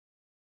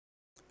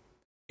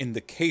In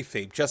the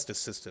kayfabe justice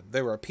system,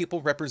 there are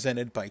people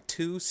represented by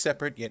two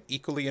separate yet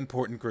equally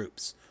important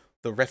groups: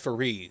 the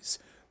referees,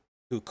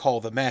 who call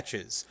the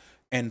matches,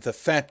 and the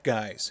fat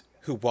guys,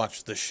 who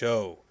watch the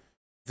show.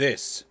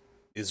 This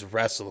is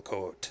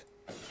WrestleCourt.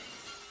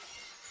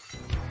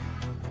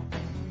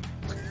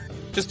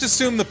 Just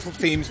assume the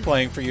theme's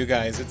playing for you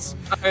guys. It's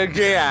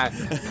Okay, yeah.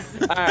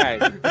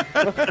 Alright.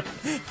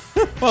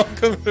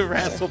 welcome to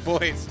Wrestle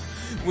Boys.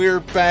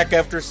 We're back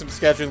after some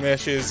scheduling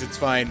issues. It's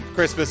fine.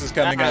 Christmas is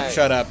coming up.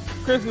 Shut up.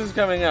 Christmas is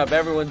coming up.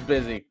 Everyone's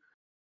busy.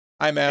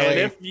 I'm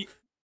Allie.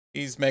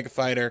 He's Mega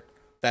Fighter.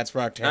 That's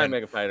Rocktan. I'm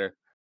Mega Fighter.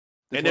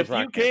 And if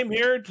you came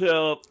here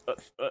to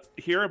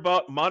hear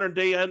about modern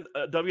day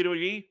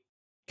WWE,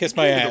 kiss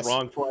my ass. The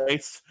wrong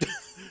place.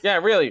 Yeah,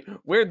 really.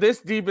 We're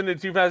this deep into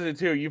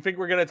 2002. You think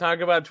we're going to talk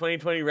about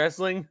 2020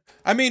 wrestling?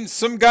 I mean,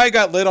 some guy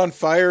got lit on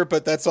fire,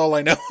 but that's all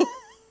I know.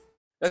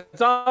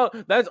 That's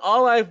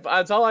all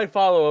I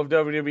follow of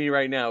WWE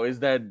right now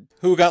is that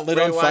who got lit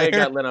on fire?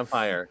 Got lit on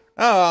fire.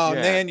 Oh,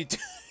 yeah. Man,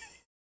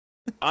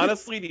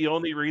 honestly, the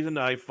only reason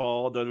I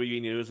follow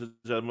WWE news is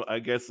I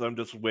guess I'm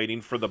just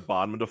waiting for the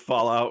bottom to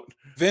fall out.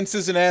 Vince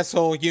is an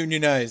asshole.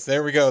 Unionized.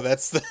 There we go.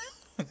 That's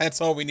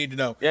all we need to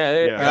know.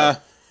 Yeah.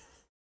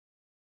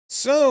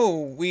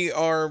 So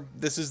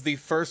this is the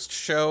first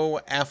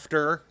show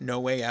after No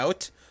Way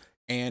Out,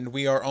 and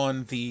we are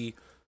on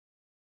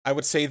I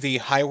would say the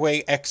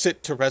highway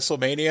exit to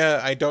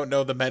WrestleMania. I don't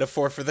know the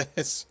metaphor for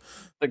this.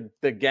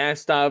 The gas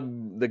stop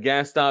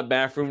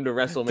bathroom to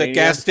WrestleMania. The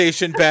gas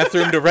station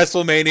bathroom to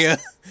WrestleMania.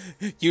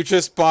 You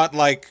just bought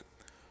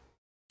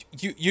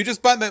you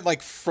just bought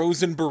that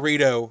frozen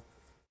burrito,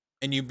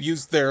 and you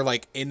used their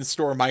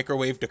in-store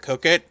microwave to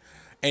cook it.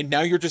 And now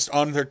you're just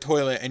on their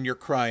toilet and you're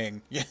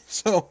crying. Yeah,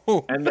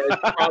 and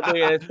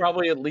it's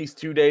probably at least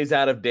 2 days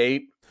out of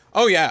date.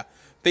 Oh yeah,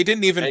 they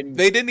didn't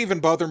even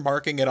bother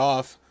marking it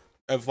off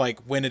of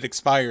when it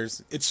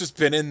expires. It's just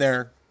been in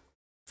there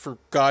for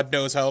God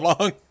knows how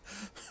long.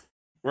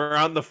 We're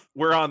on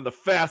the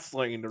fast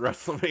lane to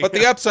WrestleMania. But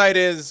the upside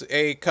is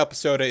a cup of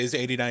soda is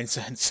 89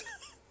 cents.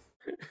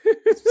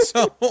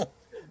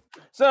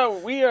 So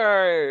we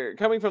are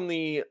coming from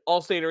the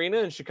Allstate Arena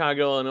in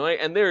Chicago, Illinois,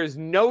 and there is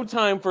no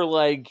time for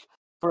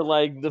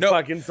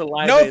fucking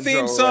Saliva. No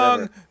theme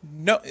song.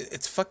 No,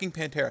 it's fucking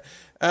Pantera.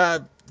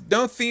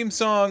 No theme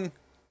song.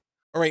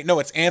 All right, no,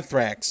 it's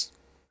Anthrax.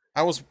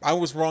 I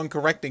was wrong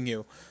correcting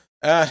you.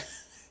 Oh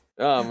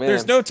man.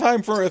 There's no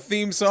time for a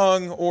theme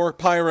song or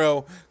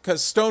pyro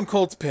because Stone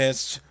Cold's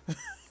pissed.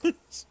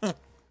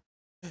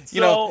 He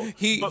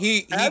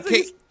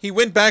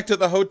went back to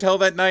the hotel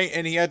that night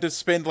and he had to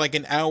spend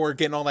an hour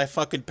getting all that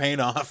fucking paint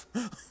off.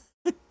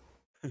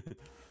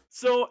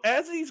 So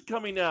as he's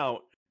coming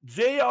out,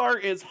 JR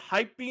is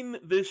hyping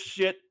this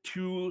shit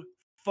to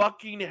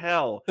fucking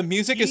hell. The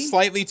music is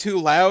slightly too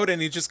loud and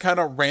he's just kind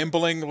of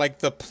rambling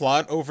the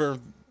plot over.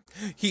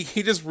 He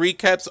just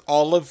recaps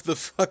all of the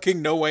fucking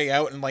No Way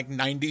Out in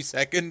 90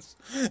 seconds.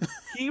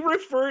 He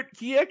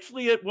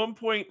actually at one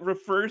point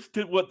refers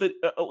to what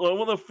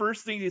one of the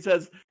first things he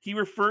says, he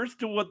refers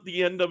to what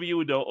the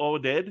NWO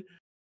did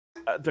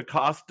to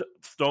cost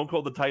Stone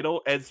Cold the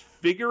title as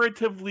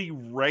figuratively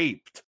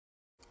raped.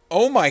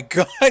 Oh my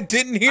God, I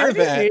didn't hear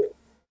that.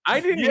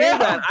 I didn't hear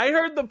that. I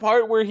heard the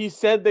part where he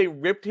said they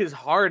ripped his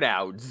heart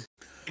out.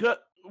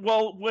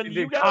 Well, when they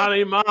did cut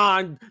him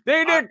on,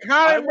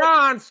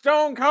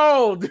 Stone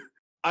Cold.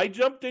 I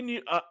jumped in,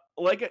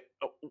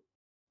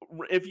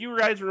 if you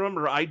guys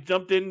remember, I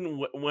jumped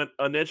in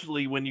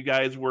when you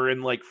guys were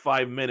in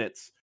 5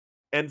 minutes,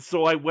 and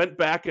so I went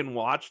back and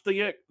watched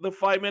the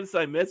 5 minutes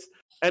I missed,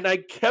 and I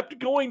kept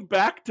going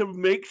back to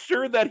make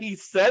sure that he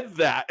said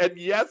that, and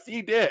yes,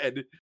 he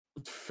did.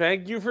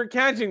 Thank you for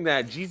catching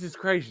that. Jesus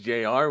Christ,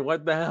 JR,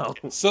 what the hell?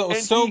 So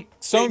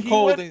Stone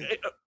Cold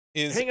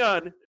is.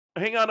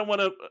 Hang on, I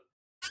want to.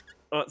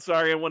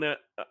 Sorry,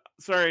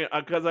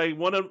 because I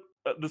want to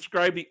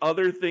describe the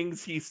other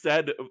things he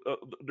said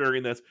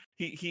during this.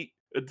 He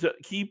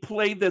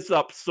played this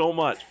up so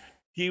much.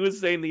 He was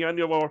saying the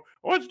NWO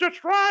was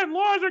destroying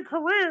lives and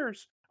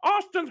careers.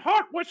 Austin's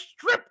heart was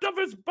stripped of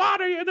his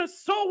body and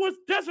his soul was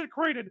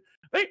desecrated.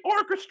 They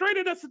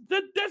orchestrated a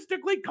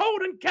sadistically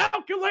cold and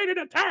calculated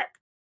attack.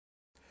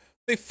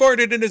 They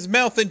farted in his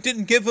mouth and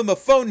didn't give him a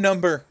phone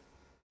number.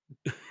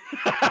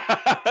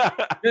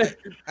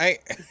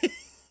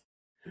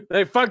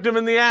 They fucked him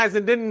in the ass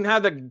and didn't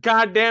have the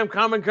goddamn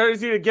common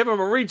courtesy to give him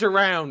a reach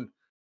around.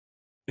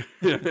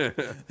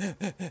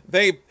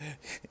 They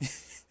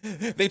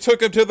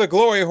took him to the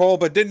glory hole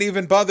but didn't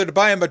even bother to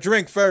buy him a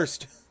drink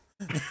first.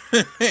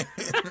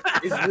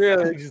 It's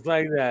really just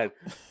like that.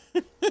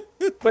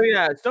 But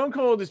yeah, Stone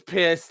Cold is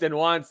pissed and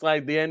wants the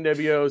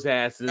NWO's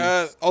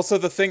asses. Also,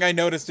 the thing I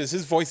noticed is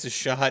his voice is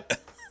shot.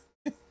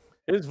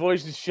 His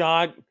voice is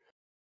shot.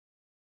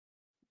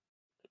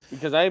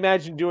 Because I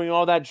imagine doing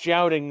all that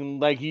shouting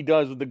like he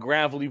does with the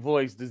gravelly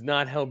voice does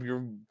not help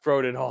your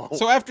throat at all.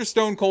 So after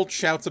Stone Cold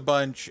shouts a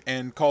bunch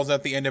and calls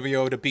out the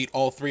NWO to beat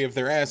all three of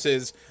their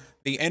asses,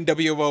 the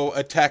NWO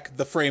attack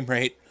the frame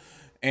rate,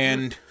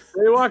 and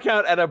They walk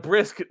out at a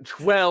brisk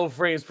 12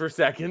 frames per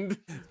second.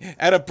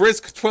 At a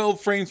brisk 12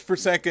 frames per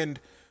second,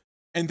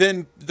 and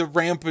then the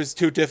ramp is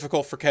too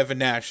difficult for Kevin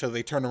Nash, so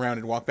they turn around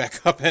and walk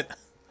back up it.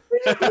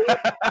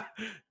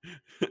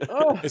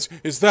 Oh.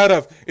 Is that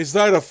a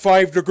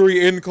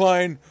 5-degree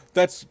incline?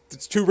 It's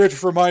too rich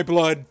for my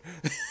blood.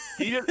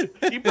 He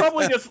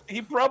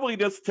probably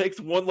just takes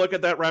one look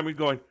at that ramp and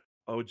going,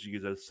 "Oh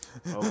Jesus,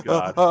 oh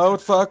God, oh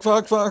fuck."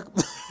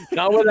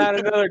 Not without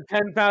another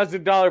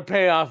 $10,000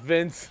 payoff,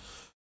 Vince.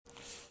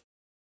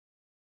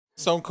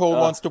 Stone Cold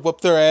wants to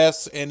whoop their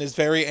ass and is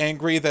very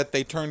angry that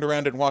they turned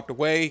around and walked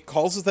away.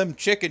 Calls them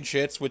chicken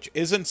shits, which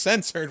isn't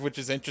censored, which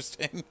is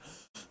interesting.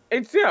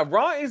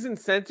 Raw isn't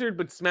censored,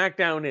 but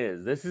SmackDown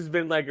is. This has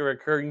been like a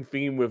recurring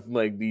theme with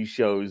like these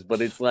shows,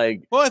 but it's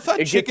like, well, I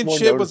thought chicken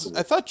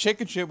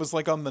shit was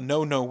like on the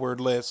no word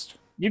list.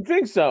 You'd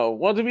think so.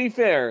 Well, to be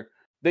fair,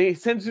 they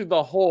censored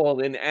the hole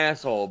in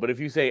asshole, but if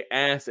you say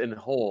ass and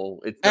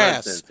hole, it's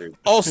not censored.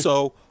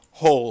 Also,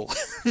 hole.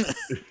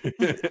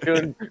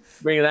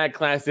 Bringing that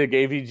classic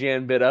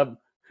AVGN bit up.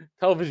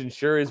 Television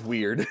sure is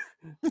weird.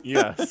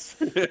 Yes.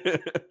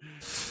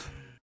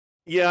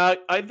 Yeah,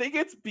 I think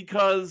it's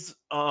because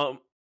TNN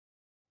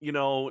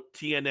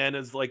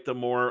is like the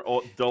more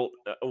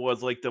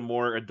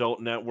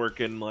adult network,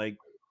 and like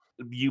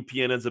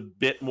UPN is a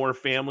bit more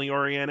family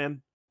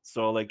oriented.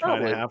 So like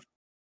kind of have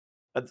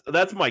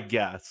that's my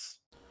guess.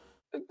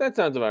 That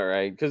sounds about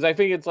right, because I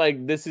think it's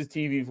like this is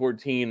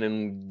TV-14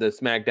 and the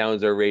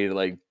SmackDowns are rated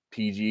like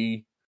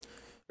PG.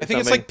 I think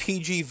it's like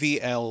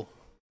PGVL or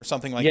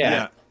something like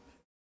that.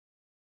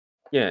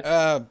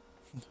 Yeah.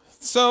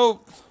 So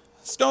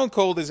Stone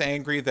Cold is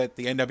angry that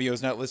the NWO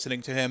is not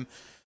listening to him.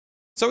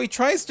 So he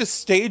tries to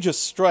stage a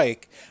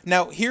strike.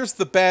 Now, here's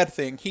the bad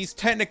thing. He's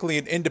technically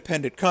an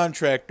independent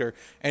contractor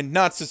and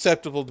not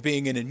susceptible to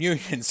being in a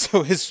union,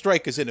 so his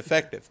strike is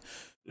ineffective.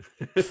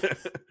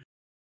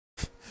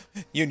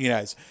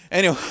 Unionize.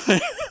 Anyway.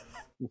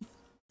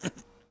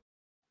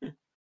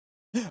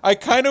 I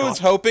kind of was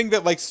hoping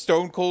that like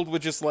Stone Cold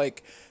would just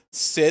like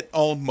sit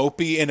all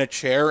mopey in a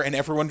chair and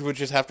everyone would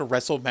just have to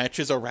wrestle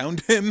matches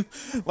around him.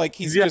 Like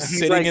he's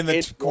sitting like in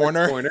the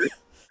corner.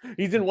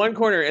 He's in one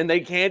corner and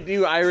they can't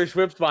do Irish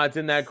whip spots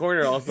in that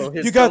corner. Also,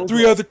 you got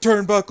 3 other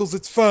turnbuckles.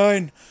 It's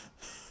fine.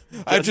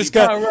 I'm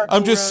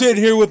just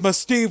sitting here with my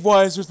Steve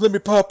Weisers. Let me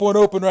pop one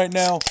open right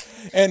now.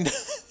 And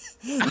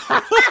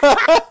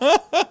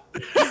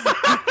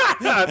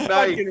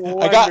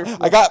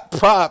I got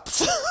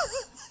props.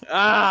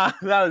 That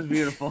was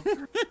beautiful.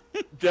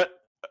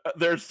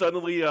 There's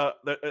suddenly a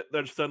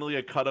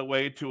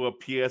cutaway to a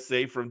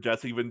PSA from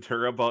Jesse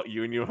Ventura about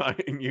union.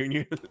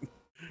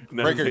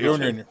 Breaker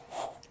union.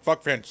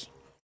 Fuck Vince.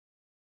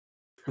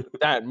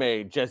 That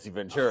made Jesse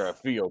Ventura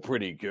feel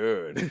pretty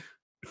good.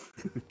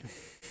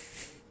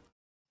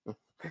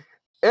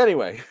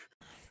 Anyway,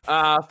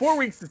 4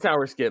 weeks to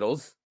Tower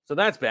Skittles, so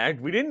that's back.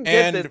 We didn't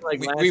get this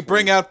like last we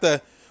bring out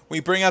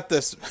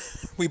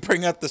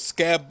the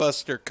scab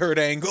buster, Kurt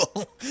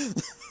Angle.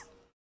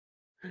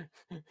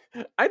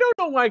 I don't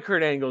know why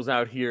Kurt Angle's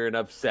out here and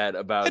upset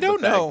about. I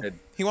don't know.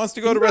 He wants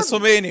to go to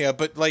WrestleMania,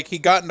 but like he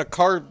got in a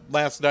car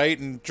last night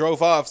and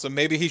drove off, so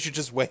maybe he should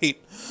just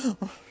wait.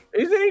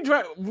 Isn't he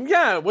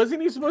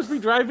wasn't he supposed to be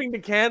driving to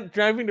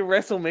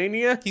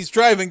WrestleMania? He's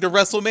driving to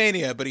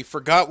WrestleMania, but he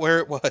forgot where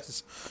it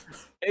was.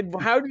 And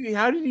how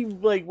did he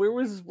like? Where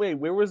was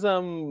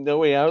No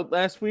Way Out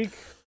last week?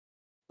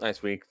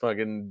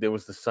 Fucking, there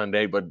was the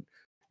Sunday, but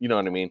you know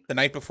what I mean. The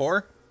night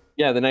before?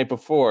 Yeah, the night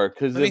before.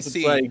 Because it's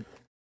like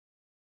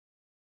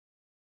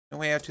No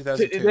Way Out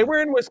 2002. They were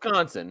in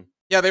Wisconsin.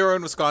 Yeah, they were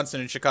in Wisconsin,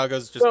 and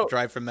Chicago's just a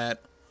drive from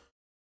that.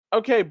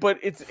 Okay, but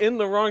it's in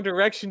the wrong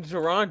direction to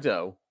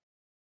Toronto.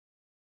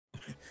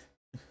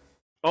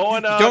 Oh,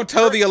 and don't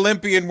tell the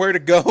Olympian where to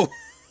go.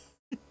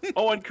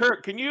 Oh, and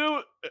Kurt, can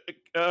you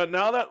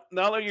now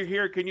that you're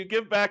here, can you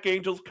give back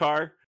Angel's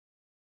car?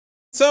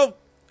 So,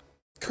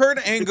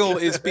 Kurt Angle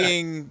is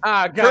being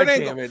Kurt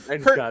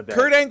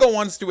Angle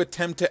wants to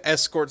attempt to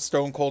escort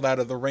Stone Cold out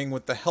of the ring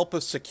with the help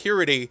of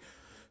security,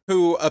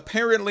 who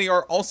apparently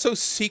are also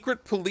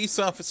secret police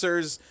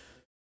officers,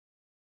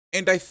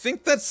 and I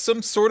think that's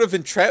some sort of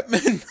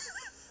entrapment.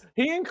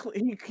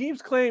 He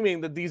keeps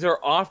claiming that these are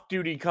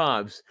off-duty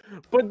cops,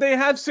 but they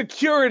have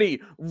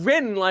security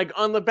written like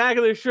on the back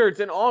of their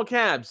shirts in all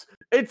caps.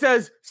 It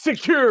says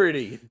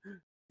security.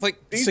 Like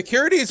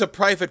security is a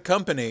private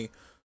company.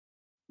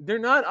 They're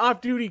not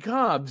off-duty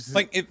cops.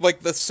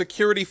 Like the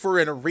security for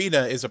an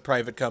arena is a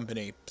private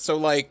company. So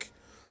like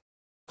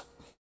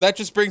that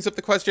just brings up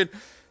the question: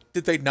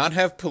 did they not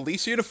have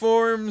police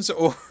uniforms,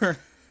 or?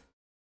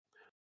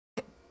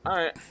 All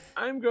right,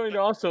 I'm going to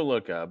also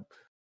look up.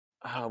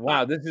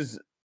 Wow, this is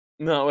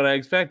not what I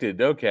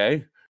expected.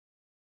 Okay.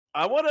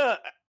 I'm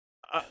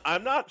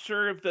not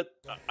sure if that.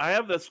 I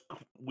have this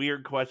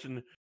weird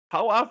question.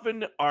 How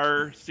often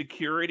are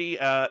security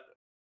at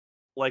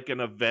like an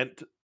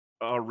event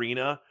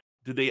arena?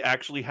 Do they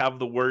actually have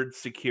the word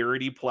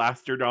security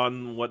plastered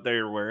on what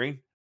they're wearing?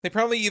 They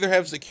probably either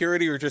have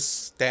security or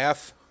just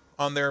staff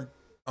on their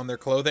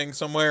clothing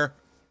somewhere.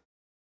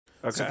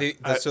 Okay.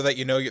 So that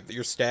you know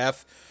your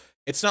staff.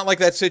 It's not like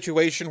that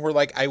situation where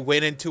like I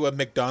went into a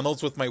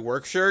McDonald's with my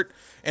work shirt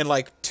and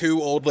like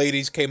two old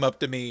ladies came up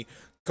to me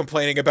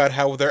complaining about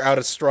how they're out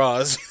of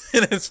straws,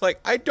 and it's like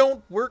I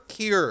don't work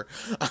here.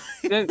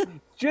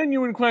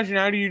 Genuine question: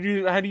 How do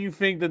you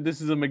think that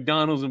this is a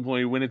McDonald's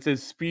employee when it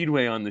says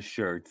Speedway on the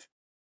shirt?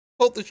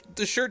 Well,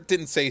 the shirt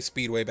didn't say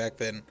Speedway back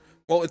then.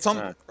 Well, it's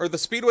on or the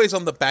Speedway's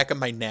on the back of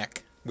my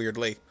neck.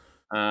 Weirdly,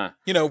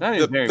 you know,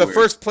 the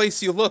first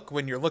place you look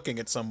when you're looking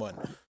at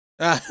someone.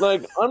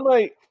 Like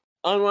on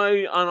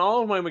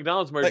all of my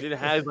McDonald's merch, it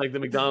has like the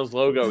McDonald's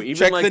logo. Even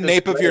check like the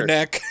nape of your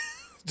neck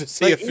to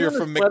see if you're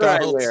from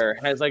McDonald's.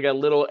 Has like a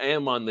little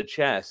M on the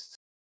chest,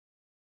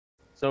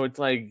 so it's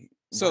like,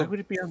 why would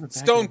it be on the back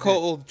Stone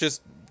Cold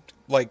just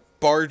like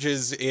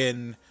barges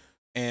in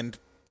and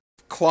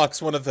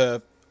clocks one of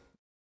the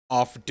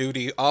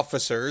off-duty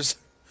officers,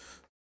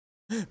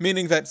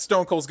 meaning that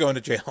Stone Cold's going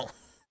to jail.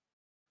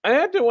 I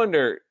have to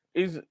wonder: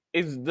 is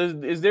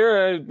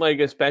there a like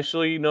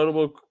especially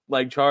notable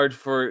like charge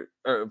for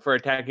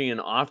attacking an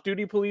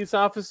off-duty police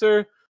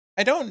officer?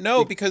 I don't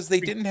know, because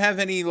they didn't have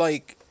any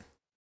like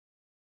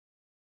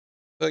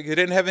they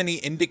didn't have any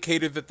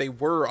indicator that they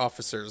were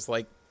officers,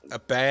 like a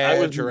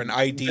badge or an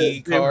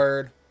ID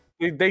card.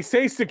 They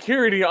say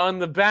security on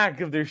the back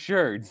of their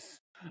shirts.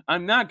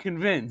 I'm not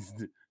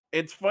convinced.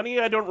 It's funny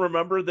I don't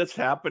remember this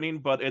happening,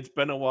 but it's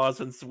been a while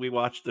since we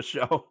watched the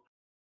show.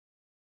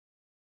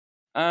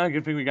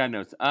 Good thing we got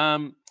notes.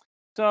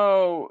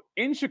 So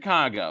in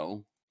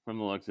Chicago, from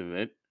the looks of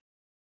it,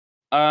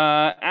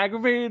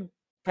 aggravated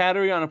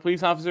battery on a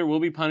police officer will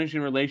be punished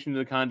in relation to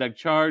the conduct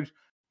charge.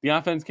 The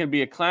offense can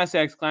be a Class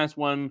X, Class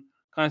 1,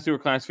 Class 2, or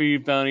Class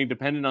 3 felony,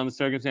 depending on the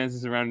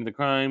circumstances surrounding the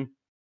crime.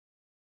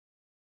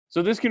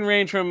 So this can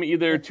range from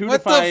either 2 to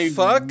 5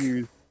 fuck?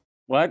 years.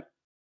 What?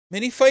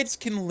 Many fights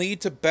can lead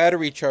to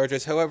battery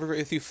charges. However,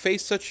 if you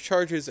face such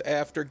charges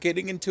after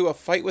getting into a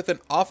fight with an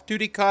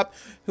off-duty cop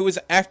who is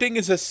acting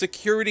as a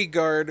security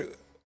guard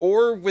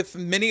or with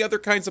many other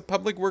kinds of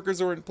public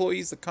workers or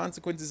employees, the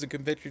consequences of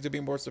conviction to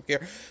be more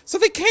severe. So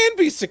they can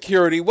be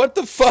security. What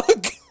the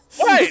fuck?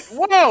 Wait,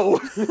 whoa!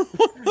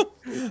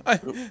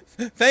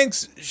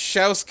 Thanks,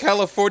 Schaus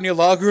California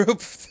Law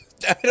Group.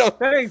 I don't...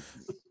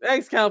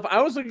 Thanks, California.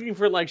 I was looking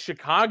for like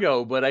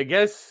Chicago, but I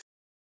guess.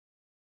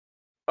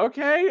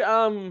 Okay,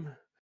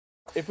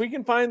 if we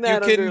can find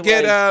that, you can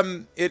get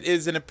like... it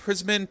is an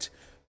imprisonment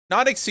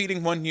not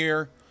exceeding 1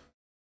 year,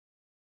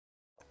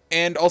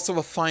 and also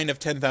a fine of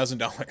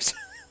 $10,000.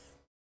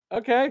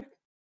 Okay,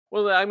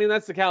 well, I mean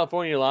that's the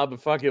California law,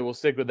 but fuck it, we'll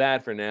stick with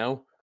that for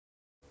now.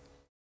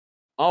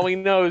 All we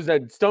know is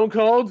that Stone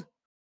Cold,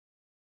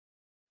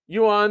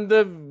 you on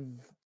the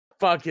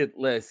bucket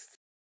list.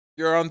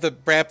 You're on the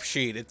rap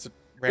sheet. It's a rap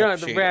sheet. You're on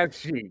the rap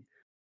sheet.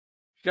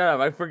 Shut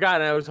up, I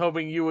forgot. I was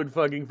hoping you would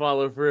fucking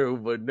follow through,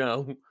 but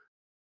no.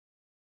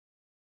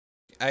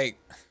 I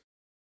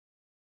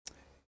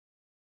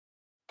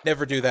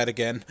never do that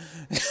again.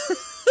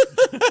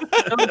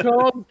 Stone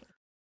Cold?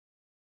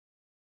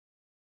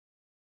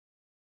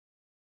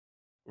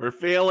 We're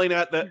failing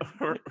at that.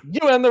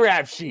 You on the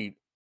rap sheet.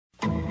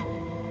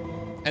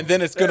 And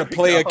then it's going to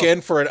play again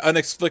for an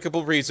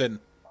inexplicable reason.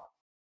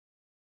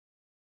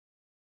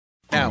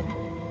 Now.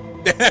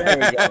 There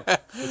we go.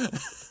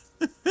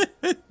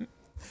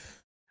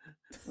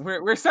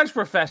 We're such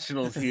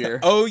professionals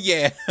here. Oh,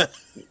 yeah.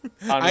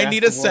 I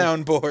need a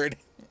soundboard.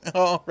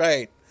 All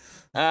right.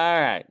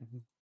 So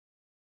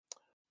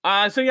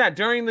yeah,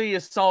 during the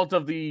assault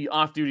of the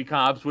off-duty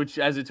cops, which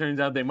as it turns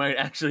out they might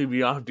actually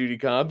be off-duty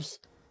cops,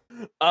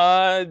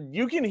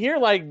 you can hear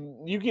like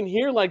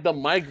the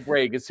mic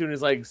break as soon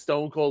as like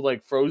Stone Cold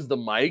like froze the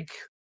mic.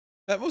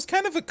 That was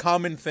kind of a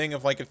common thing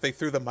of like if they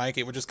threw the mic,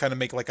 it would just kind of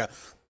make like a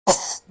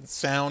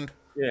sound.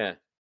 Yeah.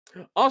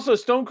 Also,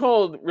 Stone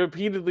Cold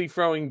repeatedly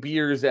throwing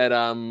beers at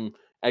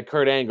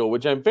Kurt Angle,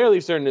 which I'm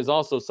fairly certain is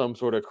also some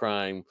sort of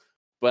crime,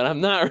 but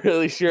I'm not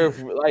really sure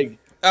if like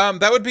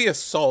that would be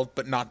assault,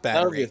 but not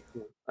battery.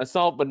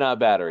 Assault, but not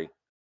battery.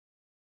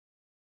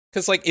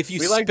 Because like if you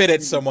spit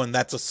at someone,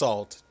 that's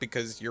assault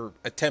because you're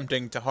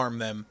attempting to harm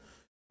them,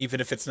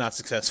 even if it's not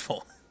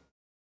successful.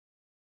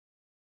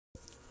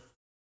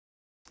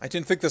 I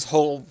didn't think this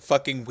whole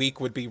fucking week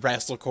would be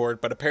WrestleCourt,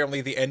 but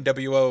apparently the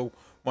NWO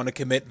want to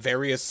commit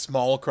various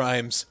small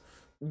crimes.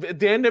 The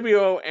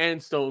NWO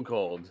and Stone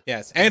Cold.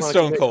 Yes, and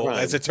Stone Cold,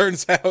 as it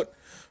turns out.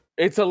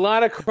 It's a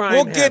lot of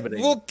crime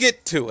happening. We'll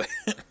get to it.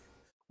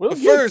 But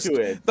first,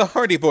 the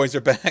Hardy Boys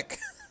are back.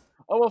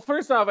 Oh, well,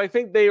 first off, I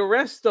think they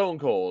arrest Stone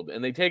Cold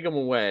and they take him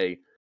away.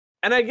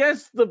 And I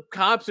guess the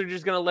cops are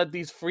just going to let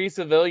these free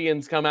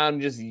civilians come out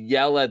and just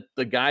yell at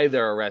the guy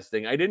they're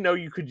arresting. I didn't know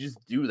you could just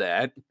do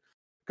that.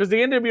 Because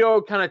the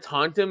NWO kind of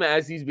taunt him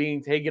as he's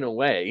being taken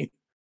away.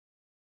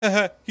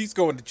 He's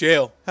going to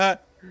jail. Huh?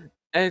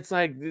 And it's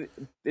like,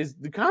 is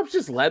the cops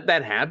just let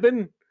that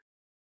happen?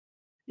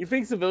 You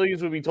think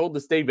civilians would be told to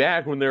stay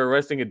back when they're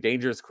arresting a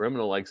dangerous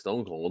criminal like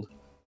Stone Cold?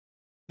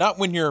 Not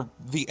when you're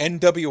the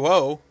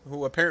NWO,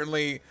 who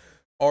apparently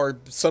are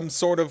some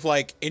sort of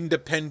like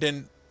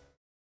independent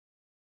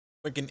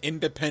Like an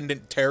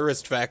independent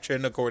terrorist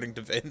faction, according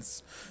to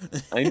Vince.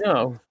 I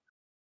know.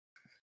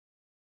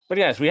 But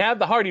yes, we have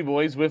the Hardy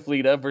Boys with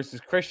Lita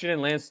versus Christian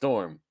and Lance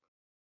Storm.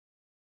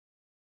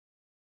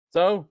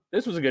 So,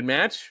 this was a good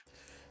match.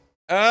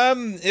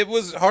 It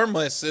was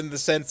harmless in the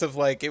sense of,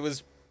 like, it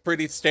was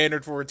pretty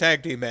standard for a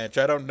tag team match.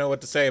 I don't know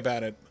what to say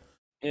about it.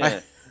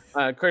 Yeah.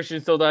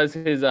 Christian still does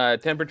his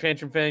temper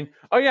tantrum thing.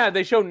 Oh, yeah,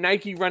 they show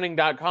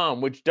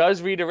NikeRunning.com, which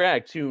does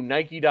redirect to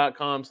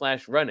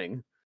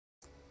Nike.com/running.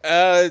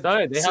 So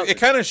it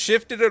kind of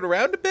shifted it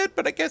around a bit,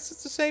 but I guess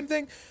it's the same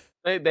thing.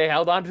 They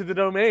held on to the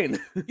domain.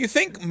 You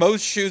think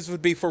most shoes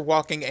would be for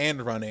walking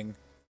and running,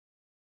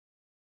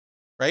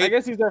 right? I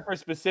guess these are for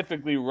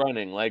specifically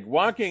running. Like,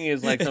 walking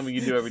is like something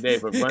you do every day,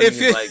 but running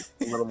is like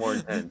a little more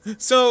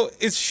intense. So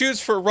it's shoes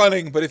for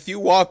running, but if you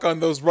walk on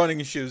those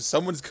running shoes,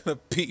 someone's gonna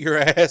beat your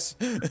ass.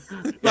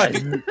 Like,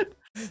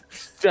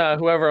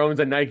 whoever owns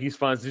a Nike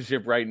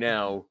sponsorship right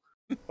now,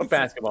 what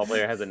basketball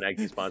player has a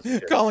Nike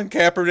sponsorship? Colin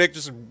Kaepernick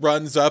just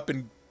runs up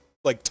and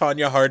like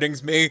Tanya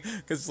Harding's me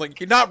because like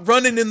you're not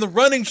running in the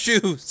running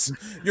shoes,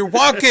 you're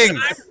walking.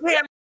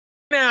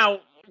 Now,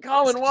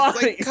 Colin, why?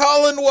 Like,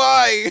 Colin,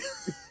 why?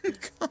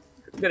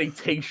 Then he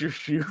takes your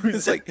shoes.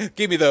 It's like,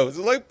 give me those.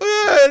 Like,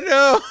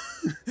 no.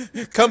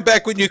 Come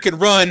back when you can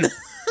run.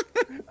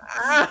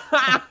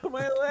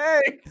 My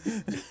leg.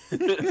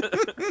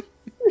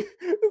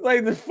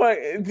 It's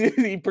like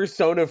the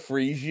Persona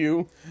frees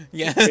you.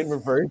 Yeah. In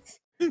reverse.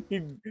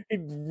 He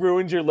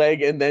ruins your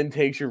leg and then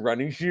takes your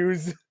running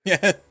shoes.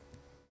 Yeah.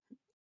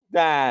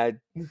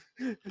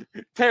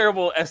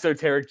 Terrible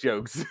esoteric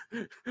jokes.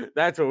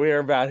 That's what we are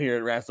about here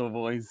at Wrestle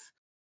Boys.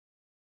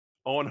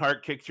 Owen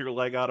Hart kicks your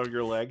leg out of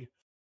your leg.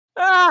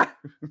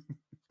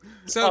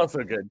 So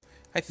also good.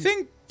 I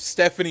think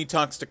Stephanie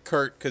talks to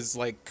Kurt because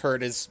like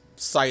Kurt is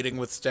siding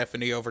with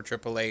Stephanie over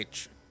Triple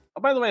H.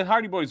 Oh, by the way,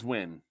 Hardy Boys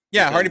win.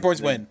 Yeah, Hardy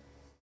Boys win.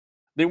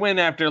 They win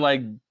after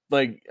like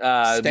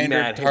standard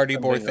Matt Hardy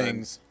Boy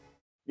things.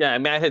 Yeah,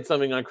 Matt hit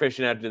something on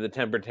Christian after the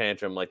temper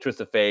tantrum, like Twist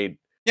of Fate.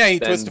 Yeah, he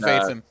Twist of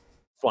Fates him.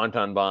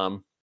 Swanton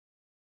Bomb.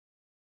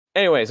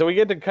 Anyway, so we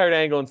get to Kurt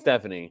Angle and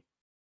Stephanie.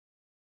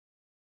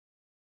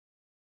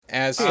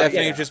 As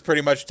Stephanie just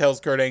pretty much tells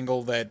Kurt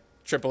Angle that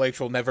Triple H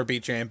will never be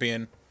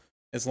champion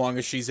as long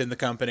as she's in the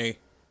company.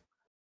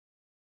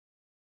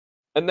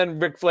 And then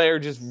Ric Flair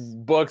just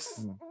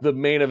books the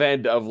main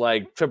event of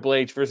like Triple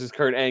H versus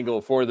Kurt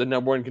Angle for the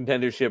 #1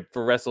 contendership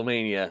for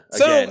WrestleMania.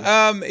 Again.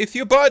 So, if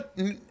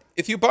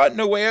you bought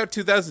No Way Out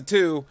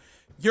 2002,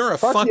 you're a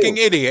fucking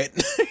idiot.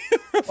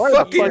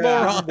 Fucking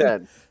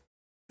wrong.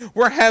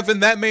 We're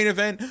having that main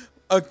event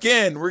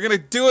again. We're gonna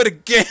do it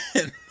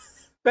again.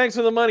 Thanks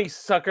for the money,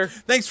 sucker.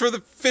 Thanks for the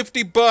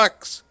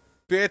 $50,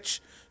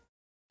 bitch.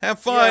 Have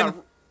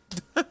fun.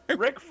 Yeah,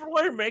 Ric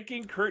Flair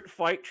making Kurt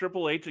fight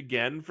Triple H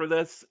again for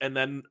this, and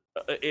then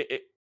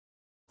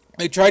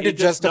they tried to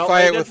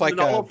justify it with like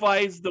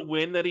nullifies the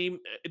win that he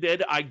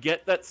did. I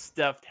get that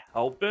Steph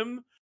helped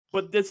him,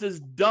 but this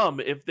is dumb.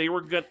 If they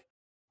were gonna,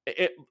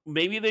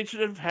 maybe they should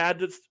have had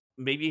to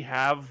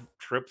have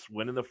Trips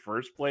win in the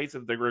first place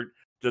if they were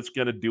just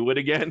gonna do it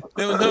again.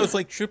 No, it's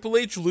like Triple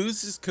H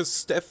loses because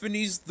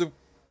Stephanie's the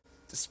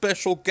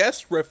special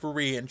guest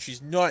referee and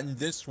she's not in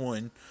this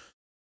one.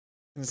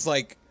 It's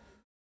like,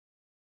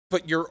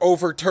 but you're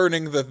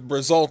overturning the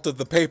result of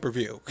the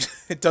pay-per-view.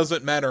 It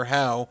doesn't matter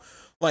how.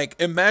 Like,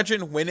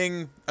 imagine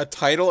winning a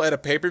title at a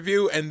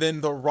pay-per-view and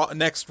then the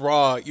next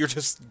Raw, you're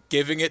just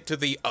giving it to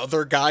the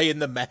other guy in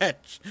the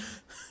match.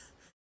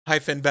 Hi,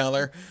 Finn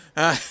Balor.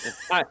 Hi,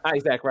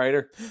 Zack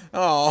Ryder.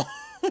 Oh.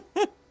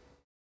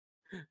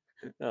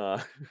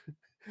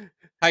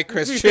 Hi,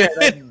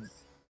 Christian.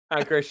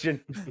 Hi,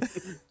 Christian.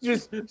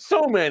 Just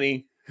so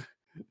many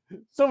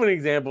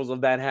examples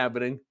of that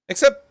happening.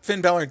 Except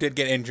Finn Balor did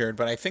get injured,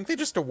 but I think they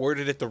just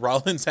awarded it to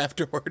Rollins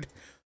afterward.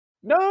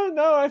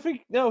 No, I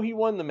think he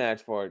won the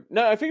match for it.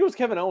 No, I think it was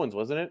Kevin Owens,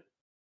 wasn't it?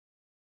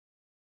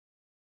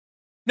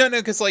 No,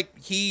 because like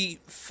he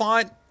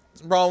fought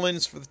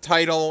Rollins for the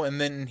title, and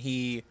then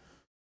he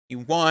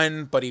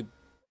won, but he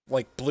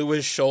like blew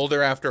his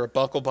shoulder after a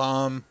buckle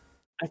bomb.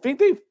 I think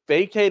they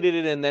vacated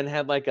it and then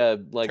had like a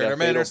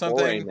tournament or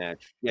something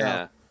match.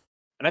 Yeah,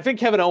 and I think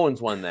Kevin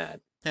Owens won that.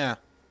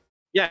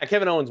 Yeah,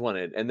 Kevin Owens won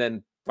it, and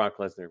then Brock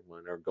Lesnar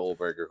won, or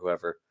Goldberg, or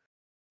whoever.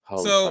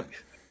 Holy fuck.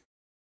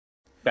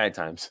 Bad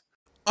times.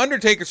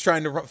 Undertaker's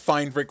trying to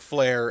find Ric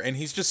Flair, and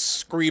he's just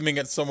screaming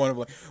at someone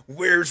like,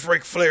 "Where's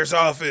Ric Flair's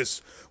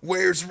office?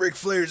 Where's Ric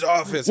Flair's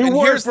office?" You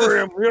work for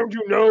him, don't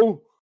you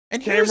know?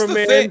 And here's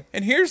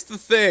the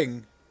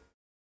thing.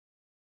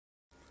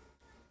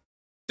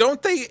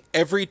 Don't they,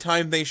 every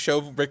time they show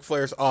Ric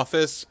Flair's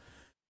office,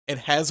 it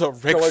has a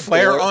Ric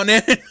Flair on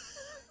it?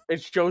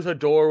 It shows a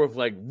door with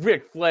like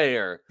Ric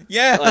Flair.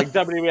 Yeah. Like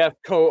WWF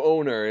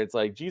co-owner. It's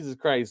like, Jesus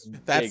Christ,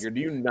 Taker, do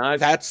you not?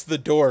 That's the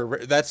door.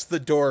 That's the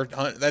door.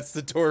 That's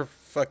the door,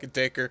 fucking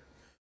Taker.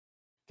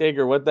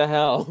 Taker, what the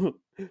hell?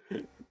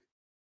 Do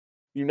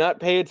you not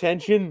pay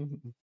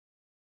attention?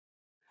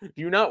 Do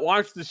you not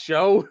watch the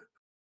show?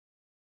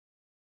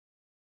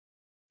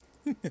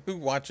 Who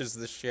watches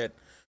this shit?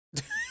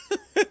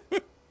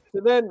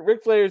 So then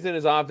Ric Flair's in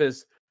his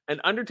office, and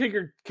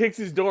Undertaker kicks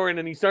his door in,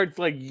 and he starts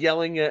like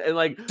yelling at and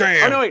like,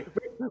 Damn. oh no, wait,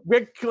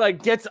 Rick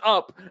like gets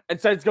up and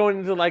starts going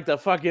into like the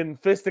fucking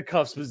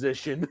fisticuffs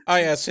position. Ah,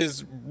 yes,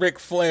 his Ric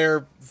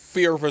Flair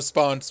fear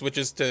response, which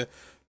is to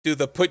do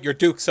the put your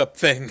dukes up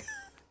thing.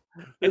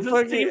 It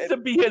just seems to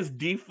be his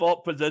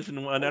default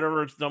position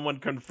whenever someone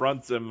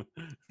confronts him.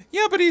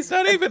 Yeah, but he's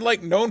not even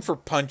like known for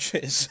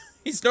punches.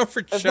 He's known for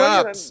And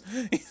chops.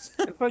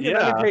 fucking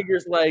Yeah.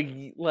 Undertaker's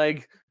like,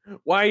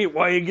 why you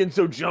getting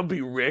so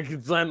jumpy, Rick?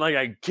 It's not like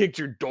I kicked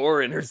your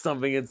door in or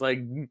something. It's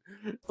like,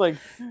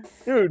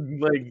 dude,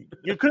 like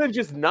you could have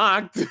just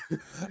knocked.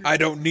 I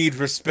don't need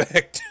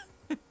respect.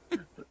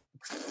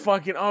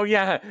 Fucking oh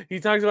yeah, he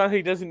talks about how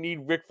he doesn't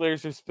need Ric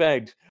Flair's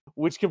respect,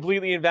 which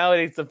completely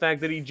invalidates the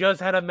fact that he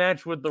just had a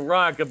match with The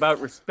Rock about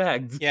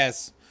respect.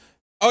 Yes.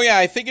 Oh yeah,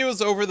 I think it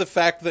was over the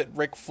fact that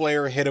Ric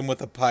Flair hit him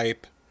with a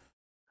pipe.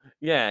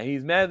 Yeah,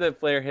 he's mad that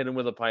Flair hit him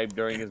with a pipe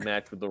during his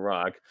match with The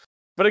Rock.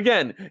 But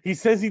again, he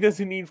says he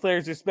doesn't need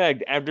Flair's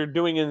respect after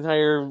doing an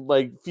entire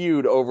like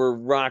feud over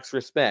Rock's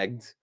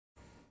respect.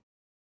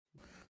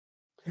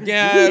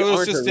 Yeah, really it was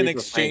aren't just Aretha an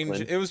exchange.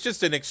 Franklin. It was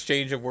just an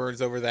exchange of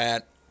words over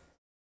that.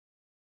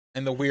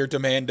 And the weird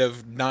demand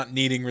of not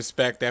needing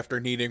respect after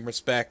needing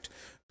respect.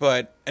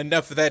 But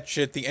enough of that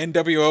shit. The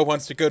NWO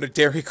wants to go to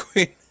Dairy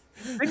Queen.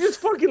 They just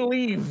fucking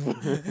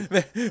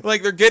leave.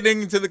 Like, they're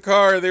getting into the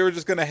car. They were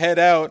just going to head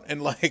out.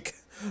 And, like,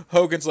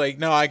 Hogan's like,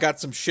 no, I got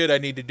some shit I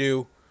need to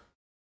do.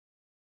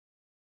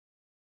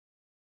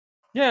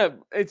 Yeah,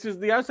 it's just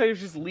the outsiders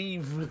just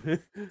leave.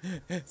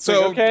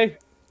 So, like, okay.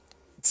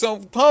 So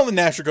Paul and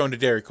Nash are going to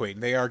Dairy Queen.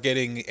 They are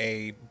getting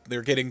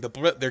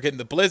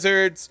the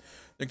blizzards.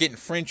 They're getting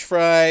French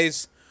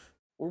fries.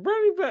 Were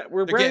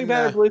Brownie getting,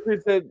 Batter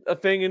Blizzards a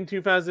thing in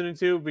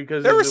 2002?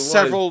 Because There were if it was,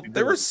 several. because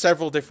There were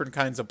several different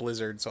kinds of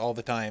blizzards all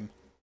the time.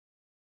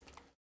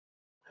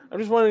 I'm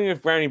just wondering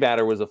if Brownie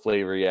Batter was a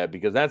flavor yet,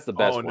 because that's the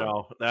best Oh one.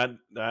 no,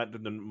 that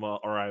didn't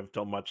arrive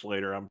till much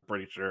later. I'm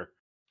pretty sure.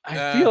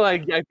 I feel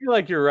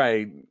like you're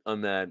right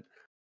on that.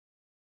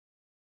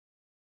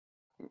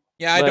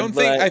 Yeah, I But- don't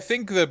but think. I- I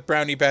think the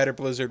Brownie Batter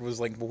Blizzard was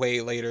like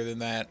way later than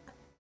that.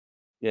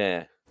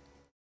 Yeah.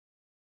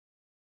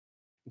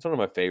 It's one of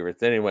my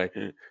favorites. Anyway.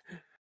 Me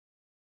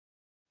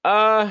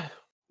Oh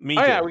too.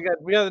 yeah, we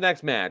got the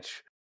next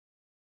match.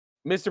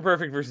 Mr.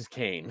 Perfect versus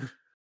Kane.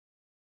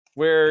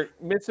 Where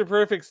Mr.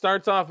 Perfect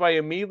starts off by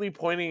immediately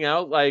pointing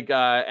out like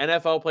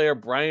NFL player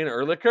Brian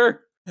Urlacher.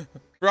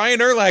 Brian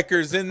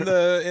Urlacher's in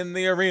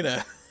the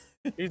arena.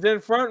 He's in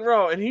front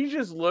row and he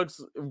just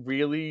looks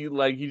really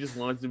like he just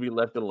wants to be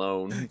left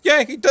alone.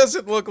 Yeah, he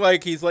doesn't look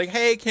like he's like,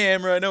 hey,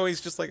 camera. No,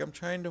 he's just like, I'm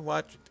trying to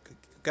watch,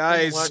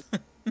 guys.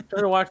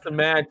 Trying to watch the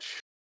match.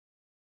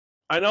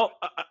 I know.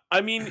 I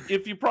mean,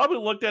 if you probably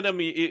looked at him,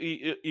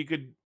 you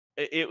could.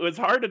 It was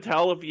hard to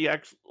tell if he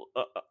actually,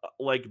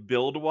 like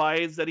build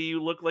wise, that he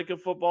looked like a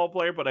football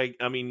player. But I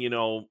mean, you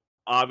know,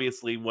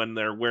 obviously when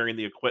they're wearing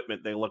the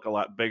equipment, they look a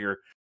lot bigger.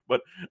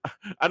 But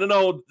I don't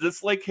know,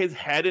 just like his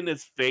head and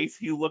his face,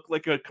 he looked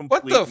like a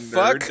complete the nerd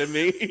fuck? to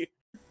me.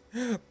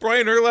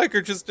 Brian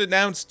Urlacher just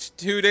announced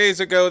 2 days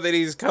ago that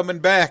he's coming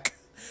back.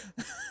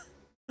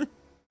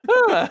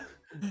 Ah,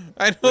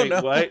 I don't Wait,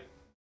 know. what?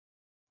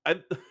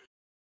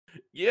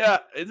 Yeah,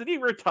 isn't he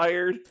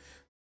retired?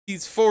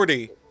 He's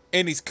 40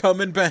 and he's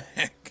coming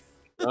back.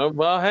 oh,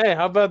 well, hey,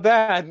 how about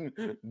that?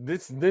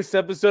 This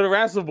episode of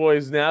Wrestle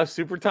Boys now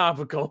super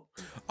topical.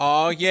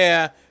 Oh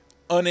yeah,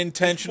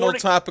 unintentional 40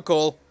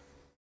 topical.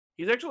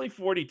 He's actually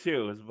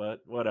 42,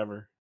 but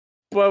whatever.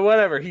 But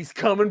whatever, he's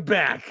coming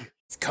back.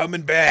 He's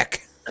coming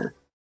back.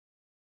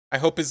 I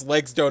hope his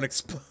legs don't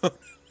explode.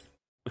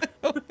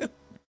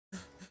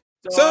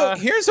 So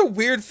here's a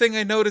weird thing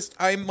I noticed.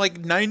 I'm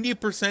like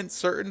 90%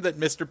 certain that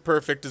Mr.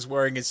 Perfect is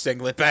wearing his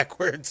singlet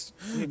backwards.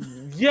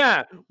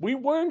 Yeah, we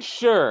weren't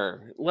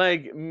sure.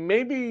 Like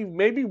maybe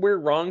we're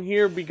wrong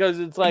here because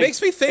it's like It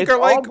makes me think it's are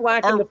all like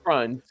black in the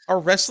front. are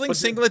wrestling but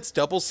the- singlets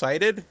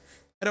double-sided?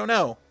 I don't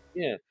know.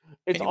 Yeah,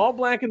 it's Anyway. all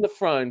black in the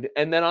front,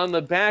 and then on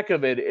the back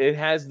of it, it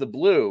has the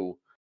blue.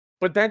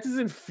 But that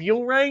doesn't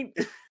feel right.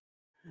 No,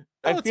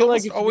 I it's feel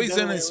like almost it should be always done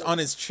in away his with. on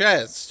his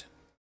chest.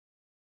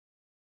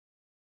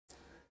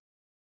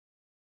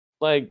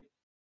 Like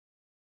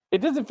it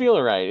doesn't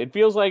feel right. It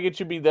feels like it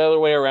should be the other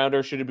way around,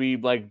 or should it be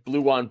like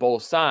blue on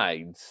both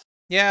sides?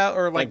 Yeah,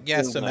 or like Like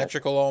yeah, silhouette.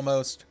 symmetrical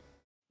almost.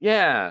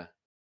 Yeah.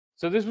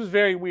 So this was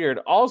very weird.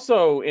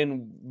 Also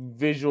in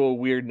visual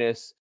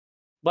weirdness,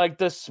 like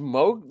the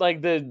smoke,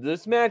 like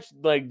this match,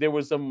 like there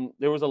was a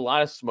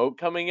lot of smoke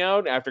coming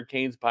out after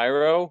Kane's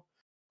pyro.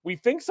 We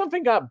think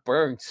something got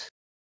burnt.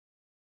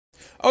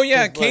 Oh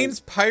yeah, It's like- Kane's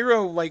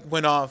pyro like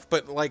went off,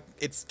 but like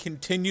it's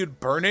continued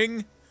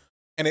burning,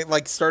 and it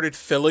like started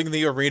filling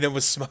the arena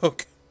with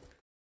smoke.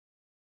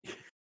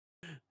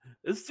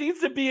 This seems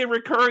to be a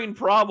recurring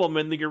problem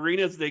in the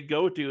arenas they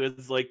go to.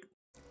 Is like,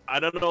 I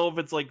don't know if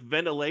it's like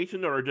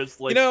ventilation or just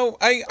like You know,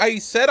 I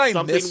said I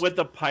something missed. with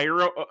the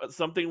pyro,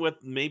 something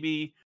with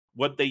maybe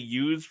what they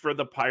use for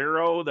the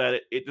pyro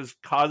that it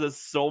just causes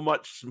so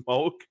much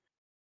smoke.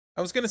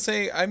 I was gonna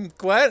say, I'm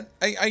glad.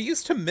 I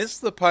used to miss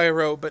the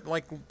pyro, but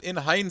like in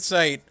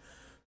hindsight,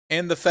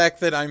 and the fact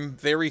that I'm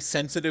very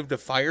sensitive to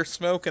fire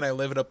smoke, and I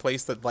live in a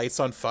place that lights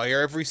on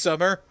fire every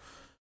summer,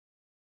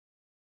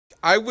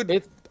 I would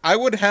It's I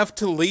would have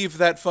to leave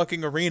that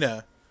fucking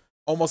arena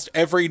almost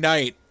every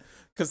night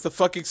because the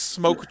fucking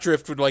smoke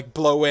drift would like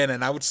blow in,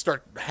 and I would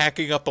start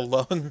hacking up a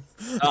lung.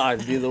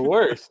 it'd be the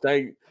worst.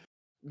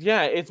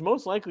 Yeah, it's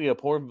most likely a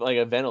poor like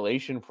a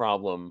ventilation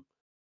problem.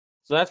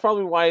 So that's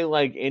probably why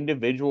like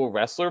individual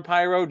wrestler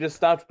pyro just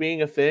stopped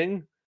being a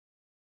thing.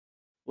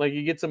 Like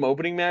you get some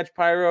opening match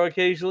pyro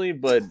occasionally,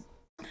 but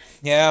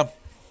Yeah.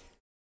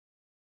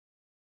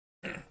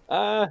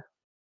 I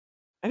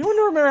don't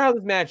remember how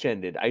this match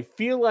ended. I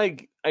feel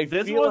like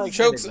This feel was like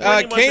Chokes. pretty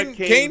much a Kane.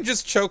 Kane- Kane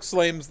just choke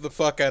slams the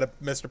fuck out of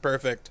Mr.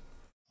 Perfect.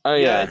 Oh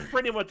Yeah, yeah. it's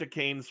pretty much a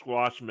Kane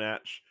squash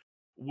match,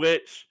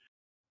 which,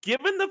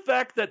 given the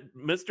fact that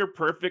Mr.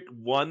 Perfect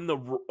won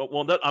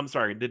the I'm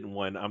sorry, didn't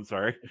win. I'm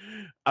sorry.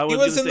 He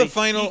was in the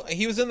final.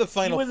 He was in the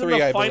final he was three, in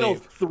the I final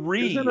believe.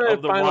 three He was in the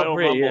of the final Royal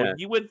three, Rumble. yeah.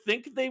 You would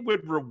think they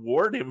would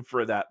reward him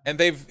for that. And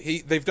they've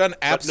done To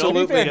be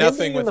absolutely fair, him nothing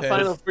being in with the him.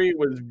 final three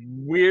was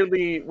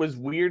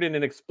weird and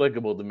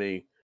inexplicable to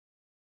me.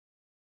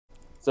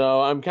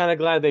 So I'm kind of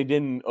glad they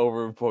didn't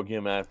overbook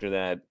him after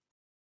that.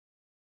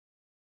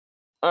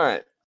 All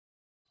right,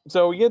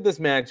 so we get this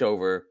match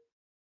over.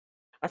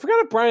 I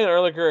forgot if Brian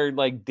Urlacher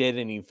like did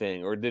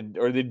anything, or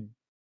did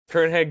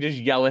Kurt Hegg just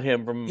yell at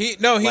him from? He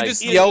like,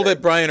 just yelled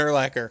at Brian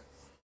Urlacher.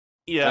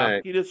 Yeah,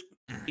 Alright.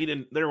 he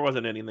didn't. There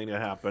wasn't anything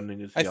that happened. He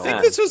just I yelled.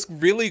 think this was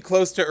really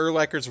close to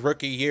Urlacher's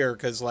rookie year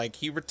because like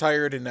he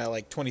retired in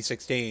like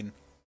 2016.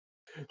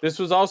 This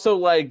was also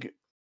like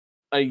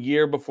a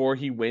year before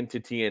he went to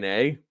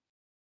TNA.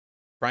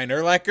 Brian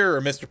Urlacher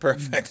or Mr.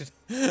 Perfect?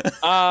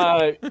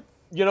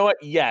 You know what?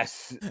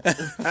 Yes.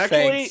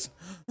 Actually, Thanks.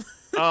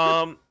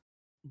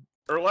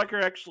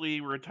 Urlacher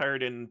actually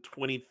retired in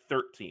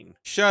 2013.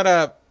 Shut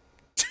up.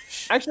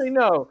 Actually,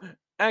 no.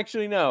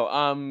 Hennig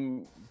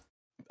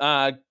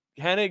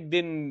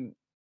didn't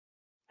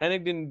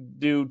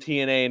do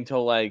TNA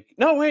until like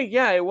no wait,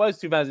 yeah, it was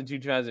 2002,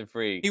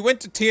 2003. He went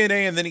to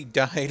TNA and then he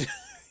died.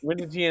 Went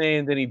to TNA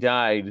and then he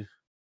died.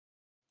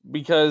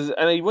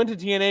 And he went to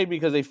TNA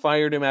because they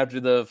fired him after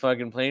the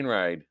fucking plane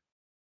ride.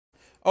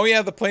 Oh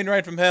yeah, the plane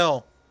ride from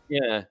hell.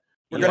 Yeah.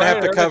 We're gonna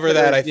have to cover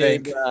that, I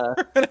think. Did, We're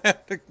gonna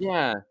have to-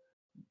 yeah.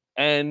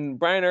 And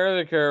Brian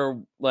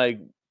Urlacher like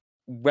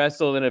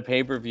wrestled in a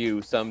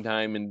pay-per-view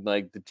sometime in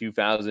like the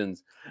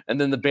 2000s, and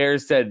then the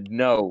Bears said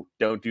no,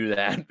 don't do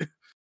that.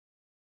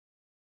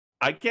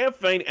 I can't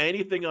find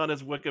anything on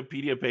his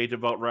Wikipedia page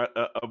about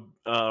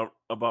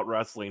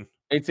wrestling.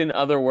 It's in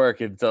other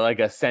work. It's like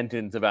a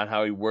sentence about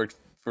how he worked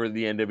for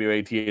the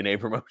NWA TNA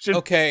promotion.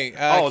 Okay.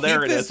 Oh,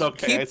 there keep it this, is.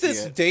 Okay, I Keep see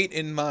this it. date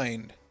in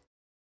mind.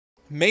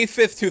 May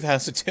 5th,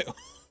 2002.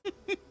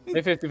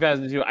 May 5th,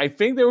 2002. I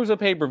think there was a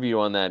pay-per-view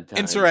on that time.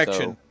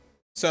 Insurrection.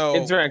 So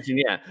Insurrection,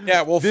 yeah.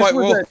 yeah, we'll This fight.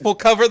 was We'll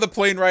cover the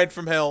plane ride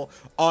from hell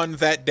on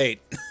that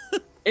date.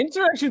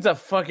 Insurrection's a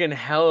fucking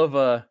hell of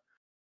a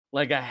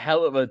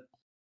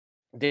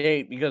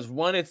date because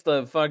one, it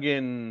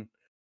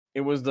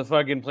was the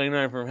fucking plane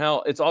ride from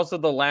hell. It's also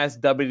the last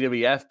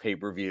WWF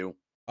pay-per-view.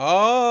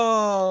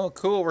 Oh,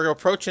 cool. We're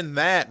approaching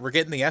that. We're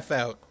getting the F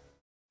out.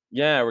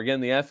 Yeah, we're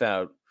getting the F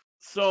out.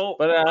 So,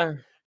 But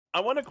I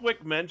want to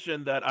quick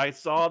mention that I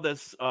saw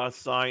this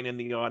sign in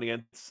the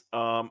audience.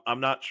 I'm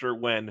not sure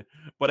when,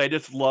 but I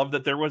just love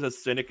that there was a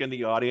cynic in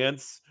the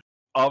audience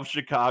of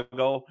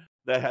Chicago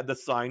that had the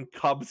sign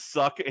 "Cubs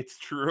suck." It's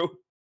true.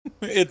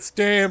 It's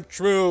damn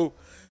true.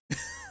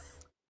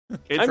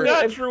 It's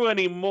not true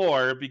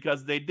anymore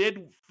because they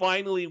did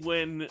finally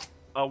win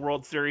a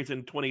World Series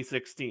in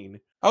 2016.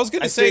 I was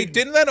gonna say,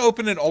 didn't that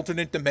open an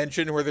alternate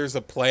dimension where there's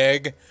a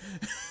plague?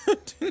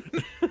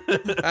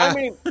 I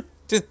mean,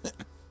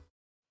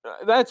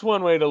 that's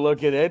one way to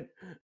look at it.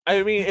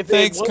 I mean, if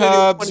Thanks, they won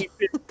Cubs. in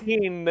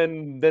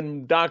 2015,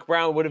 then Doc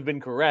Brown would have been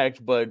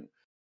correct. But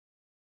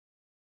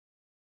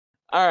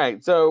all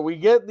right, so we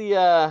get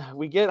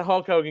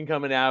Hulk Hogan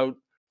coming out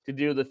to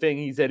do the thing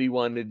he said he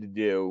wanted to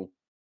do.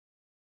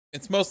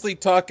 It's mostly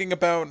talking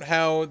about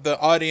how the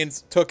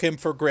audience took him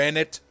for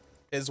granted.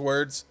 His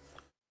words.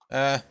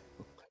 I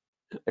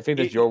think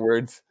that's your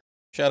words.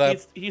 Shut up.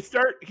 He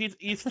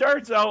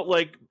starts out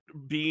like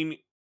being,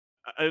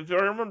 if I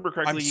remember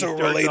correctly, I'm he so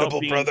starts out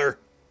relatable, being, brother.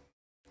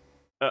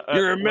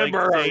 You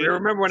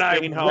remember when I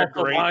saying how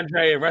wrestled great-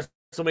 Andre at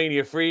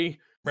WrestleMania 3?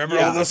 Remember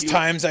Yeah, all those he-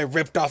 times I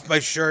ripped off my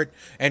shirt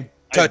and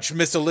touched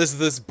Miss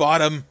Elizabeth's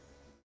bottom?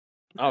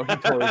 Oh, he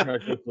totally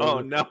touched it. Oh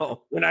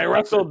no! When I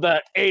wrestled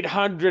the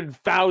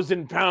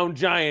 800,000-pound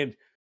giant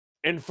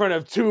in front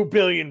of 2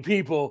 billion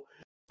people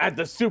at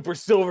the Super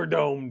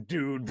Silverdome,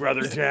 dude,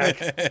 brother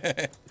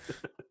Jack.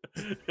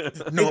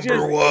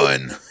 Number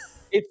one.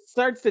 It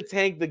starts to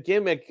tank the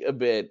gimmick a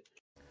bit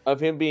of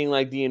him being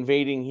like the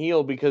invading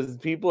heel because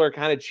people are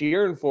kind of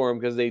cheering for him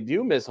because they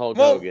do miss Hulk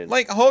Well, Hogan.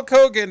 like Hulk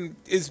Hogan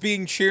is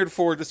being cheered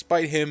for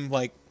despite him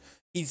like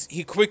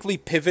he quickly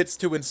pivots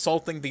to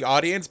insulting the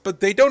audience, but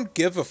they don't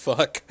give a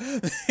fuck.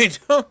 They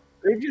don't.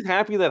 They're just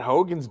happy that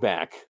Hogan's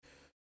back.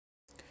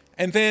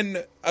 And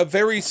then a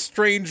very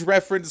strange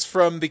reference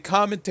from the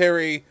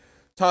commentary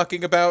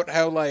talking about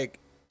how, like,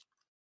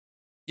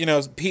 you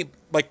know,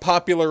 like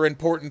popular,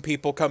 important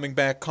people coming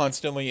back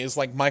constantly is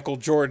like Michael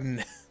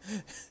Jordan,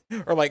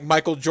 or like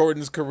Michael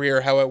Jordan's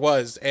career, how it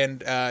was.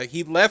 And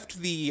he left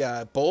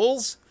the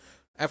Bulls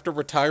after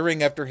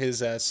retiring after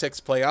his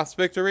sixth playoffs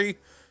victory,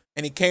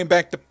 and he came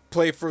back to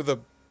play for the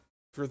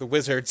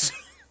Wizards.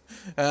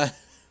 I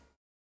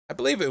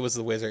believe it was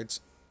the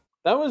Wizards.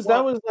 That was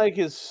like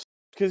his,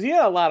 because he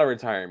had a lot of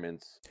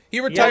retirements. He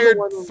retired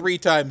 3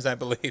 times, I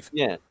believe.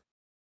 Yeah.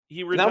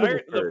 He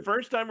retired the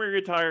first time he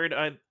retired.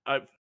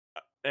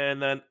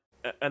 And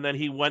then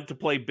he went to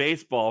play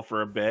baseball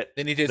for a bit.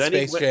 Then he did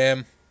Space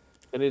Jam.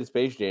 Then he did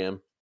Space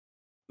Jam.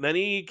 Then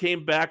he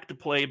came back to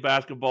play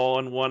basketball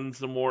and won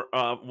some more.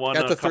 Won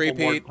a couple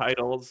more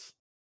titles.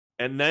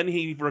 And then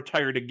he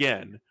retired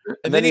again.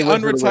 And then he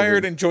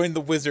unretired and joined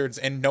the Wizards,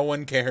 and no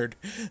one cared.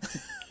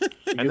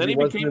 and then he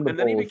became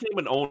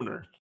an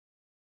owner.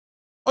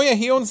 Oh yeah,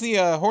 he owns the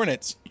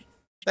Hornets.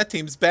 That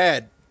team's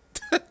bad.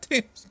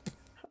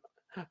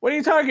 What are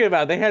you talking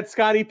about? They had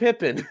Scottie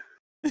Pippen.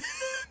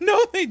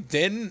 No, they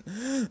didn't.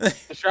 The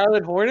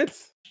Charlotte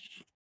Hornets?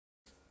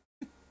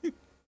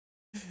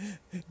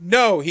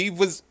 No, he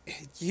was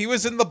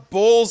in the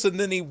Bulls, and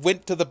then he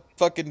went to the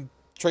fucking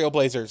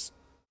Trailblazers.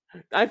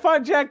 I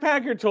thought Jack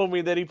Packer told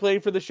me that he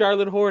played for the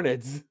Charlotte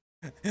Hornets.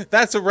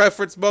 That's a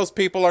reference most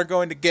people are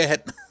going to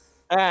get.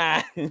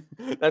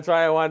 That's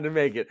why I wanted to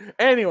make it.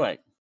 Anyway.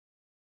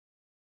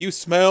 You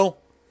smell?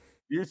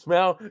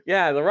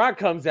 Yeah, The Rock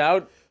comes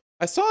out.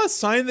 I saw a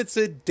sign that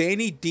said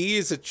Danny D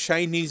is a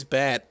Chinese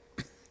bat.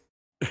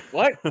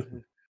 What?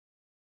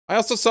 I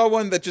also saw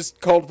one that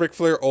just called Ric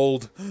Flair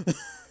old.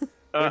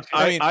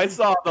 I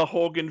saw the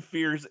Hogan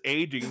Fears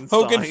Aging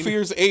Hogan sign.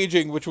 Fears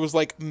Aging, which was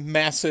like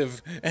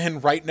massive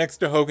and right next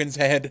to Hogan's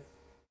head.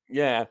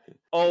 Yeah.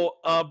 Oh,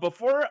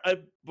 before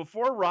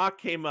Rock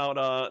came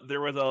out,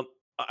 there was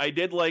I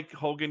did like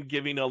Hogan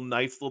giving a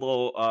nice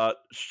little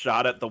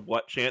shot at the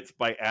what chance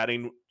by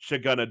adding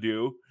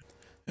Chagunna-Do.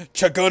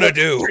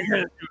 Chagunna-Do.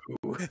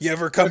 You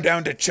ever come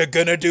down to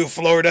Chagunna-Do,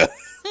 Florida?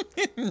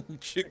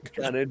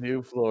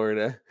 Chagunna-Do,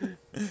 Florida.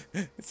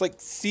 It's like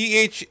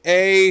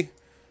CHA.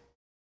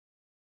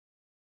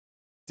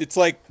 It's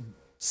like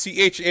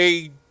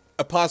CHA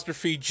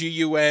apostrophe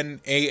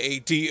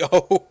GUNAADO.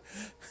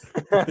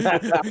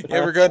 You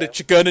ever go to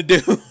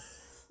Chagunna-Do?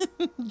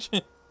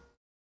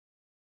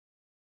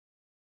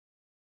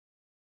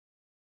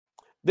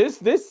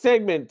 This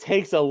segment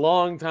takes a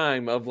long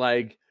time of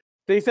like,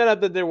 they set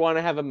up that they want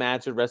to have a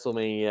match at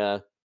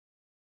WrestleMania,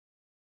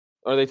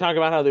 or they talk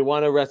about how they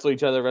want to wrestle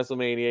each other at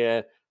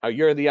WrestleMania, how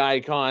you're the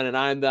icon and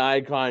I'm the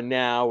icon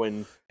now,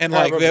 and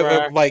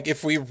like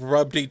if we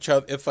rubbed each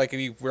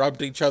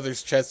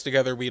other's chests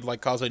together, we'd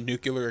like cause a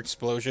nuclear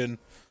explosion.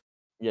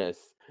 Yes.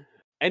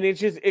 And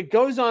it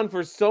goes on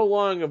for so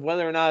long of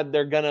whether or not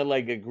they're gonna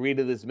like agree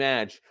to this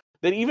match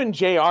that even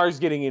JR's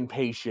getting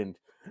impatient.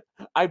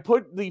 I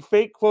put the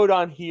fake quote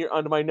on here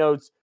onto my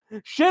notes.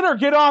 Shit or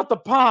get off the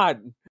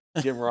pod,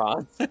 Jim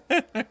Ross.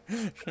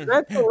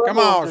 Come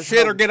on,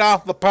 shit or get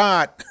off the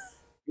pot.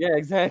 Yeah,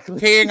 exactly.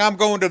 King, I'm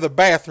going to the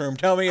bathroom.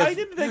 Tell me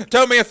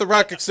if the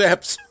Rock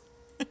accepts.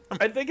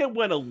 I think it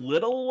went a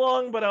little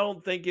long, but I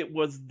don't think it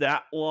was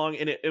that long.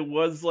 And it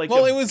was like,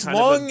 well, it was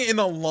long in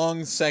a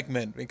long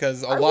segment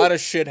because a lot of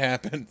shit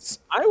happens.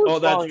 I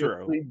was that's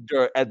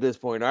true. At this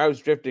point, I was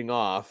drifting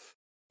off.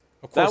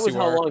 Of course, that was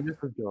how long this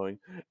was going,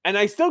 and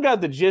I still got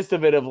the gist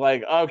of it. Of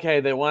like, okay,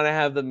 they want to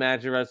have the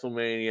match at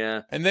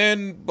WrestleMania, and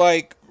then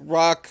like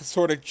Rock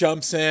sort of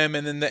jumps him,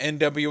 and then the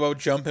NWO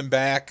jump him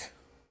back.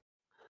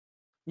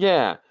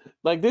 Yeah,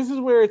 like this is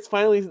where it's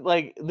finally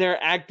like they're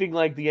acting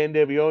like the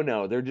NWO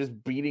now. They're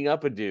just beating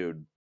up a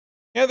dude.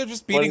 Yeah, they're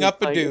just beating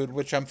up a dude,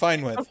 which I'm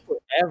fine with.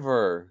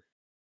 Forever.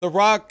 The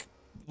Rock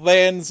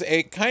lands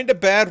a kind of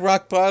bad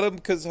rock bottom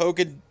because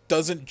Hogan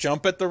doesn't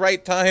jump at the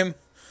right time,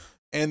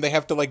 and they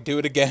have to like do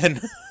it again.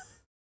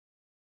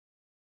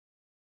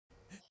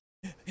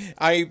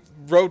 I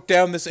wrote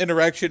down this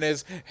interaction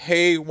as,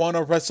 "Hey, want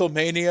a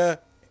WrestleMania?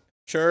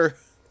 Sure."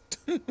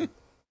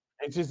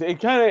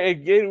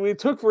 It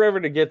took forever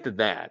to get to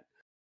that,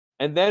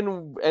 and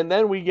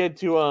then we get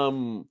to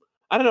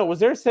I don't know. Was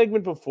there a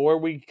segment before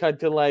we cut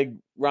to like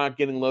Rock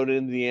getting loaded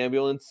into the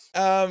ambulance?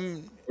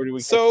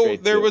 So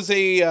there was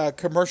a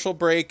commercial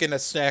break and a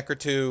snack or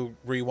two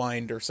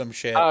rewind or some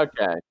shit.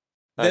 Okay.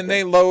 Then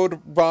they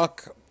load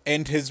Rock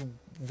and his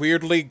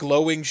weirdly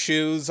glowing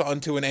shoes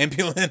onto an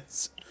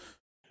ambulance.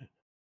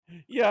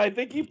 Yeah, I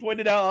think you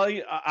pointed out.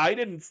 I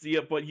didn't see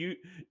it, but you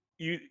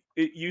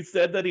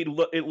said that it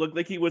looked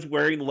like he was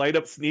wearing light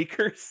up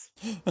sneakers.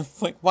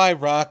 It's like, why,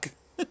 Rock?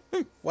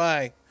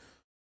 Why?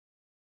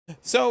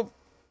 So,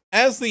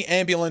 as the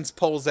ambulance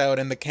pulls out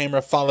and the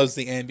camera follows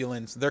the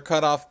ambulance, they're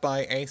cut off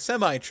by a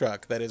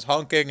semi-truck that is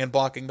honking and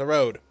blocking the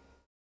road.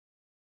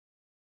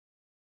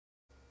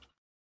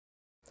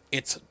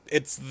 It's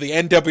the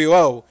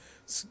NWO.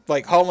 It's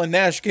like Hall and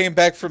Nash came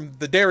back from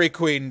the Dairy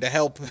Queen to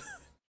help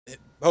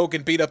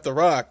Hogan beat up the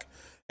Rock.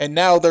 And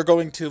now they're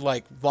going to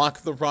like lock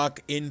The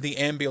Rock in the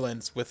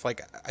ambulance with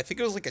like I think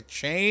it was like a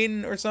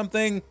chain or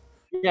something.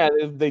 Yeah,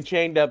 they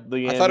chained up the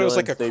ambulance. I thought it was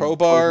like a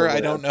crowbar.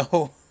 I don't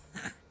know.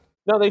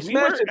 No, they We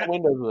smashed were the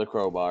windows with a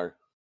crowbar.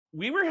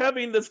 We were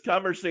having this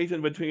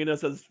conversation between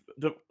us as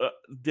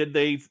did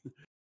they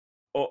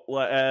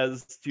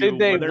as to Did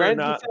they whether rent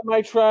or not the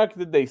semi truck?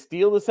 Did they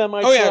steal the semi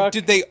Oh truck?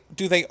 yeah,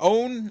 do they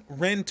own,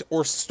 rent,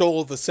 or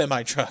stole the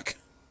semi truck?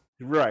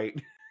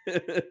 right.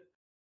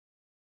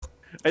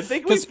 I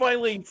think we 'Cause-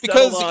 finally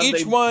settled Because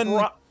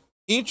on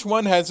each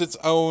one has its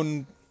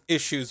own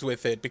issues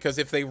with it. Because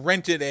if they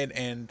rented it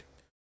and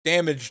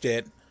damaged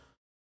it,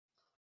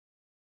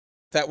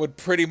 that would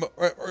pretty much,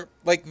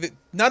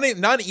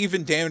 not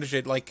even damaged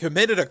it, like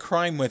committed a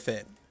crime with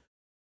it,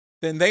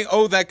 then they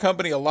owe that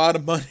company a lot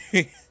of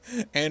money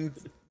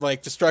and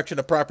like destruction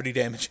of property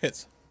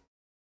damages.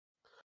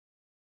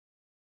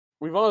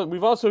 We've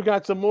also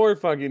got some more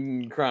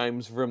fucking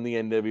crimes from the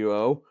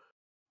NWO.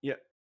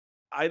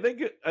 I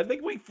think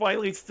we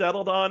finally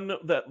settled on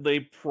that they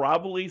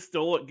probably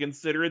still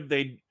considered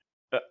they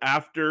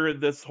after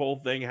this whole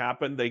thing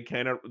happened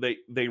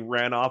they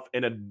ran off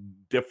in a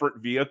different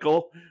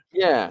vehicle.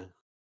 Yeah.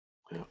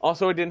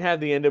 Also, it didn't have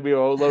the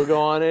NWO logo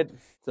on it,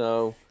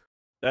 so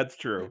That's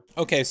true.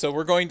 Okay, so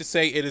we're going to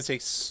say it is a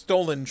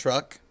stolen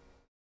truck.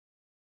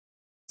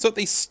 So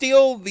they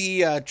steal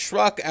the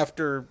truck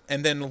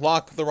and then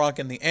lock The Rock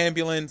in the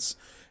ambulance.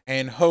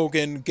 And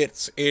Hogan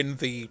gets in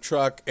the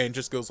truck and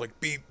just goes like,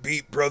 beep,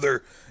 beep,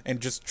 brother,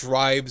 and just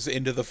drives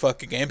into the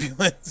fucking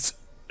ambulance.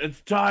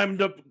 It's time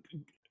to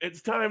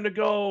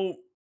go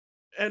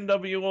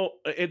NWO.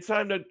 It's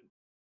time to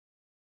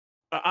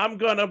I'm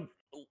gonna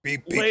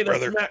Beep, lay beep,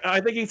 the brother.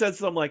 I think he said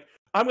something like,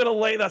 I'm gonna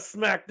lay the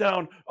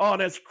smackdown on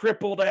his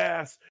crippled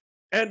ass,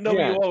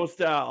 NWO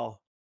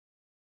style.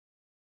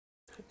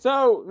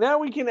 So now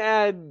we can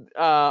add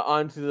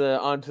onto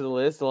the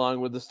list, along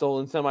with the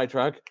stolen semi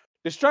truck,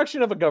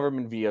 destruction of a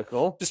government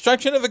vehicle,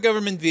 Destruction of a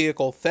government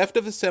vehicle, theft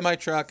of a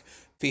semi-truck,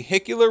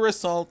 vehicular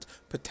assault,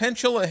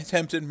 potential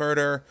attempted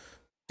murder,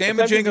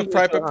 damaging of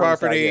private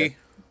property.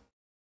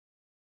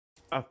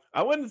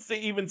 I wouldn't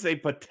even say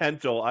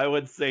potential. I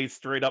would say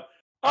straight up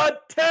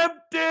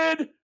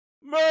attempted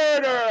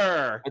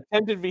murder.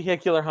 attempted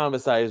vehicular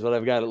homicide is what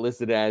I've got it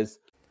listed as.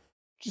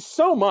 Just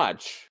so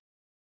much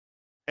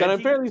that And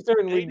I'm fairly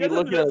certain They we'd be doesn't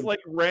looking just at.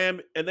 like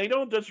ram, and they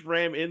don't just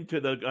ram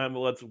into the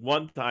ambulance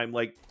one time,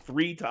 like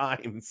 3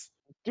 times.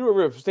 Do it,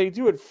 Riff. They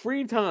do it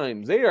 3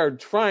 times. They are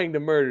trying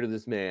to murder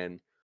this man.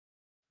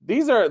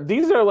 These are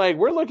like,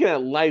 we're looking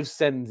at life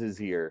sentences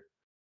here.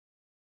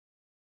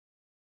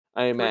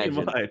 I imagine.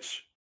 Pretty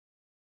much.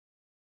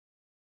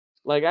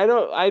 Like I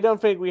don't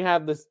think we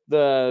have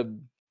the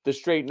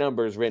straight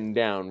numbers written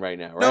down right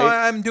now, right? No,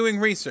 I'm doing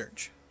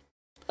research.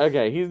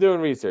 Okay, he's doing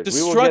research.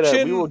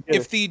 Destruction.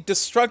 If the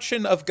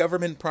destruction of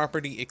government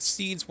property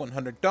exceeds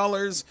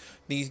 $100,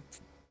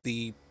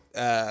 the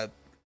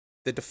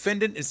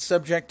defendant is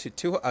subject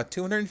to a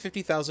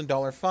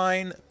 $250,000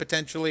 fine,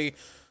 potentially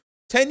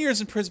 10 years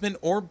imprisonment,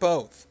 or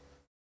both.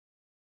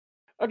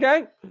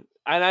 Okay,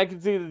 and I can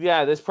see that.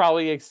 Yeah, this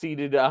probably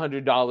exceeded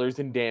 $100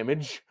 in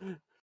damage.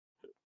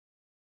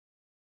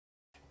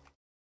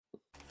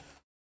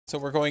 So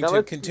we're going Now to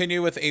let's-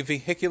 continue with a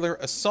vehicular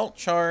assault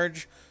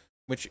charge,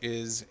 which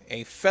is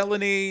a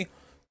felony.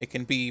 It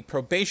can be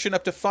probation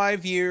up to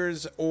 5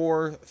 years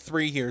or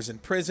 3 years in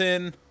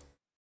prison.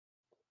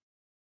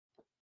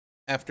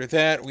 After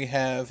that, we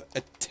have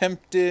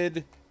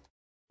attempted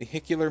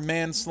vehicular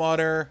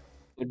manslaughter.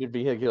 Attempted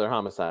vehicular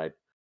homicide.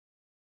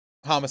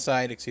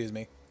 Homicide, excuse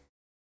me.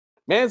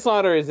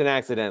 Manslaughter is an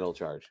accidental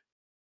charge.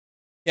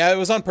 Yeah, it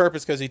was on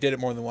purpose because he did it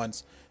more than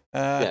once.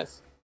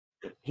 Yes,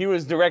 he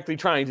was directly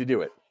trying to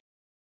do it.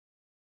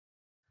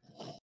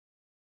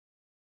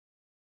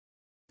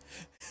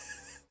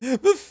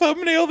 The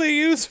thumbnail they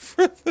use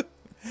for the...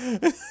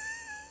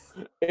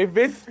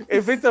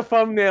 If it's a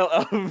thumbnail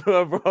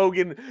of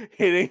Hogan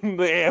hitting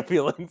the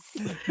ambulance,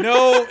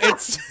 No,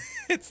 it's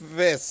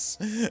this.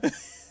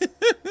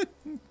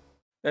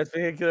 that's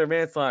vehicular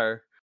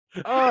manslaughter.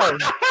 Oh,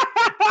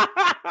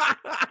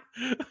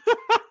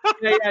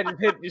 yeah,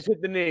 just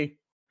hit the knee.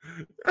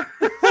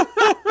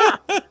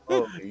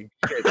 Holy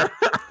shit,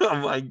 Oh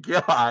my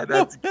god,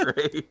 that's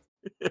great.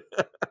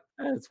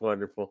 that's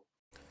wonderful.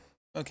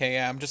 Okay,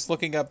 yeah, I'm just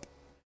looking up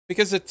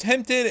because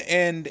attempted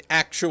and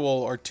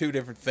actual are 2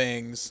 different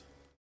things.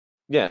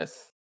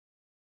 Yes.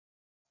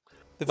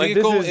 The Like,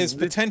 vehicle this is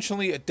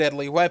potentially a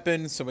deadly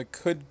weapon, so it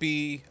could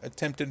be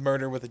attempted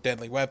murder with a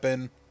deadly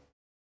weapon.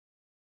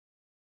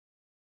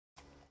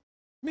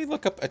 Let me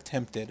look up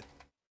attempted.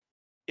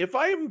 If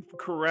I'm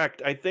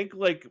correct, I think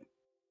like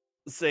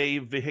say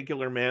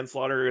vehicular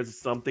manslaughter is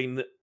something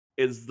that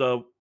is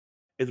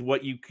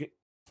what you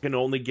can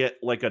only get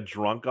like a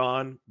drunk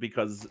on,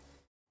 because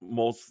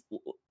most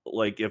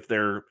like if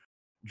they're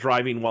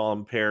driving while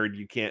impaired,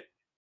 you can't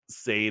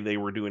say they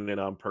were doing it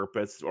on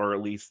purpose, or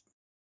at least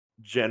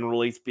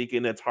generally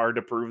speaking, it's hard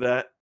to prove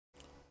that.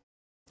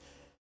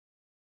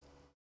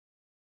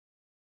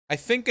 I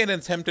think an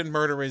attempted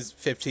murder is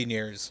 15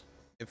 years.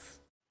 If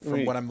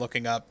from what I'm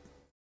looking up.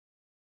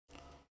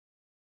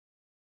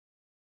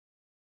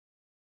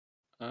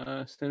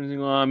 Sentencing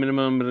law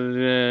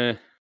minimum.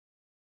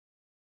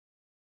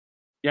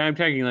 Yeah, I'm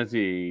checking. Let's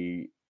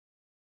see.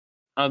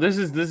 Oh, this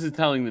is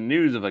telling the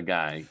news of a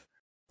guy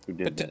who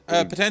did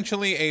that.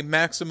 Potentially a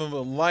maximum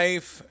of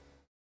life,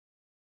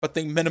 but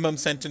the minimum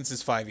sentence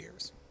is 5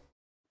 years.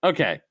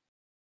 Okay.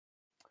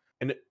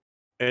 And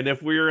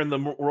if we were in the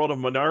world of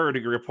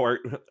Minority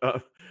Report,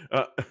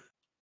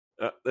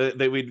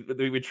 they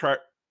would try.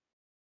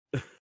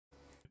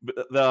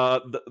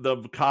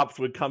 The cops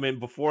would come in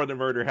before the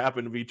murder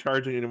happened to be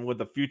charging him with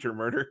a future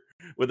murder,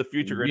 with a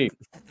future.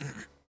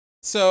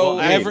 So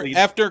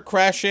after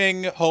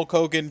crashing, Hulk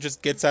Hogan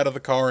just gets out of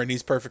the car and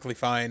he's perfectly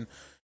fine.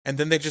 And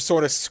then they just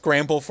sort of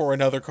scramble for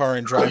another car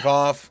and drive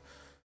off.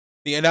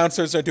 The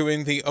announcers are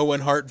doing the Owen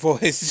Hart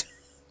voice.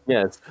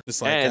 Yes.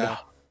 Just like and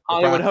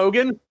Hollywood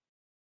Hogan,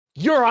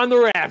 you're on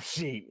the rap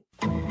sheet.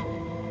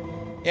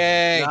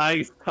 Yay.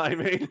 Nice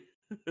timing.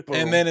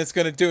 And then it's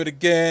going to do it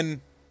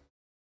again.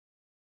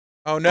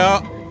 Oh no.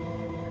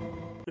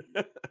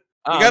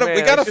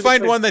 We gotta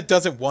find one that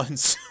does it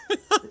once.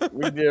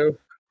 We do.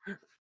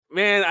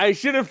 Man, I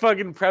should have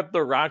fucking prepped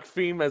the Rock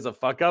theme as a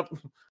fuck up.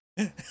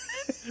 Oh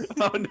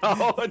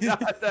no,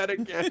 not that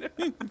again.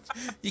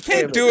 You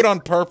can't do it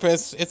on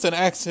purpose. It's an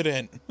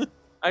accident.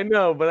 I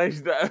know, but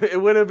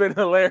it would have been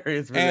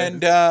hilarious.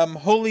 And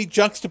holy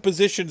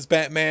juxtapositions,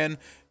 Batman.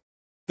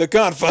 The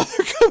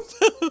Godfather comes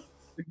out.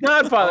 The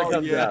Godfather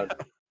comes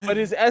out. But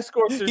his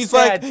escorts are he's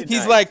sad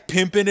like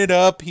pimping it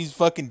up. He's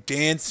fucking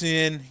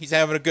dancing. He's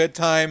having a good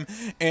time,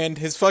 and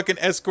his fucking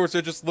escorts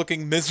are just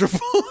looking miserable.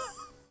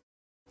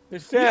 They're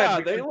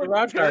sad. Yeah, they look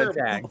Rock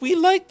attack. We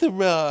like The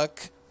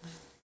Rock.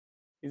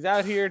 He's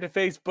out here to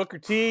face Booker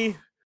T,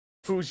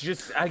 who's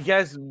just, I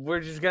guess, we're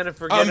just gonna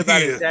forget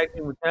about his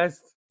acting with Test.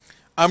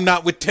 I'm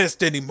not with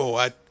Test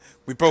anymore.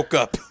 We broke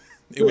up.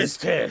 It was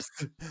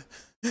Test.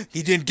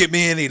 He didn't give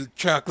me any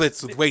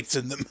chocolates with weights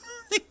in them.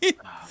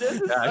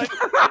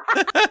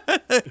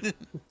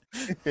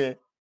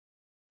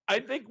 I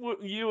think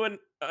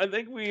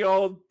we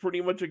all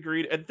pretty much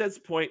agreed at this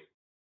point.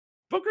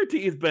 Booker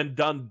T has been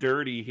done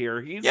dirty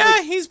here.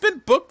 He's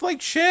been booked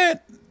like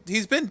shit.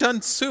 He's been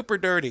done super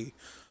dirty.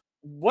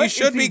 He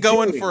should be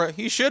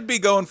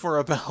going for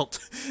a belt.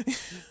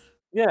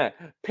 Yeah,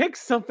 pick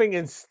something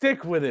and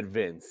stick with it,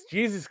 Vince.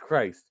 Jesus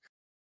Christ.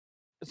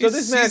 So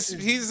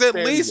he's at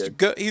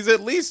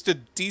least a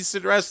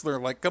decent wrestler.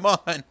 Like, come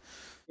on.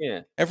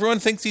 Yeah. Everyone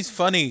thinks he's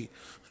funny.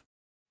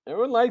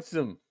 Everyone likes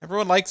him.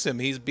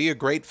 He's a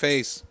great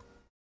face.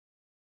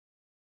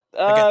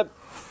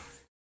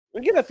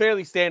 We get a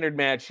fairly standard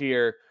match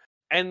here,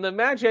 and the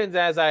match ends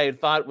as I had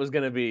thought was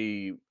going to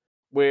be,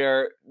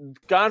 where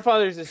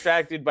Godfather's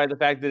distracted by the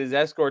fact that his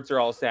escorts are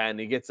all sad, and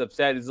he gets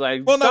upset. He's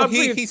like, well, no,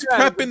 he's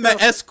prepping the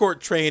escort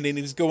train, and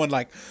he's going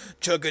like,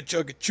 chugga,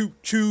 chugga, choo,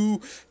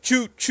 choo,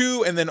 choo,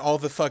 choo, and then all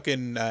the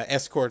fucking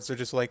escorts are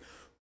just like,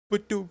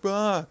 but The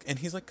Rock, and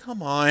he's like,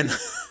 come on.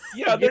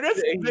 Yeah, they're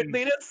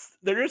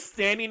just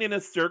standing in a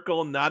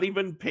circle, not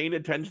even paying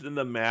attention to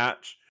the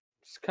match.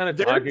 Just kind of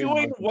they're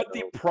doing what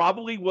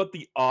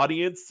the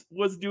audience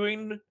was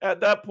doing at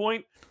that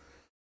point.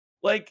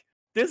 Like,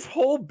 this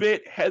whole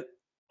bit had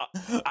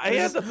I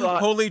had the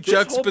thought, holy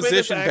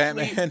juxtaposition,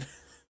 Batman.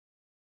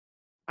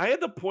 I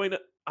had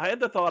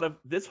the thought of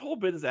this whole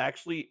bit is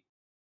actually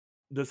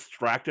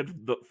distracted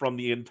from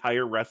the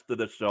entire rest of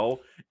the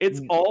show.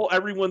 It's all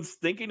everyone's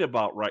thinking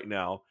about right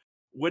now,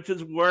 which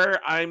is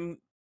where I'm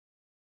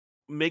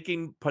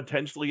making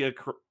potentially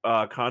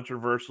a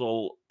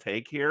controversial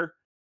take here.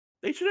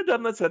 They should have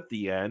done this at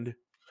the end.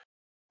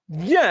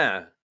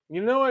 Yeah.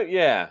 You know what?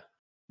 Yeah.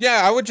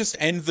 Yeah, I would just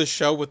end the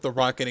show with The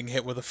Rock getting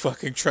hit with a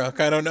fucking truck.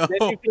 I don't know.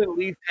 Then you could at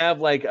least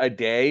have like a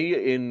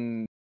day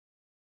in.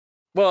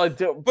 Well,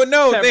 but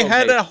no, they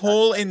had a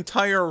whole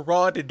entire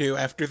Raw to do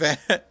after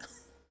that.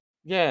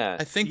 Yeah.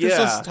 I think this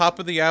was top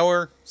of the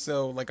hour,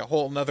 so like a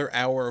whole another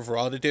hour of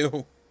Raw to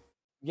do.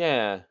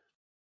 Yeah.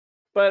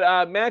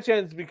 But match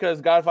ends because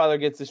Godfather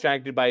gets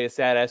distracted by his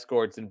sad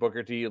escorts, and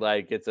Booker T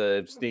like gets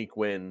a sneak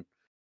win.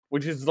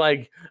 Which is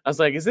like, I was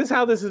like, is this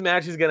how this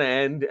match is going to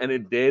end? And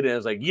it did. And I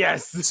was like,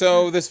 yes.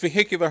 So this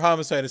vehicular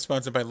homicide is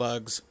sponsored by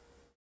Lugs.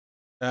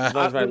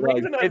 The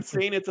reason I'm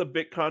saying it's a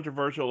bit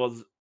controversial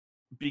is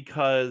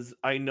because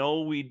I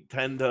know we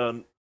tend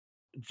to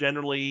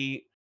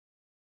generally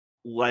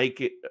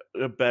like it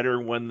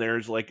better when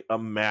there's like a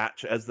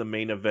match as the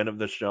main event of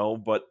the show.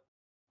 But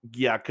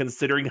yeah,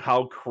 considering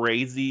how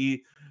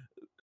crazy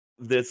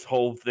this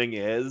whole thing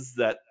is,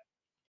 that,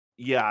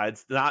 yeah,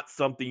 it's not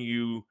something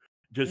you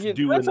just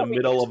do in the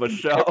middle of a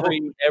show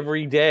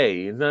every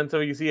day. It's not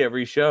something you see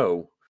every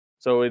show,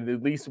 so it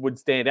at least would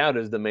stand out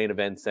as the main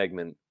event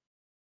segment.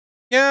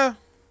 Yeah,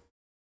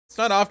 it's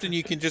not often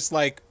you can just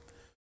like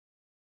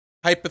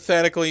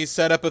hypothetically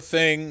set up a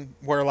thing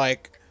where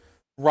like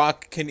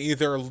Rock can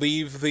either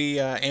leave the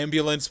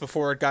ambulance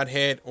before it got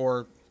hit,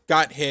 or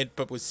got hit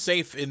but was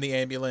safe in the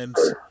ambulance,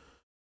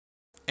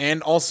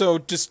 and also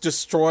just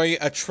destroy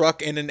a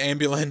truck in an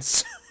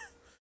ambulance.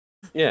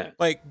 Yeah.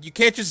 Like, you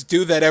can't just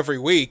do that every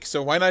week,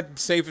 so why not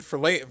save it for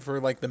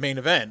like the main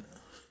event?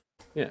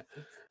 Yeah.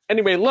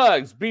 Anyway,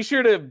 Lugs, be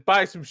sure to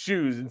buy some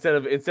shoes instead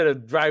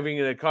of driving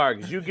in a car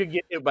because you could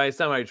get hit by a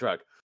semi truck.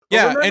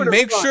 Yeah, and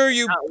make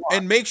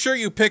sure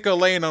you pick a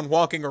lane on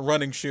walking or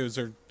running shoes,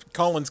 or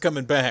Colin's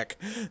coming back.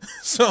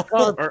 So,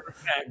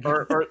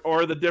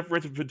 or the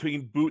difference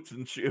between boots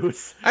and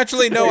shoes.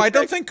 actually, no, I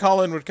don't think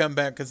Colin would come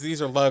back because these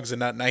are Lugs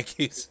and not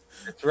Nikes.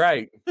 That's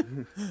right.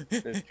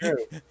 That's true.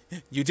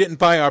 You didn't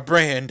buy our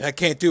brand. I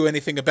can't do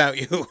anything about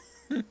you.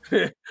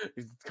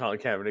 Colin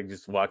Kaepernick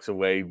just walks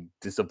away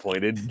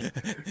disappointed.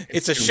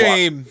 It's a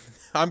shame.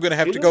 I'm gonna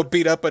have to go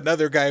beat up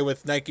another guy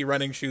with Nike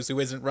running shoes who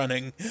isn't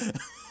running.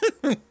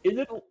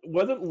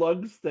 Wasn't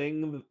Lug's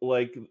thing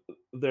like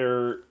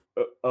their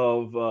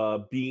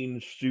of being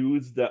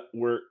shoes that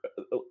were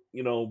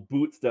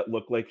boots that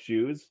look like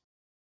shoes?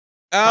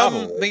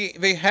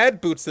 They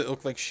had boots that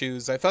look like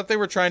shoes. I thought they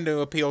were trying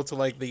to appeal to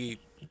like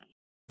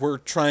we're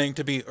trying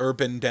to be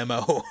urban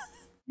demo.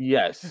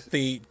 Yes.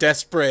 The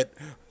desperate.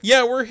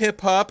 Yeah, we're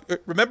hip hop.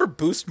 Remember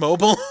Boost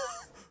Mobile?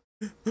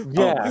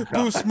 Yeah.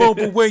 Boost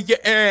Mobile, where you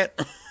at?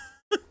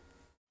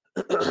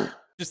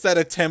 Just that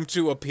attempt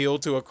to appeal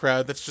to a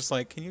crowd that's just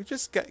like, can you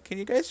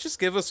guys just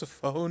give us a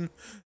phone?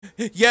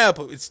 Yeah,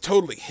 but it's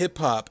totally hip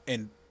hop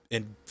and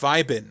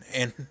vibin',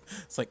 and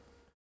it's like,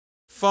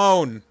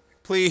 phone,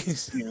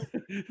 please. I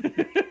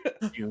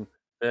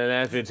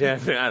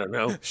don't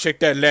know. Shake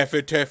that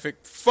Laffy Taffy.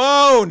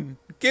 Phone!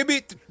 Give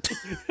me.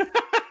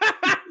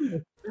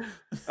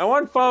 I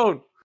want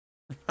phone.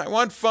 I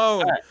want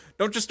phone. Right.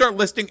 Don't just start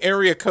listing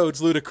area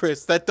codes,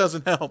 Ludacris. That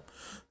doesn't help.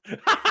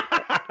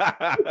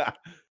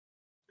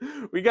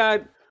 We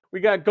got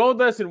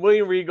Goldust and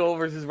William Regal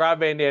versus Rob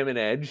Van Dam and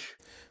Edge.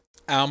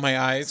 Ow, my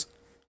eyes.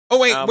 Oh,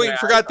 wait,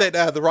 forgot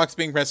that The Rock's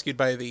being rescued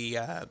by the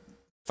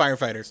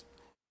firefighters.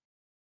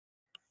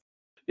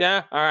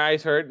 Yeah, our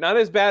eyes hurt. Not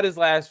as bad as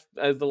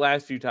the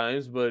last few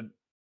times, but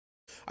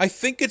I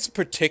think it's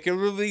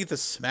particularly the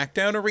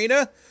SmackDown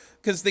arena,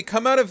 because they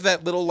come out of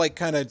that little, like,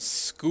 kind of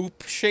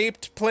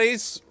scoop-shaped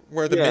place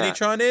where the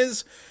Minitron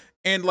is,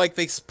 and, like,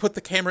 they put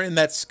the camera in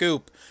that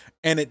scoop,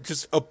 and it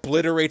just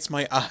obliterates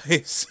my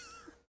eyes.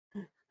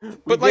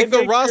 But, like,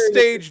 the Raw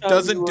stage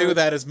doesn't do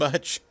that as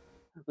much.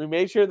 We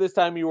made sure this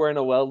time you were in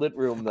a well-lit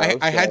room, though.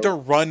 I had to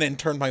run and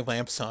turn my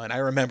lamps on. I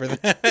remember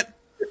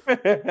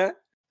that.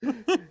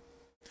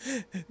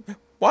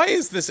 Why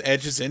is this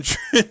Edge's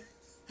entrance?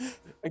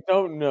 I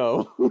don't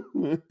know.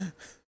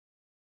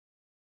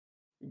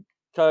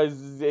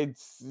 Because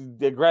it's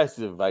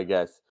aggressive, I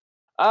guess.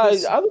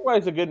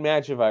 Otherwise, a good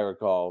match, if I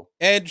recall.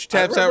 Edge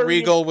taps out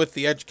Regal with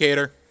the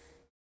Educator.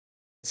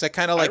 It's that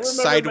kind of like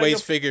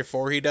sideways figure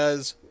four he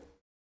does.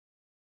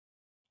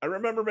 I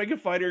remember Mega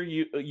Fighter.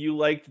 You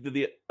liked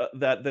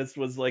that this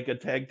was like a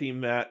tag team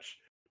match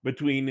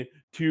between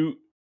two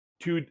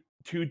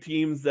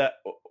teams that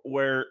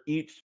where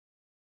each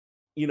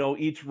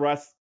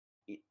Russ,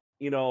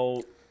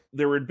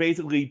 there were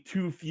basically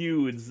two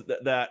feuds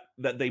that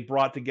they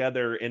brought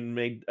together and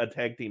made a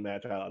tag team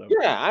match out of.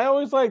 Yeah, I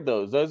always like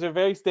those. Those are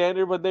very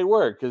standard, but they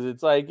work because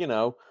it's like,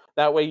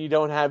 that way you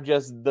don't have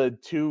just the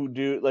two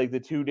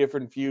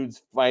different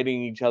feuds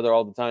fighting each other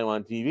all the time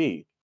on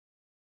TV.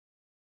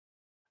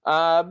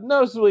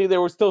 Noticeably,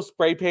 there was still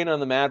spray paint on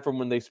the mat from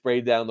when they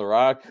sprayed down The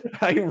Rock.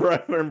 I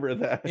remember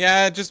that.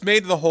 Yeah, it just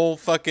made the whole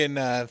fucking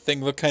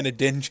thing look kind of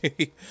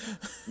dingy.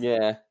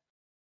 Yeah.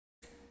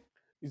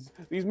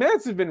 These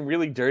mats have been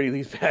really dirty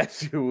these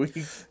past 2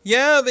 weeks.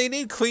 Yeah, they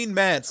need clean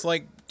mats.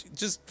 Like,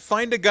 just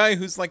find a guy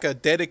who's like a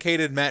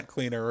dedicated mat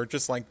cleaner, or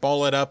just like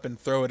ball it up and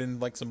throw it in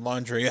like some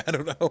laundry. I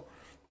don't know.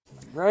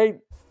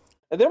 Right?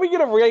 And then we get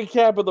a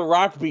recap of the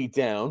Rock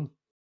beatdown.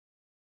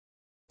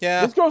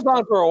 Yeah. This goes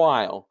on for a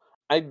while.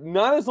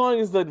 Not as long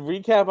as the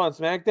recap on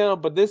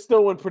SmackDown, but this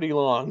still went pretty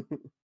long.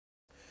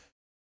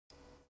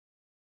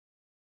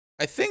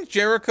 I think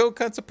Jericho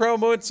cuts a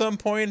promo at some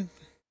point.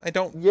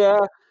 Yeah.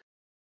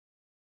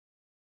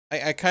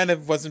 I kind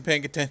of wasn't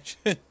paying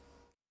attention.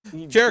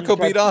 Jericho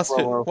beat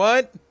Austin.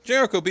 What?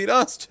 Jericho beat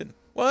Austin.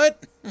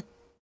 What?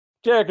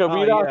 Jericho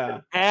beat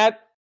Austin. I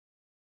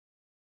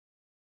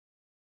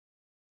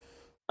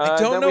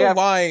don't know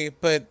why,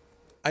 but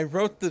I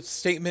wrote the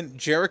statement,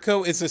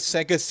 Jericho is a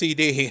Sega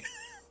CD.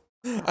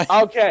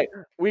 Okay,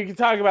 we can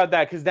talk about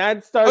that because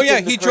that starts. Oh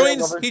yeah, he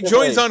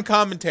joins on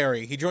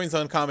commentary. He joins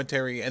on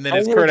commentary, and then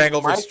it's Kurt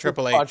Angle versus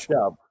Triple H.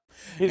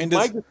 His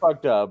mic is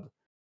fucked up.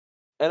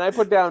 And I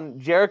put down,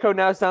 Jericho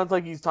now sounds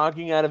like he's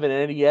talking out of an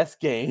NES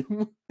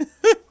game.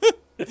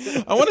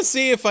 I want to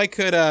see if I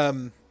could,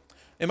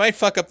 it might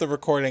fuck up the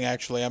recording,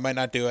 actually. I might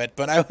not do it,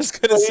 but I was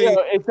going to see.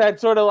 It's that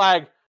sort of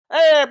like,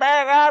 hey,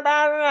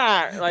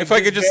 like if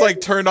I could just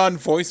like turn on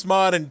voice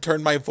mod and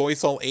turn my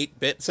voice all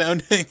 8-bit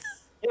sounding.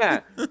 Yeah.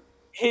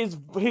 His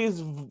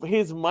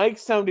mic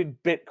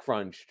sounded bit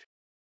crunched.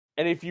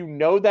 And if you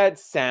know that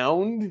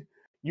sound,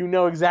 you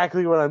know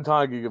exactly what I'm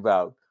talking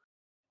about.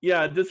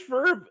 Yeah, just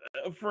for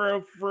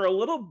a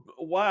little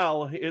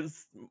while,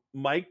 his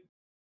mic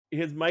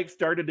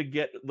started to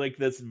get like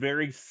this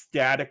very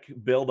static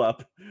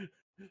buildup.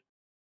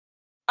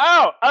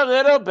 Oh, a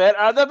little bit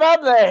on the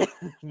bubbly.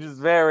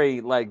 Just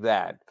very like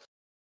that,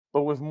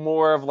 but with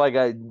more of like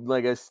a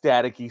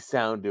staticky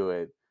sound to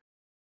it.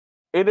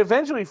 It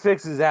eventually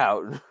fixes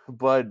out,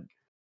 but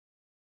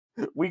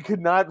we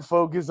could not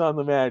focus on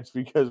the match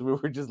because we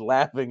were just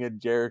laughing at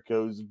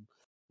Jericho's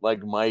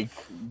like mic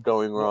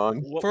going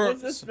wrong. What For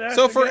was this match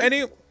so for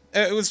again?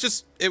 it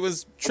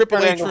was Triple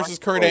Kurt H Angle versus versus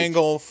Kurt Triple H.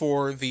 Angle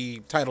for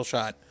the title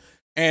shot,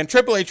 and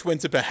Triple H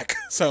wins it back.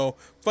 So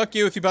fuck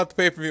you if you bought the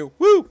pay per view.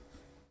 Woo!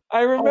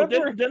 I Oh,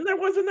 remember.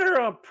 wasn't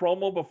there a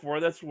promo before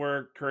this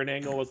where Kurt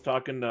Angle was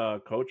talking to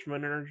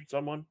Coachman or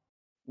someone?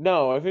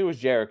 No, I think it was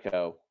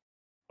Jericho.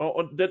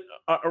 Oh,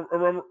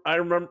 I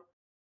remember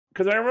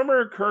because I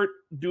remember Kurt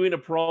doing a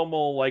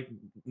promo like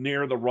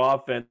near the Raw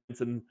fence,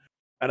 and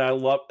I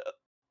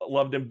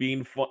loved him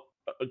being fun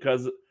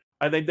because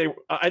I think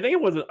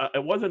it wasn't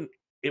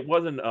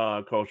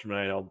Coachman,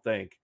 I don't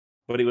think,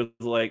 but he was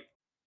like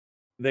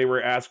they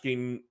were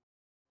asking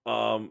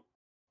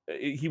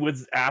he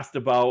was asked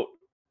about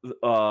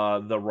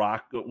the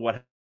Rock,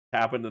 what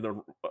happened to the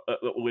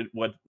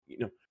what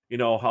you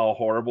know how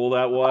horrible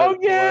that was. Oh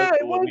yeah,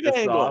 it what was we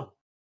just saw. Angle.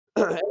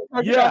 Talking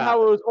Yeah, about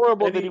how it was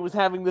horrible and that he was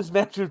having this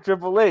match with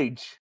Triple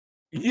H.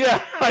 Yeah,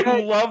 I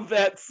Right. love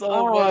that so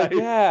Oh much.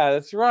 yeah,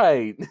 that's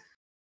right.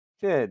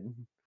 Shit.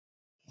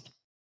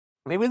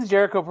 Maybe the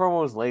Jericho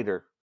promo was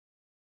later,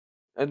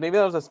 and maybe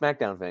that was a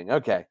SmackDown thing.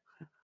 Okay.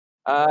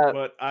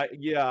 But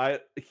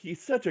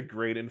he's such a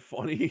great and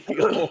funny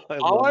heel.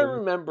 All I love him.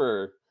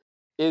 remember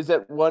is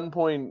at one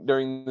point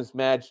during this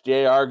match,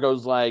 JR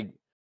goes like,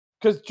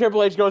 because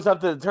Triple H goes up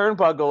to the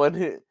turnbuckle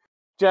and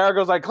JR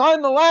goes like,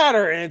 climb the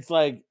ladder, and it's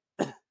like,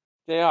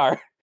 JR.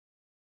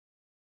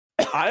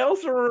 I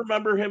also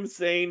remember him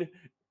saying,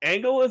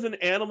 Angle is an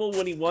animal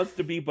when he wants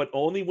to be, but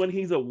only when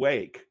he's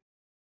awake.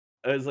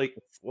 I was like,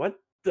 what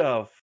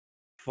the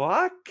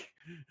fuck?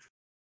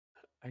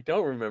 I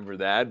don't remember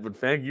that, but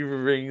thank you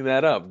for bringing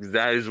that up because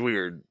that is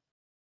weird.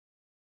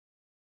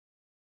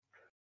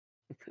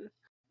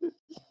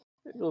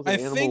 I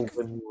think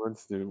when he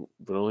wants to,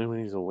 but only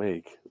when he's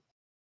awake.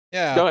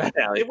 yeah. Go ahead,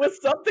 Alex. It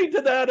was something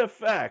to that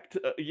effect.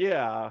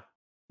 Yeah.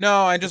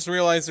 No, I just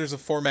realized there's a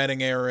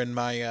formatting error in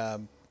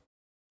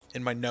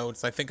my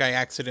notes. I think I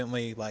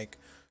accidentally like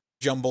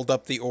jumbled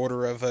up the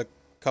order of a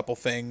couple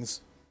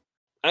things.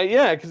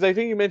 Yeah, because I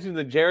think you mentioned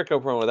the Jericho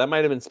promo. That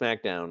might have been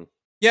SmackDown.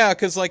 Yeah,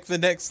 because like the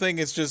next thing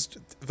is just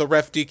the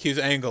ref DQ's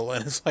Angle,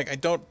 and it's like I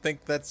don't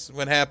think that's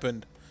what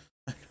happened.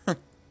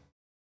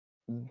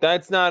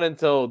 That's not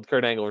until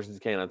Kurt Angle versus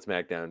Kane on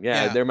SmackDown.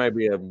 Yeah, Yeah. there might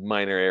be a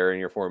minor error in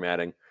your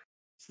formatting.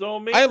 So I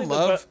mainly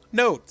love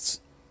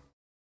notes.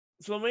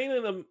 So mainly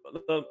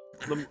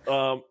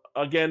the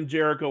again,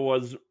 Jericho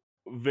was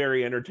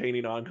very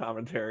entertaining on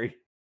commentary.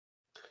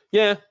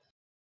 Yeah.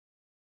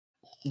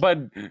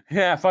 But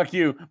yeah, fuck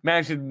you.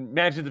 Match at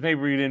the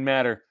pay-per-view didn't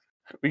matter.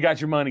 We got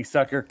your money,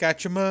 sucker.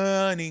 Got your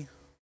money.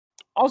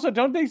 Also,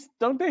 don't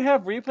they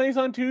have replays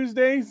on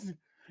Tuesdays?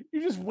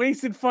 You just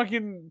wasted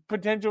fucking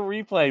potential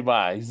replay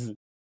buys.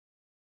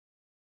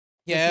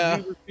 Yeah.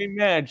 It's the same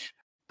match,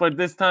 but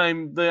this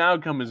time the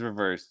outcome is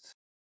reversed.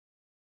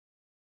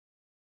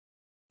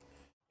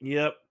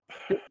 Yep.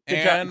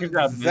 And good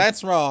job,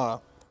 that's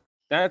Raw.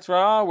 That's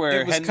Raw.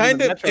 Where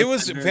It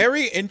was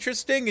very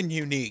interesting and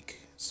unique.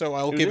 So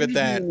I'll give it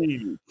that.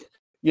 Unique.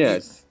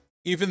 Yes.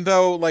 Even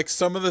though like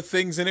some of the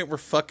things in it were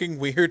fucking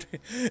weird.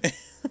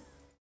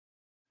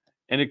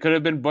 And it could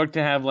have been booked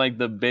to have like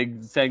the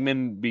big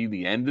segment be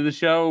the end of the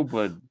show,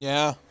 but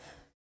yeah.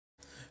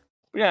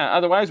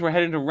 Otherwise we're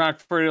heading to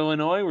Rockford,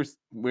 Illinois.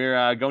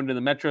 We're going to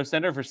the Metro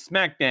Center for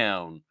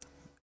SmackDown.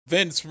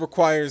 Vince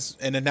requires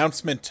an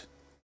announcement.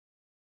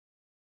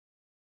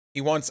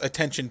 He wants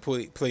attention,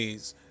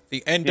 please.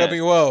 The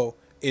NWO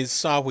is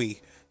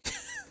Sawi.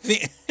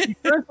 He's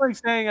just like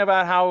saying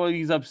about how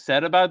he's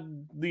upset about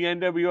the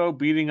NWO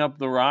beating up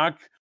The Rock,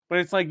 but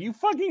it's like you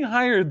fucking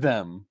hired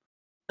them.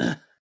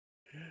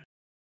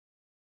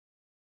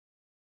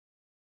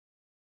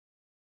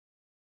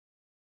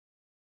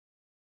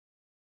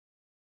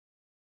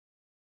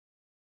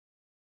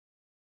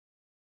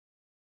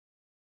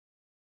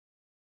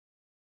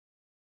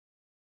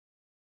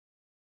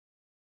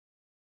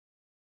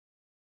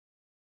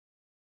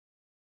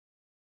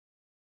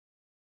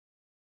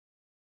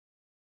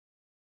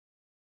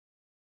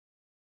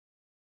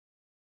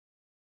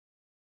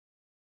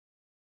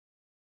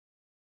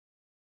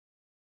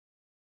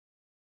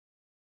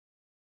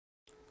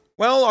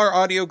 Well, our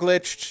audio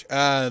glitched.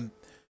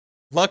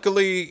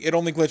 Luckily, it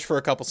only glitched for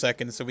a couple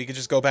seconds, so we could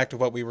just go back to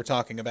what we were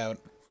talking about.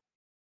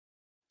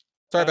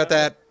 Sorry about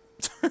that.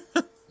 So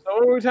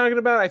what were we talking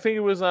about? I think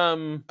it was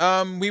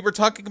we were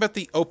talking about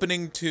the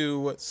opening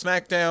to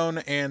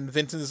SmackDown and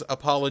Vince's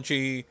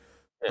apology,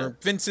 or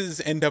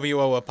Vince's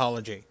NWO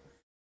apology.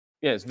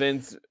 Yes,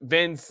 Vince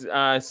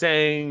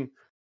saying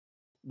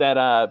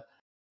that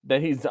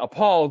he's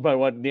appalled by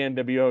what the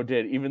NWO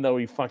did, even though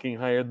he fucking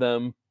hired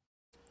them.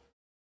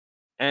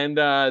 And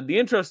the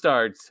intro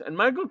starts, and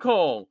Michael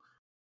Cole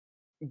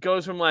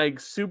goes from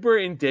like super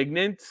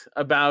indignant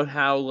about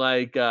how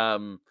like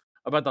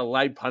about the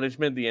light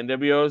punishment the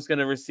NWO is going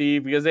to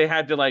receive because they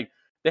had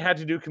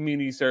to do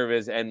community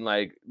service and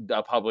like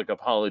a public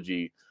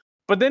apology.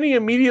 But then he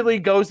immediately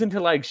goes into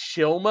like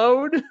shill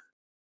mode.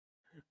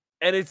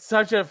 And it's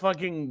such a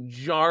fucking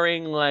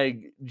jarring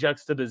like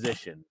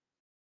juxtaposition.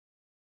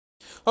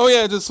 Oh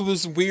yeah,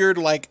 this weird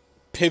like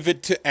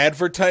pivot to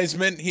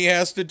advertisement he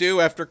has to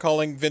do after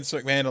calling Vince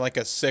McMahon like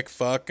a sick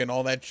fuck and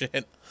all that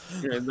shit.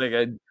 It's like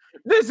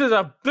this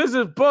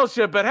is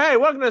bullshit, but hey,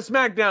 welcome to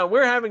SmackDown.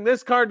 We're having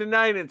this card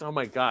tonight. It's oh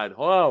my god.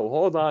 Whoa,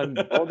 hold on,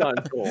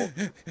 Cole.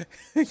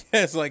 Yeah,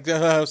 it's like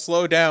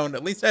slow down.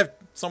 At least have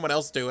someone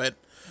else do it.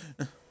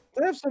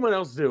 Have someone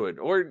else do it,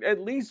 or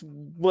at least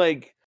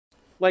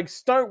like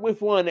start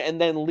with one and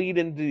then lead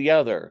into the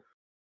other.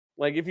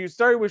 Like if you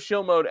started with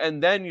shill mode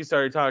and then you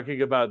started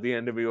talking about the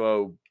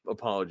NWO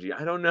apology,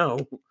 I don't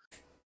know.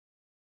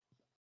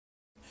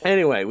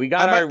 Anyway, we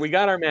got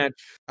our match.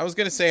 I was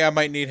gonna say I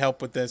might need help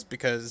with this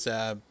because,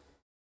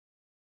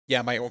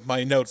 yeah,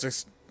 my notes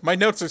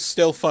are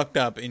still fucked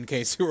up. In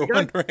case you were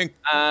wondering,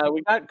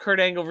 we got Kurt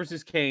Angle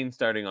versus Kane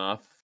starting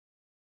off,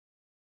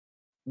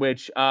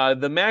 which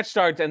the match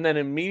starts and then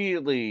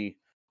immediately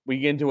we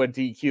get into a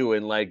DQ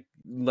in like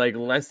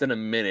less than a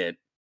minute,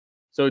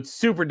 so it's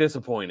super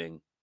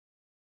disappointing.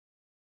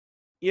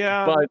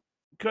 Yeah, but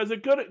because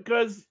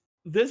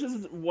this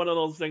is one of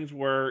those things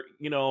where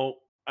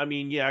I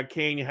mean, yeah,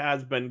 Kane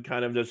has been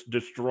kind of just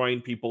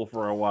destroying people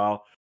for a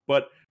while,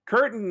 but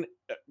Kurt and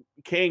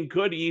Kane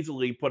could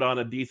easily put on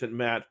a decent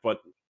match, but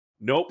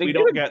nope, we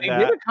don't get that.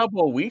 They did a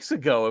couple of weeks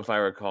ago, if I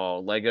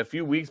recall, like a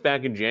few weeks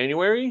back in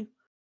January.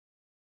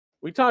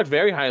 We talked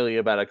very highly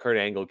about a Kurt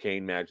Angle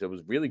Kane match that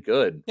was really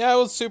good. Yeah, it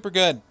was super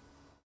good.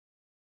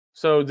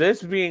 So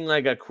this being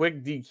like a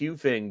quick DQ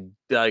thing,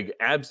 like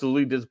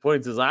absolutely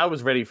disappointing because I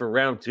was ready for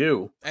round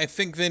 2. I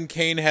think then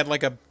Kane had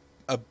like a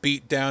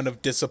beat down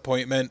of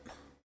disappointment.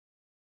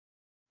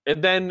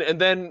 And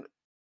then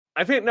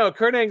I think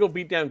Kurt Angle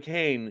beat down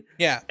Kane.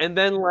 Yeah. And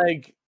then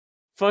like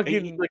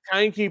fucking the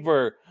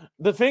timekeeper.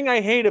 The thing I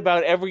hate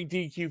about every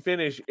DQ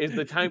finish is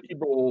the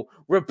timekeeper will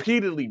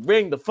repeatedly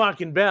ring the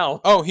fucking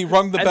bell. Oh, he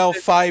rung the bell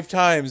 5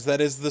 times.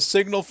 That is the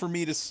signal for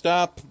me to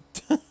stop.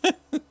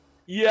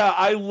 Yeah,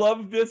 I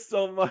love this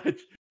so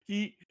much.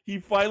 He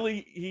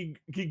finally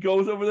he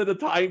goes over to the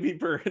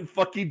timekeeper and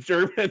fucking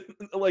German,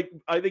 like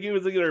I think it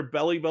was either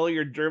belly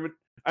or German.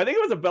 I think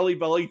it was a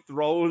belly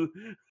throw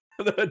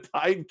the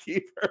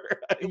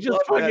timekeeper.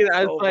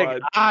 I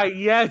was like,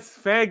 yes,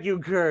 thank you,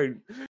 Kurt.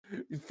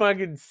 You're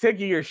fucking sick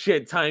of your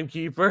shit,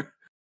 timekeeper.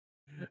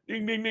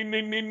 Ding ding ding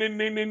ding ding ding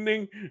ding ding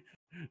ding.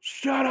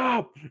 Shut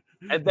up.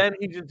 And then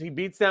he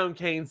beats down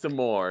Kane some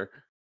more.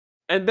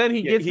 And then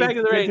he gets back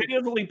in the ring.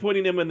 Continually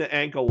putting him in the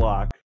ankle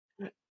lock.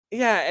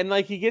 Yeah, and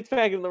like he gets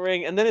back in the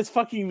ring, and then his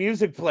fucking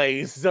music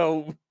plays.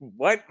 So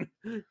what?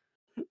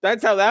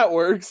 That's how that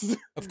works.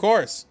 Of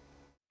course.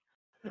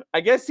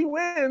 I guess he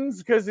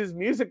wins because his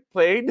music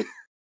played.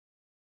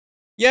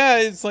 Yeah,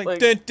 it's like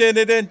dun, dun,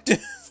 dun, dun, dun.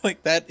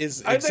 Like that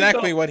is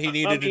exactly what he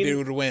needed to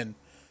do to win.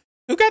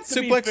 Who got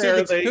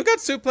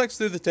suplexed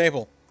through the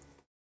table?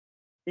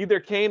 Either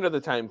Kane or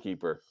the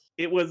timekeeper.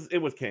 It was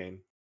Kane.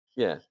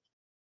 Yeah.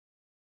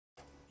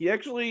 He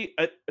actually,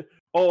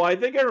 I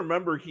think I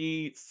remember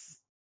he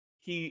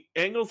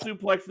angle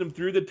suplexed him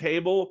through the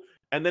table,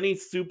 and then he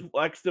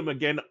suplexed him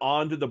again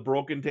onto the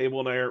broken table.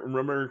 And I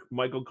remember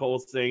Michael Cole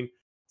saying,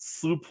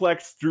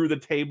 "Suplex through the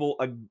table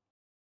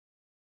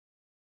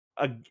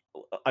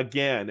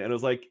again," and it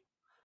was like,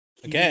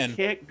 again, you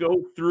can't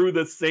go through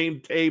the same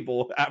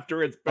table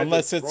after it's been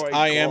unless it's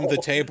I am the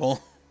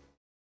table.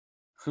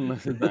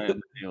 Unless it's I am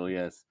the table,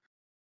 yes.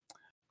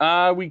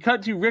 We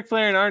cut to Ric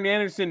Flair and Arn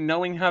Anderson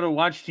knowing how to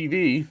watch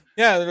TV.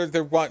 Yeah,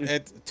 they're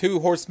two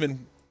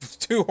horsemen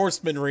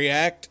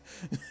react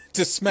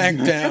to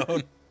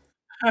SmackDown.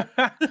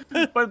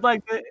 But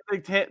like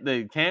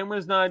the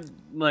camera's not,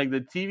 like the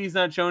TV's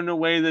not showing the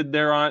way that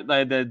they're on,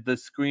 like the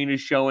screen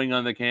is showing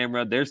on the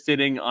camera. They're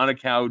sitting on a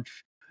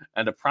couch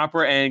at a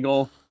proper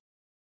angle.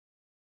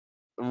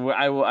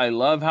 I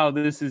love how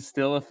this is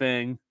still a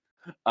thing.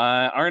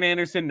 Arn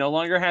Anderson no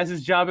longer has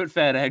his job at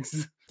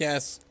FedEx.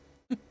 Yes.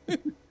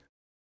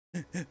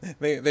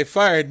 They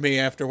fired me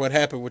after what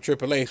happened with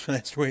Triple H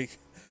last week.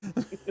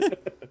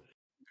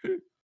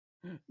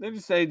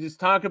 They just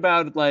talk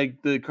about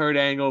like the Kurt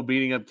Angle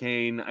beating up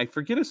Kane. I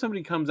forget if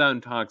somebody comes out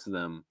and talks to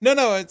them.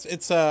 No,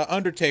 it's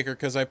Undertaker,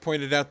 because I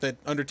pointed out that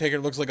Undertaker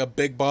looks like a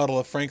big bottle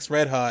of Frank's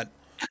Red Hot.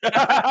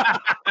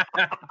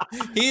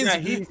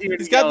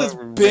 He's got this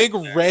big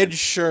red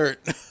shirt.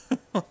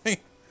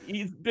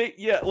 He's big,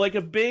 yeah, like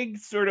a big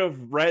sort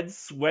of red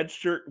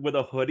sweatshirt with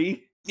a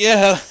hoodie.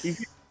 Yeah.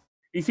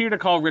 He's here to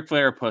call Ric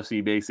Flair a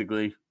pussy,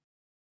 basically.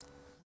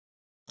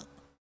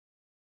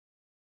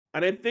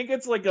 And I think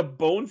it's like a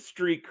Bone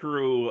Street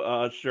Crew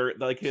shirt,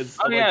 like his.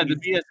 Oh yeah, the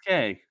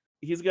BSK.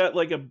 He's got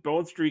like a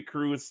Bone Street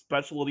Crew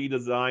specialty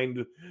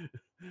designed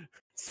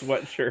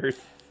sweatshirt.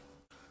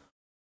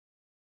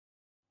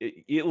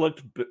 It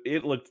looked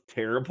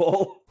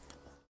terrible.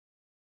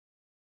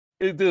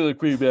 It did look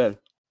pretty bad.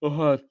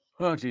 Oh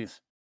jeez.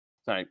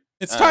 Sorry.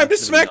 It's time to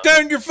smack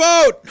down your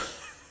vote.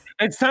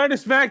 It's time to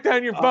smack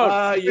down your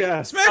vote.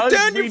 Yeah. Smack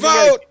down your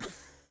vote.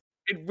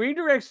 It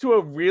redirects to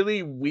a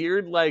really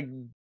weird like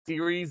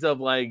series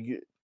of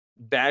like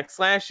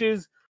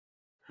backslashes,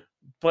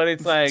 but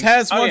it's like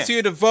Taz wants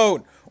you to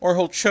vote, or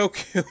he'll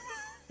choke you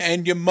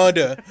and your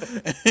mother.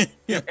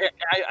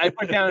 I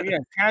put down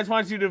Taz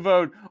wants you to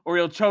vote, or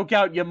he'll choke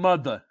out your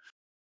mother.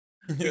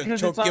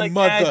 Because Choke it's your like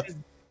mother.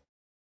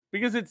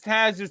 because it's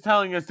Taz just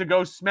telling us to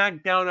go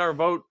smack down our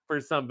vote for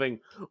something.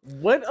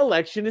 What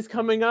election is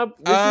coming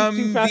up? This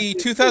is The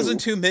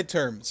 2002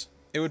 midterms.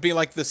 It would be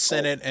like the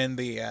Senate and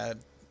the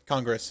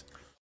Congress.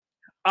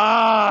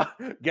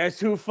 Guess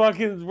who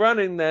fucking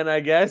running then? I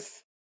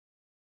guess.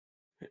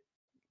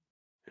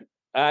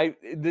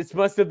 This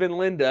must have been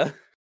Linda.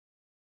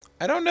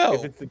 I don't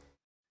know.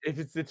 If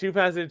it's the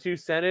 2002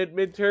 Senate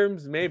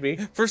midterms, maybe.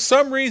 For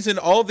some reason,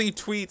 all the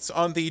tweets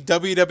on the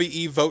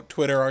WWE Vote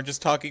Twitter are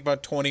just talking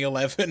about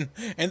 2011,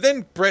 and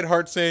then Bret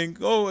Hart saying,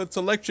 "Oh, it's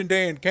election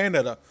day in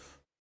Canada."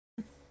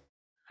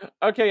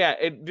 Okay, yeah,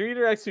 it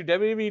redirects to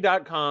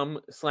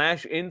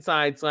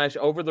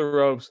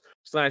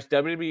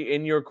www.com/inside/over-the-ropes/WWE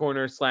in your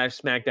corner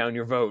 /smackdown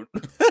your vote.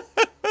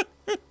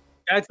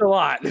 That's a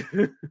lot.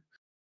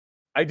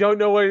 I don't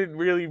know what it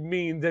really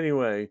means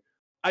anyway.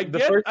 I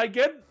get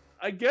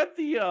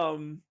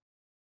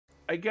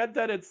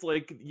that it's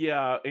like,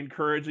 yeah,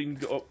 encouraging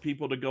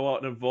people to go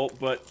out and vote,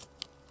 but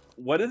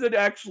what does it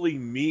actually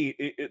mean?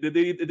 Did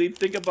they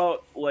think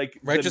about like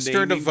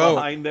register the to vote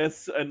behind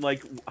this, and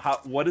like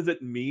what does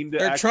it mean to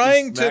They're actually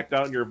trying smack to-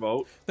 down your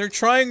vote? They're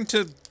trying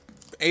to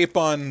ape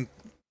on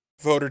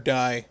Vote or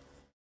Die.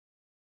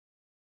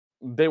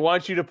 They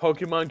want you to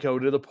Pokemon go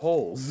to the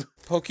polls.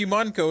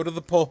 Pokemon go to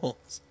the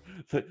polls.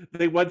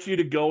 They want you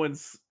to go and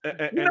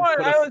You know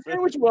what? I would say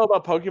what you will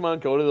about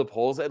Pokemon go to the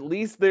polls. At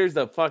least there's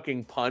a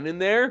fucking pun in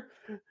there.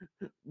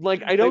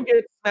 Like, I don't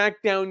get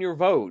smack down your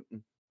vote.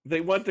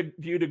 They want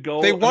you to go.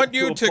 They want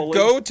you a to polling-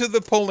 go to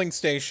the polling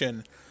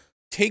station,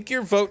 take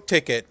your vote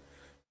ticket,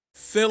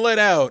 fill it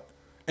out,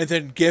 and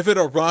then give it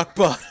a rock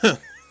bottom.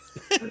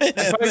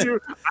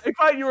 I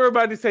thought you were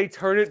about to say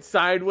turn it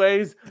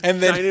sideways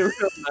And then shine it real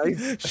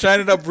nice. shine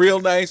it up real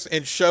nice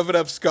and shove it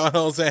up Scott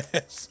Hall's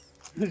ass.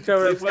 They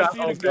want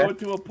you to go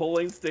to a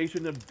polling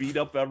station and beat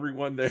up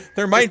everyone there.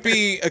 There might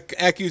be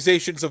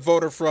accusations of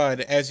voter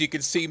fraud, as you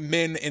can see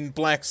men in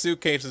black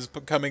suitcases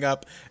coming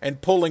up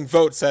and pulling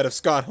votes out of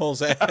Scott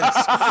Hall's ass.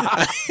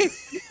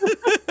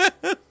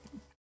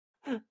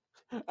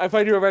 I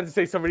thought you were about to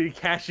say somebody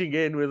cashing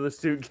in with a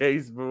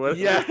suitcase, but what?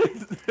 Yeah,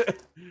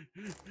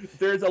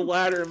 there's a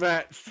ladder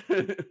match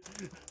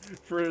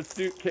for a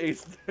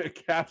suitcase to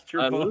cast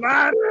your vote.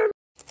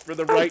 For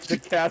the right to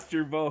cast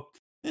your vote.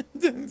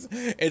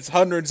 It's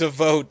hundreds of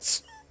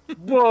votes.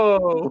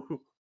 Whoa!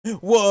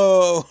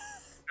 Whoa!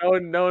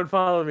 No one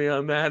followed me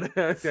on that.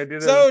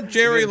 So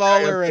Jerry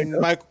Lawler and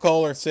Michael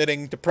Cole are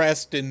sitting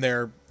depressed in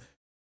their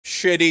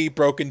shitty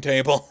broken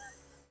table.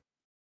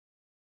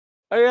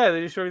 Oh yeah,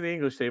 they just showed the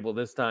English table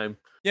this time.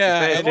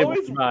 Yeah,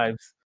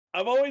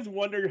 I've always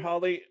wondered how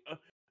they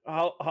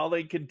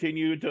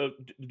continue to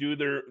do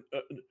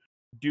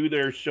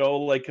their show,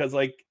 like, because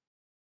like,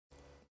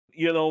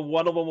 you know,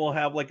 one of them will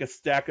have like a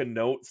stack of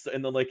notes,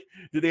 and then like,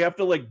 do they have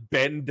to like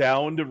bend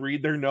down to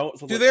read their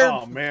notes? Do their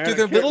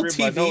little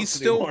TVs TVs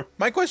still? anymore.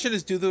 My question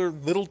is, do their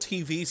little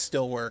TVs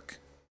still work?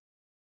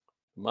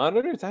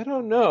 Monitors? I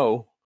don't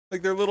know.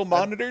 Like their little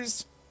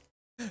monitors?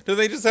 Do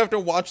they just have to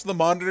watch the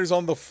monitors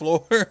on the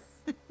floor?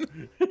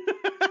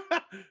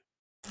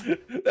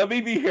 That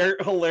may be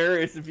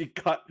hilarious if you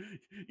cut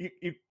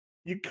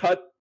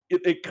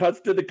it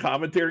cuts to the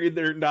commentary.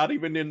 They're not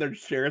even in their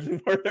chairs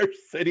anymore. They're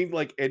sitting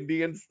like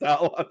Indian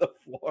style on the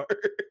floor.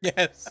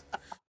 Yes.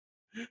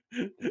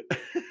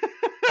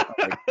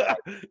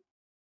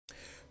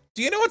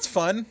 Do you know what's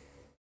fun?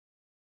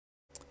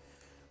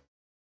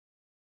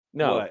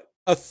 No. What?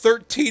 A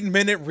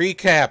 13-minute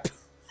recap.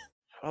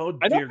 Oh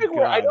I dear don't think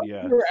God!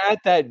 we're at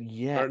that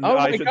yet. Or, oh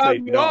I my should God, say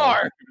we no.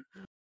 are.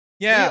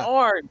 Yeah. We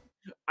are.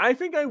 I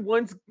think I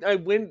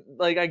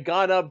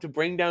got up to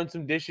bring down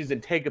some dishes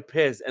and take a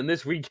piss, and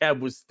this recap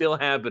was still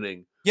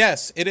happening.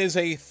 Yes, it is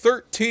a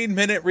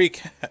 13-minute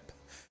recap.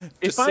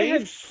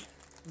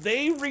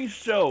 They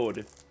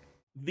re-showed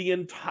the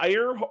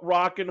entire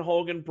Rock and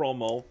Hogan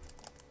promo,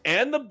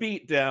 and the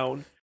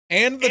beatdown,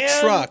 And the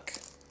truck.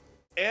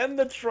 and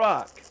the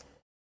truck.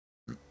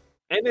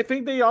 And I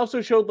think they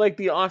also showed like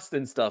the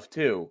Austin stuff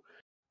too.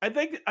 I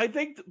think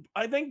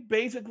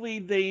basically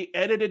they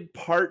edited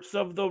parts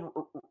of the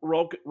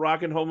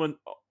Rock and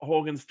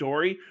Hogan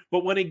story,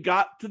 but when it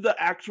got to the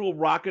actual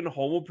Rock and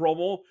Hogan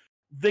promo,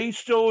 they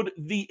showed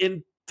the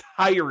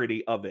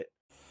entirety of it,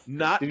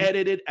 not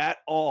edited at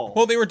all.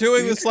 Well, they were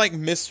doing this like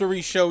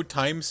mystery show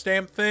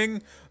timestamp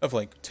thing of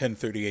like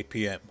 10:38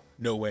 p.m.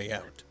 No Way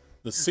Out,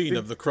 the scene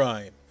of the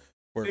crime,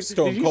 where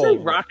Stone Did you Cold. say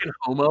rock and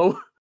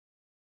homo?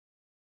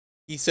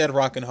 He said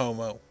rock and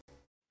homo.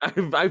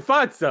 I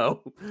thought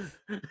so.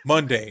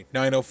 Monday,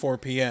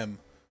 9:04 p.m.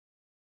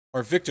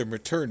 Our victim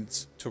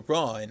returns to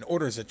Raw and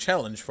orders a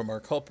challenge from our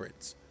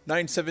culprits.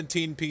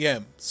 9:17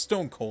 p.m.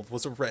 Stone Cold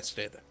was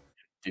arrested.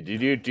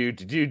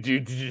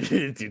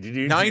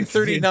 9:39.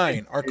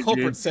 9:39. Our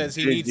culprit says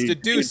he needs to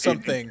do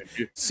something.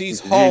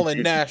 Sees Hall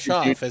and Nash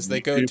off as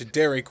they go to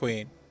Dairy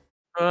Queen.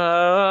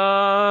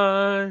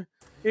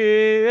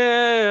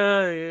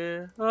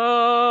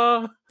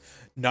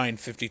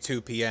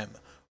 9:52 p.m.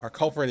 Our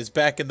culprit is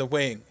back in the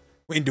wing.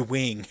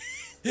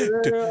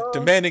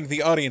 Demanding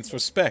the audience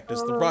respect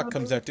as The Rock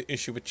comes out to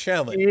issue a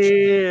challenge.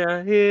 They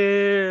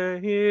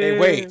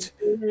wait.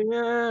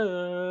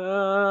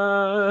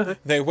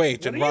 They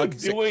wait, and Rock. What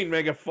are you doing,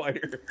 Mega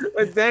Fire?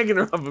 I'm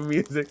Danganronpa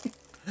music.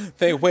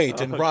 They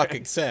wait, and Rock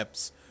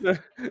accepts.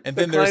 And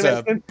then there's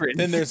a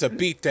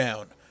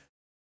beatdown.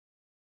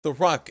 The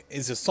Rock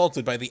is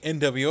assaulted by the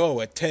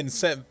NWO at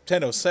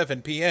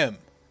 10:07 p.m.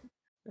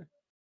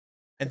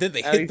 And then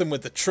they hit them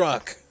with the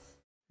truck.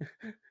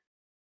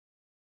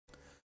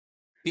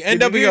 The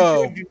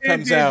NWO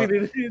comes out.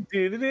 The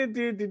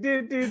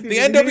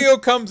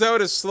NWO comes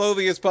out as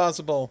slowly as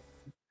possible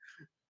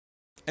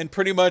and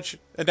pretty much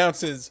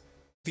announces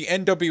the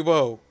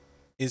NWO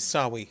is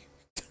Sawi.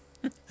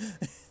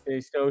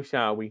 It's so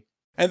Sawi.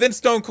 And then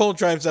Stone Cold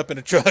drives up in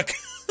a truck.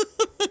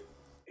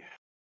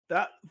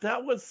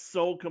 That was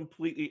so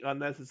completely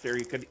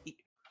unnecessary.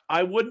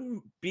 I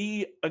wouldn't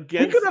be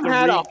against. He could have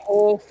had a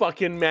whole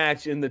fucking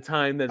match in the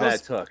time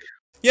that took.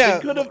 Yeah,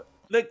 could have.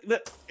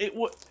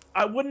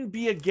 I wouldn't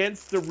be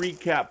against the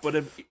recap, but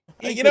if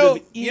we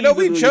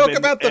joke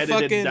about the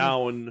fucking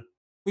down.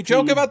 We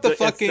joke about the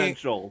fucking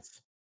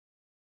essentials.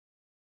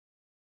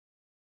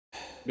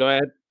 Go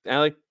ahead,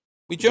 Alec.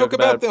 We joke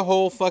about the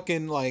whole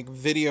fucking like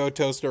video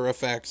toaster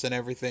effects and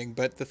everything,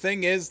 but the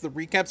thing is, the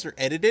recaps are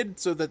edited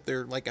so that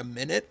they're like a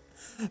minute.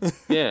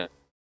 Yeah,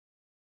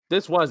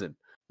 this wasn't.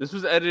 This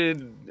was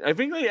edited. I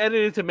think they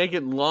edited to make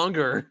it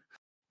longer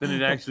than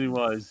it actually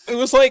was. It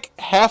was like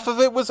half of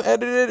it was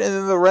edited, and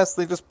then the rest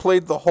they just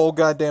played the whole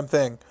goddamn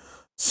thing.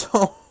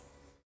 So,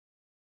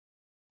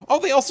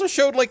 they also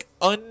showed like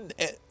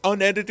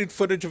unedited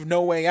footage of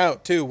No Way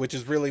Out too, which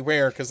is really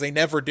rare because they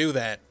never do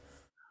that.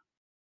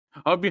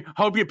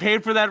 Hope you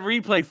paid for that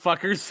replay,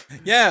 fuckers.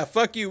 Yeah,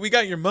 fuck you. We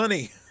got your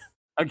money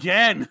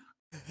again.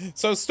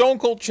 So Stone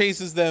Cold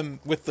chases them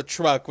with the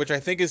truck, which I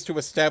think is to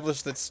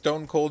establish that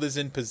Stone Cold is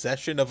in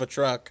possession of a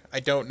truck. I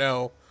don't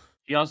know.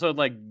 He also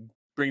like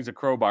brings a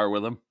crowbar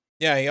with him.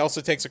 Yeah, he also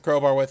takes a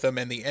crowbar with him,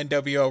 and the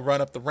NWO run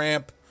up the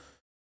ramp.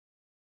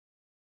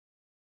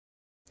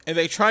 And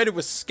they try to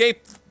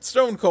escape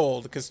Stone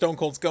Cold because Stone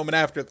Cold's coming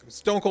after them.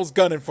 Stone Cold's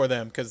gunning for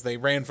them because they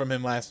ran from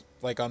him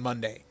on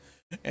Monday.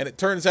 And it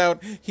turns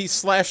out he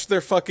slashed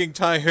their fucking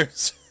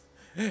tires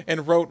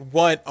and wrote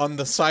 "what" on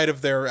the side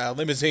of their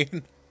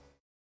limousine.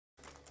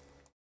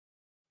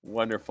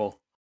 Wonderful.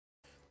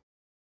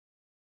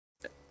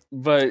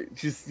 But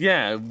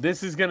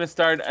this is going to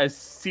start a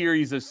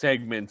series of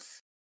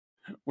segments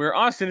where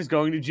Austin is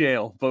going to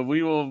jail. But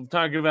we will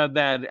talk about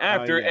that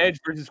after Edge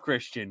versus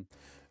Christian.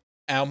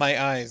 Ow,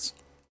 my eyes.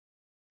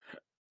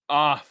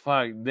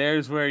 Fuck.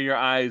 There's where your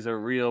eyes are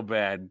real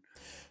bad.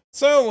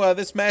 So,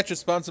 this match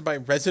is sponsored by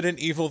Resident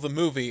Evil the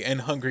movie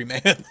and Hungry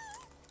Man.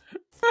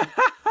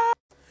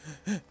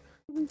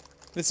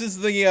 This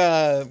is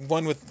the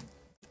one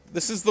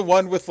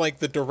with like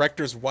the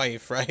director's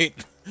wife, right?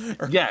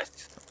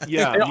 Yes.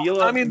 Yeah.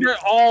 They're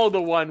all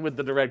the one with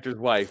the director's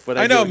wife, but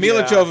I know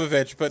Mila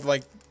Jovovich, but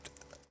like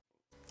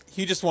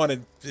he just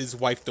wanted his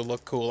wife to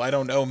look cool. I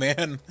don't know,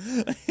 man.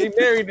 He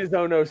married his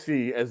own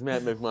OC, as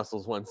Matt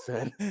McMuscles once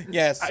said.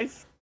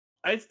 Yes.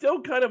 I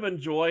still kind of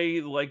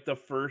enjoy like the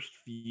first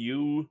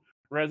few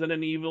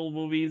Resident Evil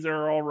movies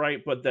are all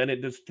right, but then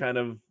it just kind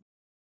of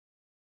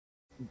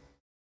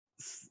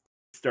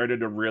started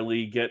to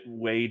really get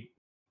way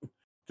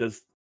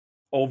just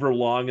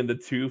overlong in the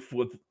tooth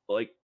with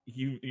like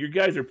you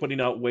guys are putting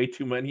out way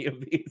too many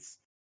of these.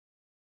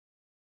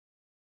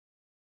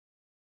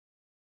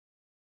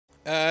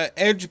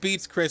 Edge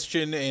beats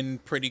Christian in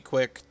pretty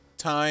quick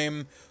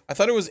time. I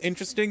thought it was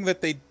interesting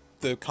that the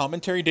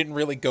commentary didn't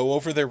really go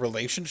over their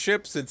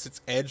relationship since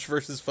it's Edge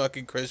versus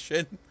fucking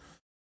Christian.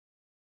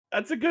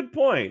 That's a good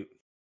point.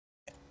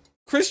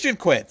 Christian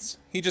quits.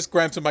 He just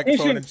grabs a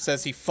microphone and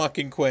says he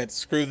fucking quits.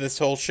 Screw this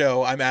whole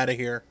show. I'm out of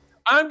here.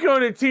 I'm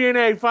going to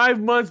TNA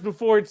 5 months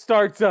before it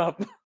starts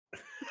up.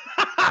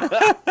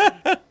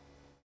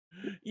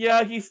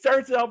 Yeah, he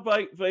starts out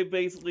by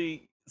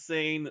basically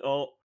saying,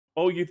 "Oh,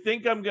 you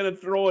think I'm gonna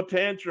throw a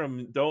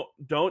tantrum?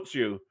 Don't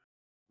you?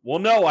 Well,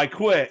 no, I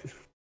quit."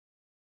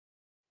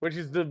 Which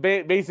is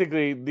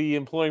basically the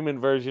employment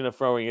version of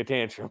throwing a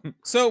tantrum.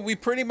 So we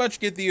pretty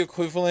much get the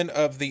equivalent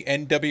of the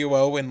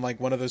NWO in like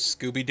one of those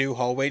Scooby-Doo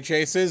hallway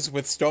chases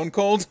with Stone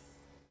Cold.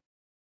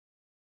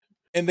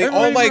 And they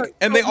all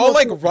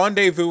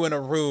rendezvous in a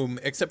room,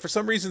 except for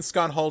some reason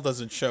Scott Hall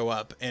doesn't show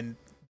up, and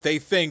they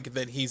think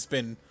that he's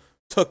been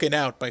taken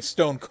out by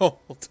Stone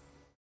Cold.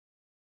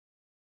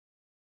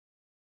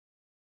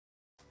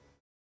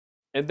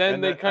 And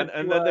then they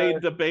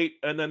debate,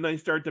 and then they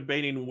start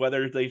debating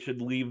whether they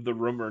should leave the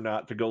room or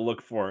not to go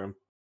look for him.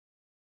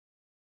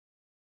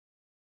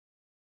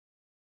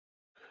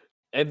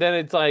 And then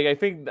it's like, I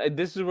think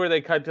this is where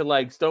they cut to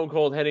like Stone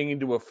Cold heading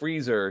into a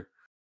freezer,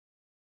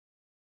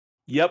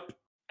 Yep.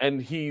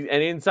 and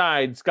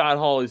inside Scott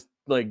Hall is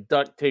like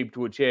duct taped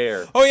to a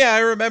chair. Oh yeah, I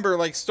remember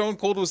like Stone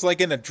Cold was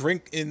like in a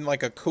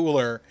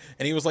cooler,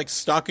 and he was like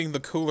stocking the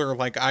cooler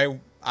like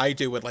I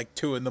do at like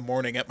 2 a.m.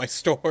 at my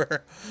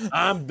store.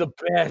 I'm the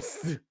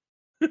best.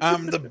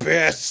 I'm the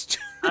best.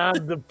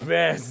 I'm the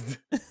best.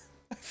 I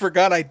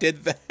forgot I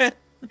did that.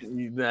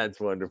 That's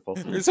wonderful.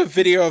 There's a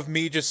video of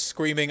me just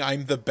screaming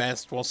 "I'm the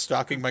best" while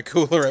stocking my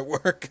cooler at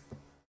work.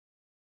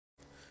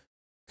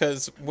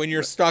 Because when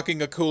you're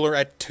stocking a cooler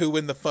at 2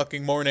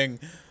 a.m,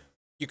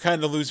 you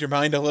kind of lose your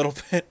mind a little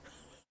bit.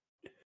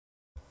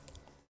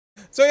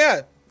 So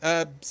yeah,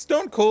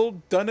 Stone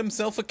Cold done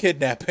himself a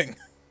kidnapping.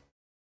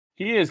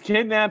 He has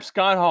kidnapped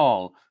Scott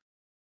Hall.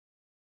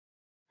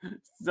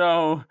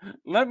 So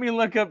let me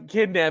look up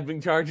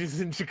kidnapping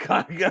charges in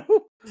Chicago.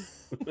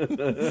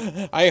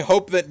 I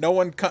hope that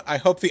I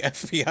hope the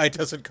FBI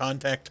doesn't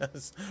contact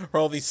us for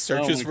all these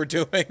searches we're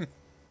doing.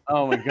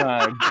 Oh my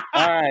God.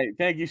 All right.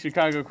 Thank you,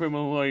 Chicago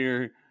criminal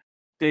lawyer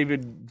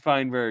David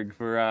Feinberg,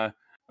 for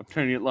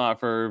attorney at law,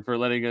 for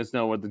letting us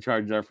know what the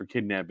charges are for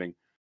kidnapping.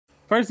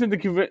 Person that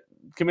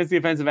commits the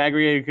offense of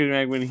aggravated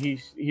kidnapping when he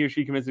or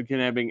she commits the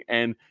kidnapping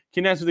and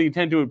kidnaps with the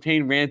intent to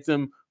obtain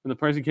ransom from the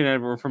person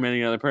kidnapped or from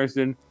any other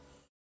person.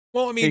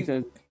 Well, I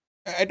mean,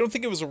 I don't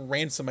think it was a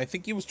ransom. I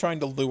think he was trying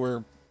to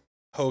lure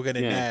Hogan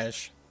and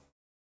Nash.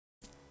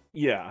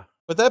 Yeah.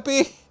 Would that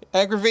be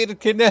aggravated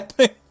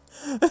kidnapping?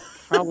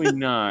 Probably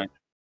not.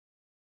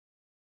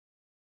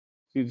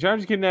 The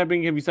charge of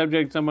kidnapping can be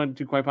subject someone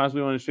to quite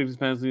possibly one of the strictest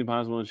penalties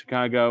possible in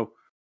Chicago.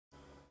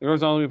 There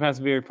goes all the way past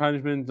severe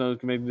punishment, those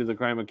committed to the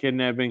crime of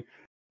kidnapping.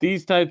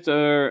 These types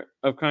of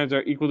crimes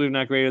are equal to,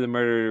 not greater than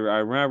murder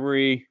or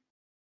robbery.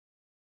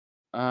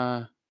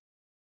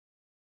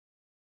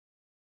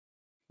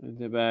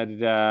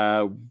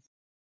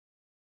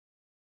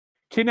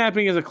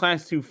 Kidnapping is a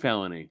class 2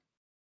 felony.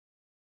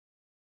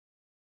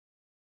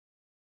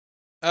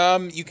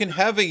 You can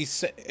have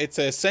it's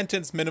a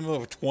sentence minimum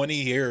of 20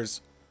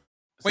 years.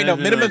 Wait, no,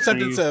 minimum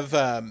sentence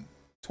of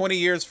 20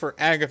 years for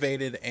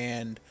aggravated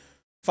and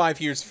 5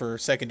 years for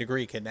second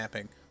degree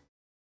kidnapping.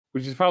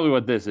 Which is probably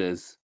what this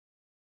is.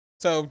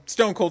 So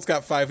Stone Cold's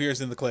got 5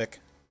 years in the click.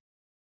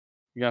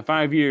 You got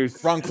 5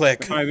 years. Wrong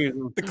click. 5 years.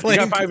 The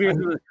clink. You got 5 years.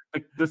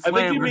 The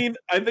slammer.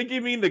 I think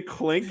you mean the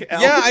clink.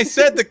 Alex. Yeah, I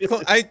said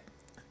the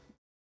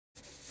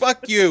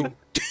Fuck you.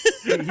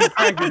 He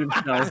corrected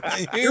himself.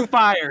 You're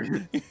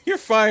fired. You're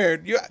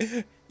fired. You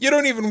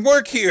don't even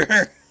work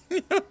here.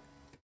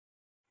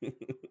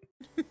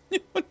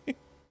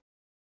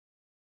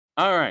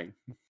 All right.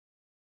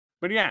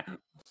 But yeah,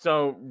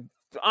 so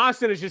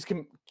Austin has just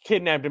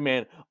kidnapped a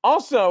man.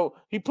 Also,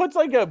 he puts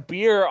like a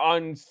beer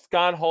on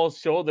Scott Hall's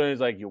shoulder and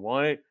he's like, "You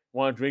want it?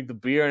 Want to drink the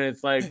beer?" And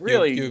it's like,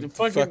 really, you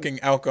fucking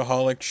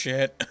alcoholic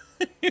shit.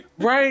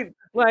 Right?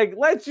 Like,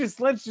 let's just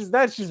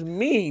that's just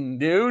mean,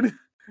 dude.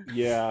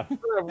 Yeah.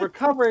 A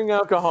recovering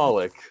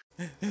alcoholic.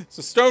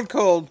 So Stone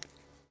Cold,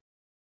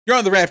 you're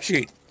on the rap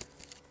sheet.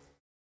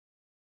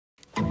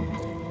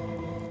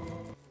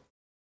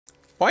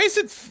 Why is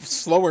it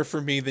slower for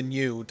me than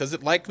you? Does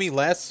it like me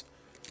less?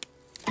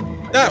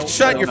 Ah,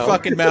 shut your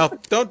fucking mouth.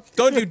 Don't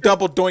you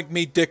double doink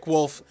me, Dick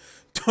Wolf.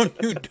 Don't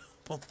you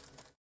double.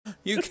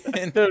 You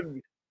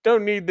can.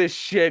 Don't need this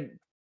shit.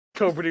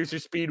 Co-producer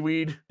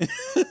Speedweed.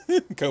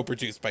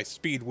 Co-produced by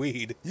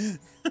Speedweed.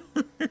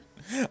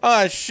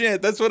 Ah,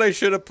 shit. That's what I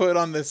should have put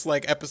on this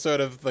like episode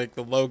of like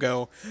the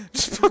logo.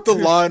 Just put the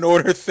Law and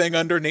Order thing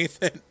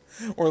underneath it,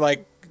 or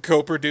like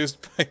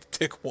co-produced by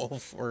Dick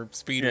Wolf or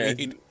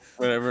Speedweed. Yeah,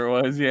 whatever it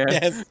was. Yeah.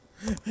 Yes.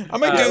 I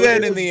might do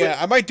that in the.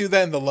 I might do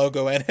that in the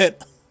logo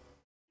edit.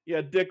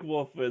 Yeah, Dick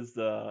Wolf is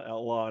the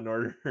Law and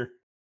Order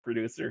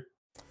producer.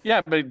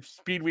 Yeah, but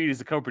Speedweed is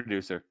the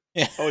co-producer.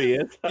 Yeah. Oh, he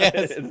is?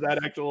 Yes. Is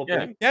that actual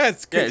thing? Yeah,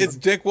 it's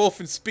Dick Wolf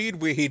and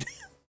Speedweed.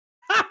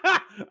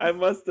 I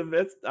must have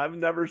missed. I've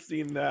never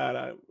seen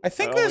that. I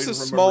think there's a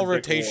small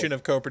rotation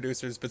of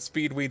co-producers, but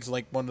Speedweed's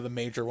like one of the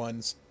major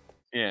ones.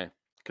 Yeah,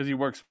 because he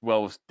works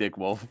well with Dick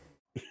Wolf.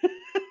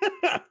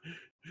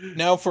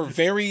 Now, for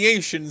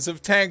variations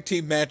of tag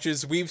team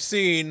matches, we've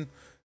seen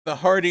the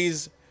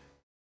Hardys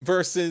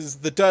versus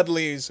the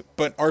Dudleys,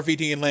 but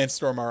RVD and Lance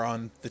Storm are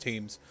on the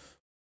teams.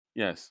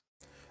 Yes.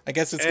 I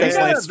guess it's because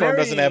Lance Storm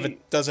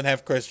doesn't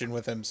have Christian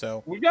with him,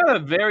 so we got a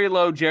very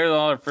low Jerry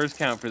Lawler first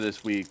count for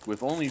this week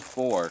with only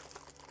 4.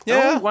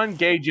 Yeah, only one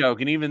gay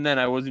joke, and even then,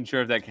 I wasn't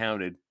sure if that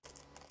counted.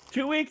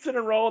 2 weeks in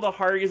a row, the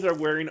Hardys are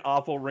wearing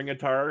awful ring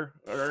attire,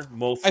 or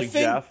mostly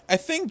Jeff. I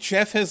think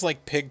Jeff has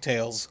like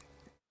pigtails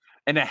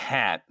and a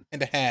hat.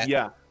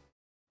 Yeah.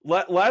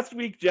 Last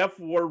week, Jeff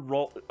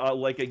wore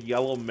like a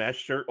yellow mesh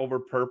shirt over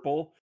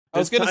purple. I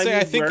was gonna say,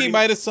 I think he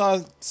might have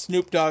saw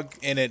Snoop Dogg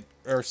in it,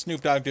 or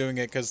Snoop Dogg doing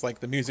it, because like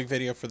the music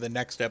video for the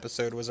next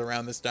episode was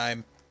around this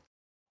time.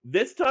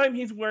 This time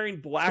he's wearing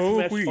black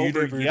mesh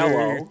over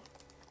yellow.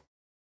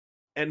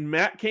 And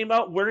Matt came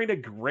out wearing a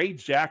gray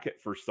jacket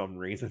for some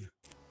reason.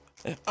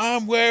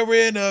 I'm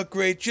wearing a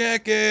gray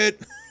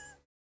jacket.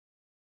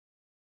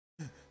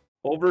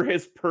 Over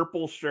his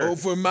purple shirt.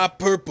 Over my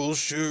purple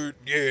shirt,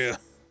 yeah.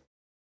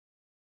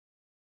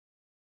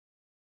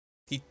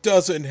 He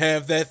doesn't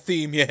have that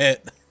theme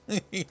yet.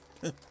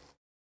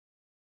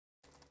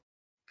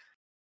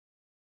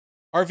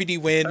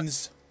 RVD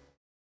wins.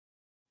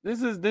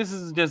 This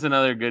is just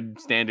another good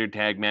standard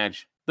tag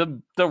match.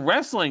 The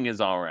wrestling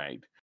is all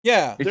right.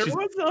 Yeah. It's There just,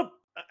 was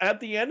at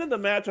the end of the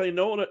match.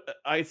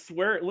 I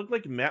swear it looked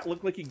like Matt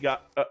looked like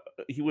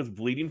he was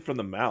bleeding from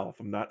the mouth.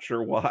 I'm not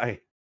sure why.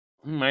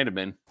 he might have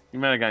been. He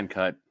might have gotten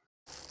cut.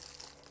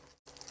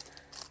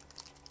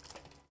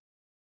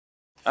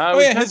 Oh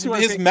yeah,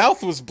 his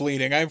mouth was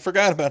bleeding. I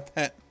forgot about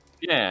that.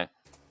 Yeah.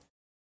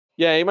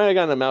 Yeah, he might have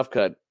gotten a mouth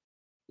cut.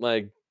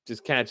 Like,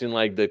 just catching,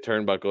 like, the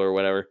turnbuckle or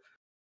whatever.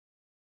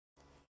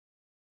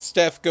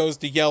 Steph goes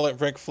to yell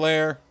at Ric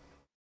Flair.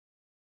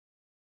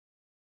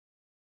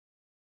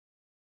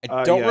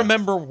 I don't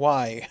remember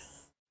why.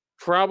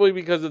 Probably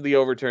because of the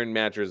overturned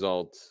match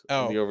results.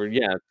 Oh.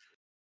 Yeah.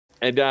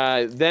 And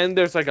then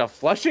there's, like, a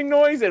flushing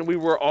noise, and we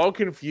were all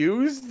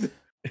confused.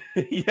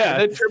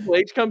 Yeah. And then Triple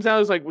H comes out. I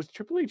was like, was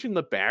Triple H in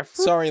the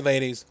bathroom? Sorry,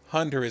 ladies.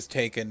 Hunter is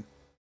taking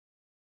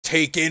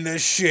a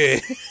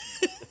shit.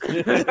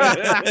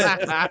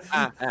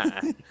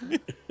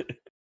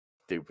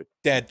 Stupid.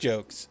 Dad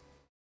jokes.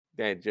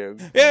 Dad joke.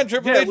 Yeah,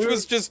 Triple H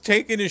was just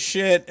taking his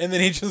shit, and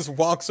then he just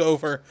walks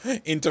over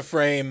into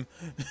frame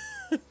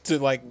to,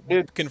 like,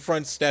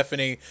 confront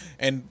Stephanie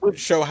and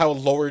show how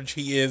large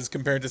he is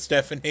compared to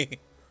Stephanie.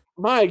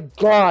 My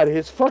God,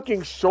 his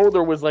fucking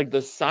shoulder was like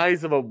the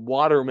size of a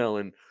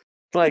watermelon.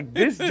 Like,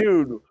 this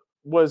dude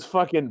was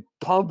fucking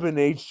pumping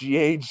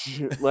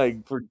HGH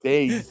like for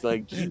days.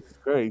 Like, Jesus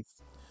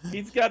Christ.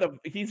 He's got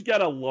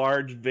a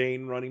large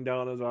vein running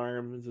down his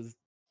arm. It's just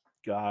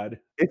God.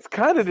 It's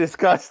kind of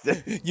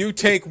disgusting. You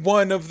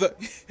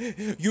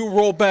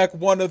roll back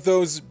one of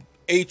those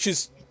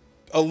H's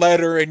a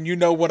letter, and you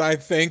know what I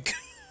think.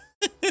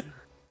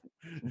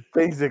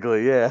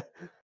 Basically, yeah.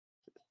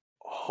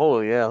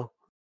 Holy hell.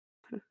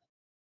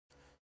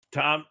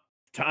 Time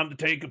to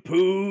take a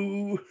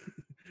poo.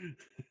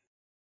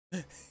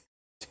 Do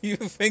you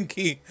think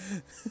he...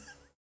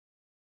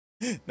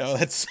 No,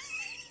 that's...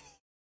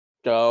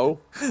 Go.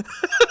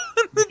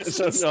 That's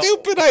a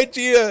stupid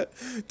idea.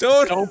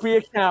 Don't be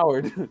a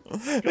coward.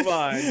 Come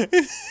on.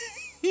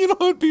 You know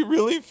what would be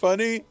really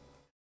funny?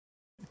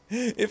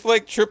 If,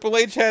 like, Triple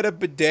H had a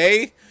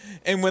bidet,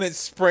 and when it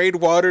sprayed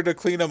water to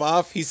clean him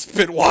off, he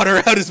spit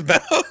water out his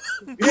mouth.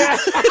 Yeah.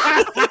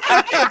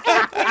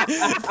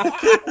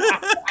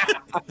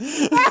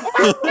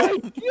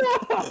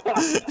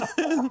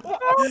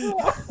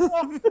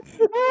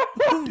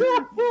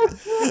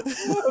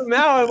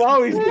 Now I'm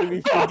always gonna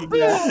be fucking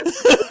that.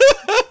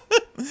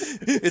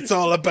 It's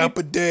all about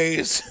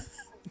bidets.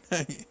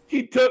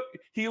 He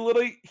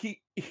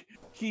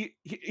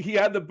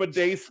had the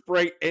bidet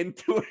spray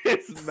into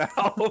his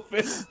mouth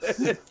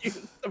and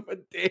used the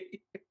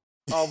bidet.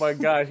 Oh my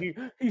God, he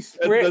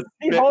sprays.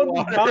 He holds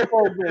his mouth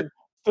open.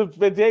 The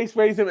bidet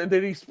sprays him, and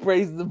then he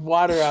sprays the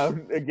water out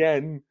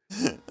again.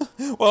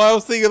 Well, I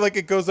was thinking like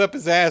it goes up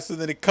his ass and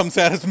then it comes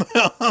out his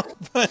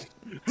mouth, but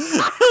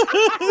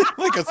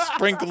like a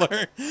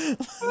sprinkler.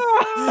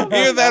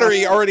 Either that, or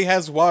he already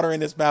has water in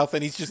his mouth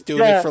and he's just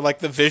doing it for like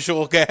the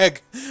visual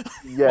gag.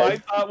 Yeah, my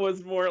thought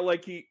was more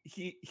like he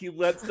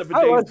lets the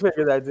bidet. I was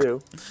thinking that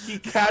too. He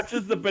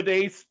catches the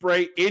bidet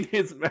spray in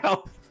his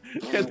mouth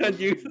and then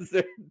uses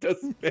it to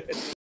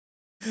spit.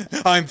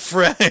 I'm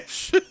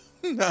fresh.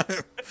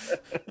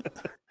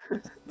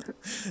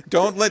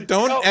 Don't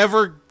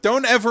ever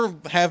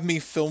have me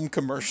film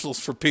commercials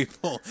for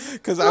people,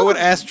 because I would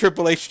ask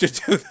Triple H to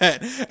do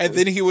that and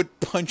then he would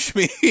punch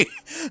me.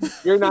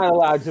 You're not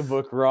allowed to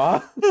book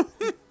Raw.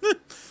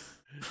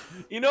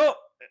 You know,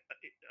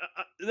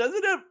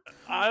 doesn't it?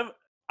 I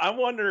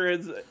wonder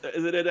is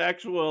it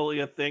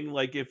actually a thing,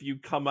 like if you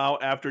come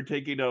out after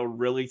taking a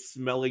really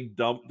smelly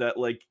dump that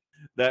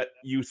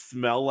you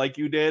smell like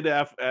you did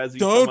as you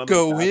don't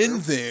go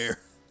in there.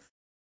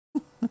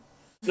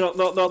 No,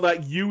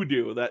 that you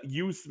do. That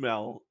you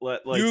smell.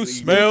 Like you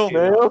smell.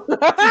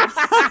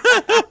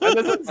 I'm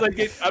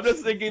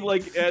just thinking,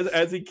 like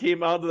as he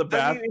came out of the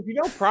bathroom. I mean, if you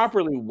don't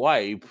properly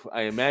wipe,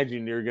 I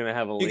imagine you're gonna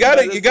have a. You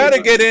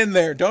gotta get in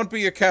there. Don't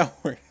be a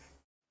coward.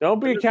 Don't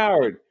be a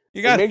coward.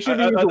 You got. Make sure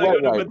you use the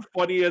wet wipe. It's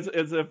funny as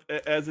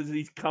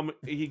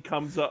he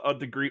comes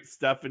to greet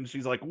Steph and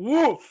she's like,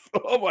 "Woof!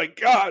 Oh my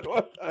God,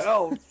 what the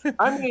hell?"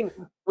 I mean,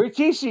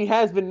 Rikishi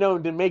has been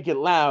known to make it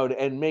loud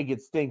and make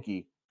it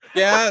stinky.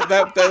 Yeah,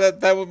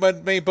 that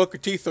would make Booker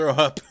T throw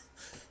up.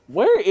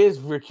 Where is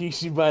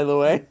Rikishi, by the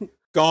way?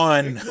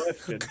 Gone.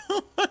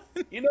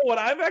 You know what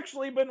I've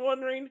actually been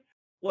wondering?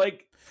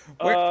 Like,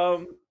 you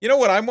know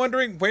what I'm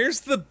wondering?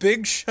 Where's the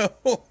Big Show?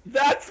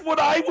 That's what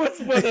I was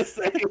gonna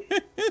say.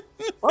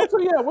 Also,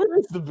 yeah, where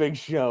is the Big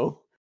Show?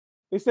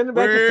 They sent him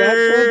back to Fat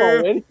Camp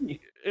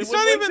already.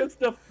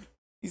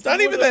 He's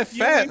not even that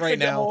fat right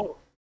now.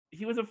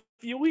 He was a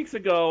few weeks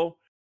ago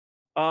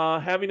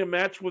having a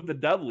match with the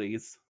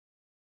Dudleys.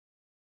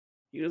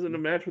 He was in a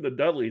match with the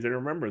Dudleys. I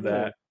remember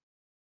that.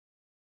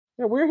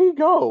 Yeah, where'd he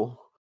go?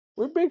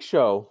 We're Big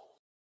Show.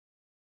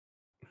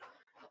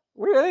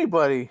 We're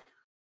anybody.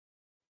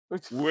 Well,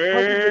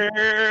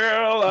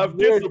 I've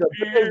We're the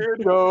disappeared.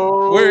 Big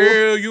Show.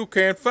 Well, you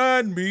can't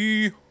find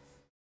me.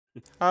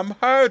 I'm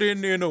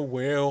hiding in a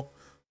well.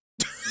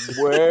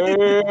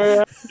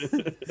 We're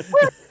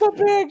the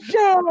Big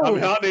Show. I'm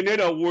hiding in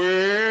a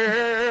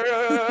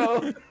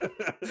well.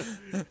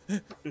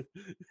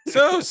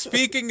 So,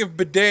 speaking of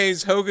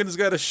bidets, Hogan's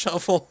got a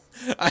shuffle.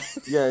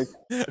 Yeah.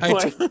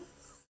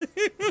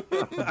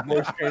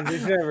 Worst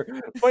transition ever.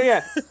 But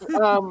yeah,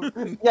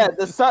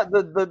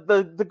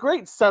 the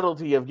great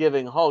subtlety of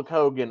giving Hulk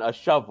Hogan a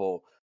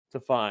shovel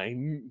to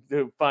find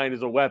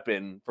as a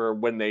weapon for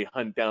when they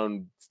hunt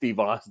down Steve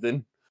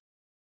Austin.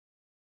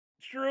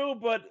 True,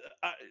 but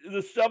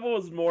the shovel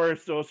is more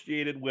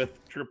associated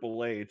with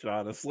Triple H,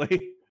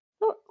 honestly.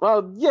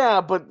 Well,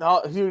 yeah, but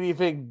who do you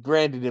think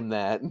branded him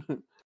that?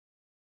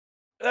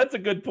 That's a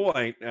good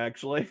point,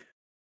 actually.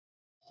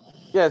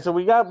 Yeah, so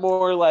we got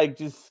more like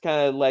just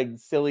kind of like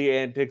silly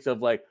antics of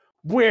like,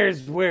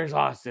 where's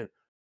Austin?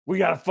 We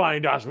gotta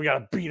find Austin. We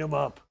gotta beat him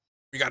up.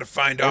 We gotta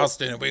find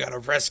Austin and we gotta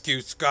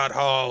rescue Scott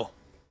Hall.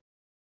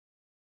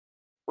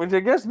 Which I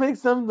guess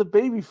makes some of the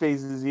baby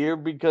faces here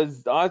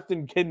because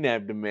Austin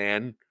kidnapped a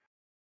man.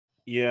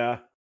 Yeah.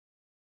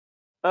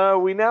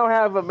 We now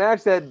have a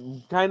match that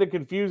kind of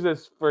confused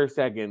us for a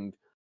second.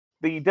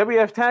 The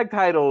WF Tag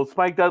Title,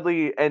 Spike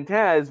Dudley and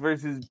Taz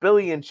versus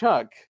Billy and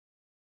Chuck.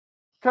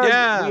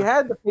 Because we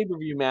had the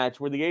pay-per-view match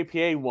where the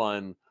APA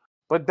won,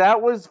 but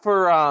that was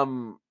for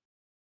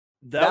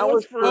that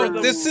was for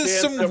this is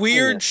some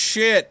weird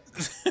shit.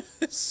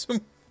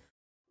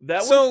 That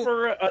was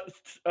for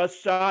a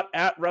shot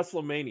at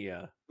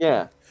WrestleMania.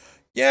 Yeah.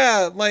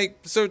 Yeah, like,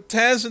 so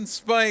Taz and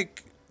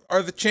Spike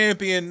are the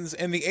champions,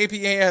 and the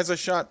APA has a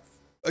shot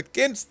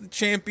against the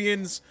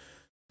champions,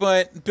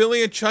 but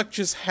Billy and Chuck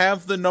just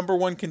have the number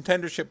one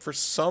contendership for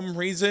some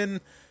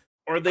reason.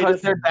 Or they're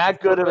that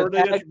good of a tag team.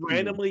 Or they just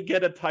randomly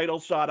get a title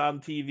shot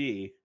on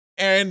TV.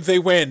 And they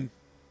win.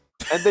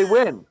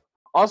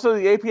 Also,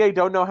 the APA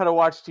don't know how to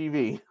watch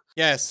TV.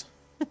 Yes.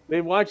 They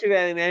watch it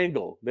at an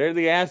angle. They're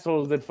the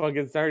assholes that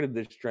fucking started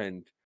this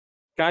trend.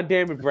 God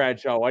damn it,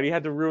 Bradshaw. Why do you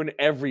have to ruin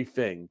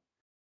everything?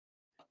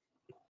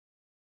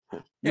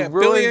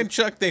 Billy and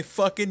Chuck, they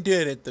fucking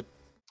did it. The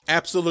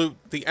absolute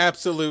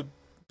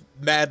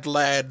mad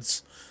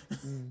lads.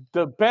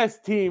 The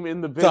best team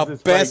in the business.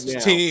 The best right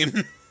now.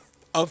 team.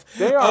 Of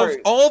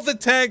all the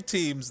tag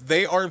teams,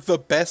 they are the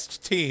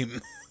best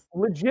team.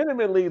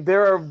 Legitimately,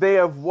 they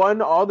have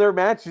won all their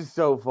matches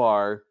so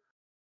far.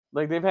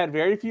 Like, they've had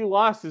very few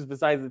losses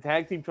besides the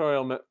tag team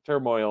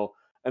turmoil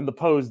and the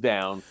pose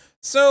down.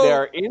 So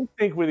they're in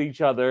sync with each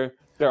other.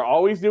 They're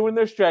always doing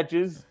their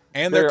stretches.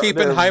 And they're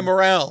keeping high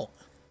morale.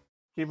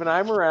 Keeping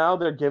high morale.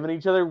 They're giving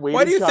each other weighted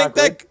Why do you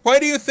chocolate.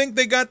 think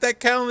they got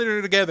that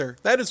calendar together?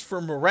 That is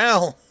for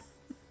morale.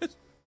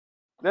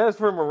 That is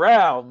for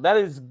morale. That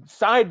is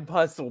side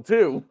hustle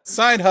too.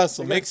 Side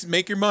hustle.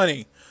 Make your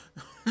money.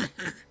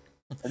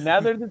 And now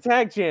they're the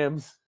tag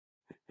champs.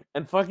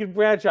 And fucking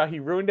Bradshaw, he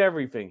ruined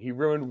everything. He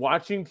ruined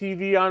watching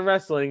TV on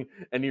wrestling,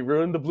 and he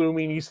ruined the Blue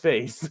Meanie's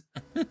face.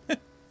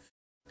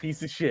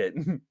 Piece of shit.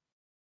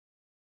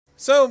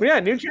 So but yeah,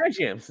 new tag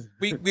champs.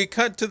 We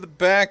cut to the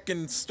back,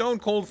 and Stone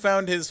Cold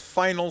found his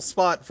final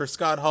spot for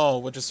Scott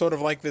Hall, which is sort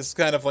of like this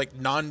kind of like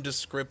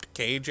nondescript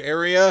cage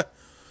area.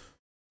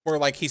 Or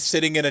like he's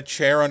sitting in a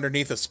chair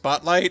underneath a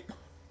spotlight.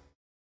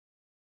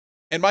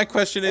 And my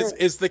question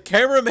is the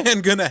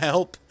cameraman gonna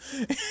help?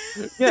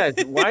 Yes,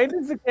 why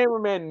does the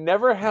cameraman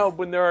never help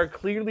when there are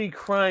clearly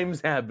crimes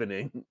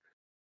happening?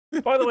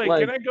 By the way,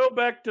 can I go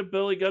back to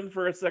Billy Gunn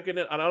for a second?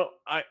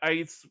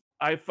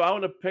 I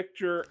found a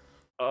picture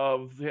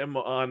of him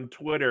on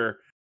Twitter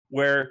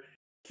where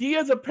he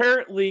has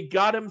apparently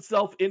got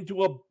himself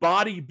into a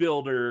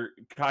bodybuilder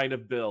kind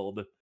of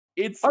build.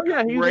 It's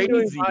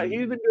crazy.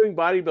 He's been doing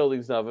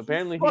bodybuilding stuff.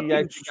 Apparently, he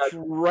actually got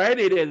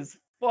shredded as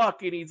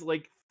fuck, and he's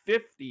like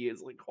 50.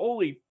 It's like,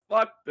 holy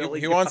fuck, Billy.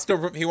 He wants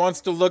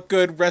to look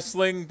good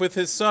wrestling with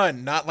his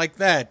son. Not like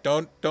that.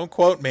 Don't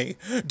quote me.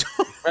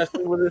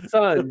 Wrestling with his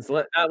sons.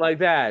 Not like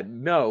that.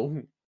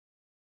 No.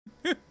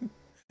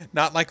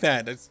 Not like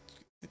that. It's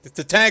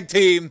a tag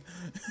team.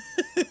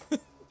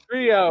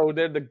 Trio.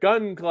 They're the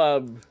Gun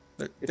Club.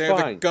 They're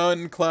the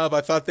Gun Club.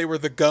 I thought they were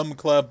the Gum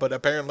Club, but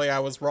apparently I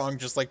was wrong,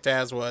 just like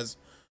Taz was.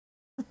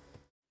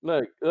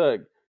 Look.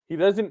 He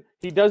doesn't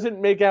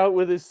make out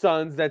with his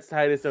sons. That's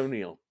Titus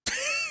O'Neil.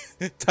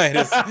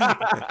 Titus.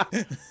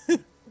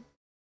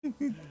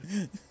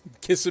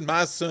 Kissing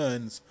my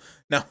sons.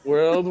 No.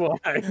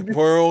 Worldwide.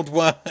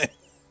 Worldwide.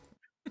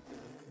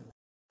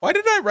 Why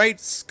did I write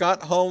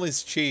Scott Hall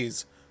is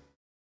cheese?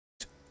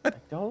 I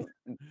don't.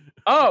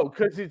 Oh,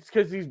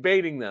 because he's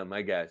baiting them,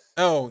 I guess.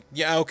 Oh,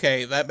 yeah,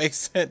 okay, that makes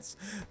sense.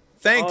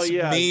 Thanks,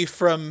 me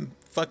from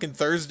fucking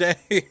Thursday.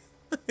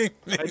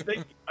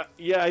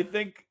 I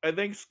think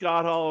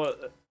Scott Hall.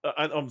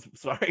 I'm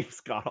sorry,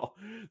 Scott Hall.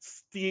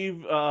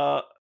 Steve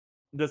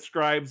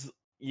describes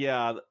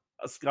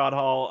Scott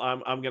Hall.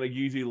 I'm gonna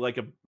use you like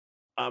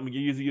I'm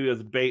using you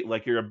as bait,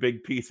 like you're a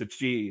big piece of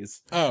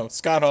cheese. Oh,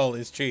 Scott Hall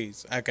is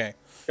cheese. Okay.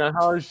 Got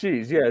Hollis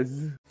cheese, yes.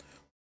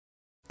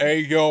 Hey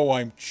yo,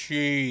 I'm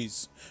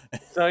cheese.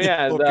 So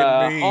yeah, Look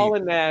at me. Hall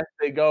and Nash,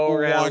 they go Who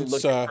around wants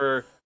looking a-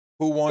 for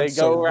Who wants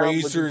go a around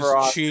looking Razor's for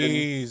Austin.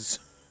 cheese?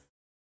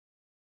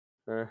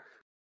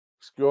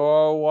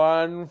 Score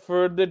one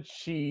for the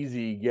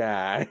cheesy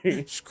guy.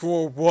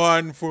 Score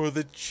one for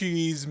the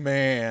cheese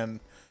man.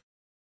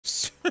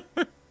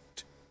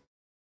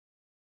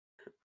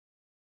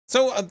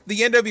 So the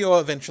NWO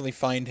eventually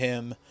find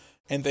him,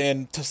 and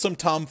then some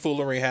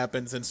tomfoolery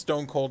happens, and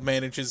Stone Cold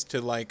manages to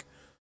like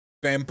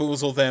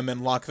bamboozle them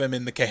and lock them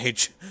in the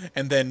cage,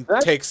 and then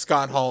take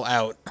Scott Hall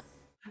out.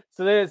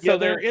 So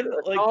they're in,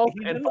 like, assault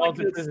he's and in, like, false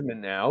this- imprisonment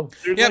now.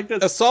 There's Yep, like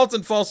this. assault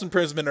and false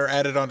imprisonment are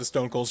added onto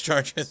Stone Cold's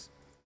charges.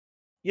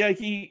 Yeah,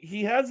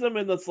 he has them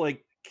in this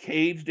like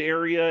caged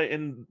area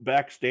in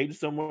backstage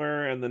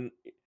somewhere, and then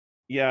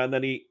he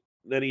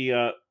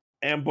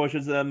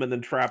ambushes them and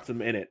then traps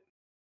them in it.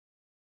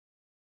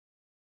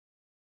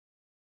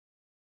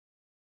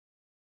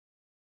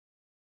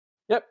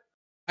 Yep.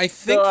 I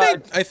think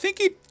So, I think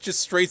he just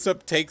straight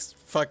up takes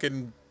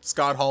fucking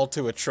Scott Hall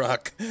to a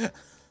truck.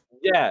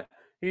 Yeah.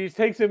 He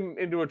takes him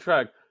into a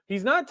truck.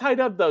 He's not tied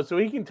up though, so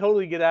he can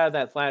totally get out of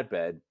that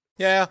flatbed.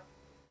 Yeah.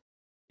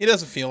 He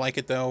doesn't feel like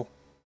it though.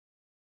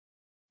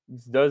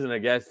 He doesn't, I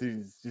guess.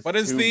 He's just What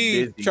is too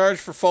the busy. charge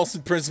for false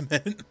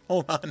imprisonment?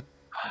 Hold on.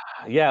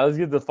 Yeah, let's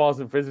get the false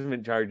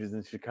imprisonment charges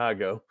in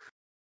Chicago.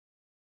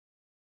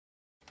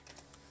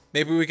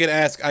 Maybe we could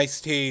ask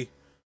Ice-T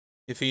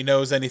if he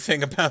knows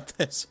anything about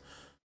this.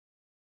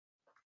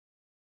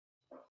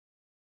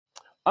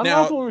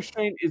 Unlawful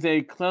restraint is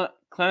a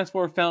class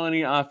 4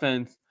 felony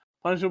offense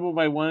punishable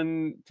by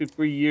 1 to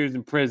 3 years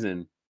in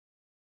prison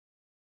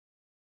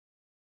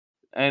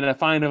and a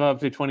fine of up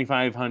to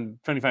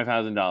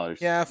 $25,000.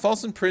 Yeah,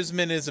 false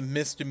imprisonment is a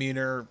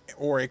misdemeanor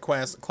or a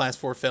class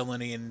 4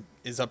 felony and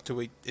is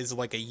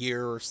like a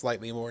year or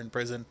slightly more in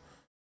prison.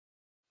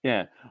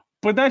 Yeah.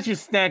 But that's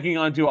just stacking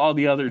onto all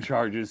the other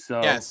charges,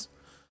 so Yes.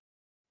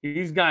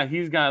 he's got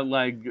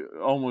like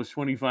almost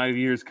 25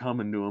 years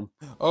coming to him.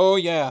 Oh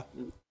yeah.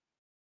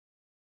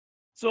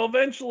 So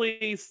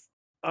eventually,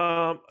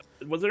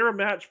 was there a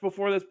match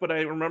before this? But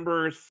I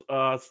remember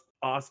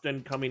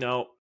Austin coming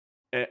out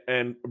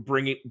and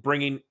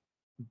bringing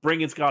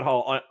Scott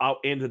Hall out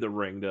into the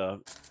ring to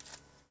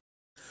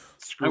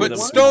screw But them.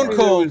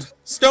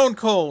 Stone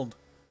Cold,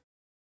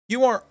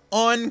 you are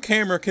on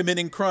camera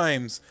committing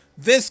crimes.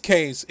 This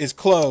case is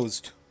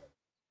closed.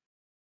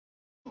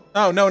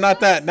 Oh no, not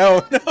that.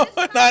 No,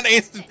 not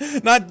Ace,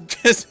 not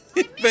just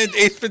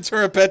Ace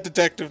Ventura: Pet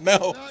Detective.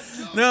 No.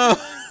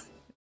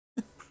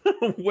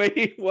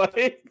 Wait, what?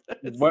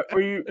 What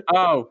were you?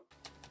 Oh,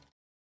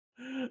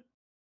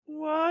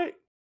 What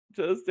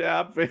just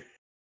happened?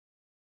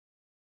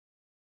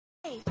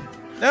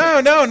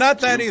 No, not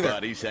that Two either.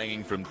 bodies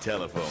hanging from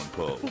telephone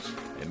poles.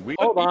 And we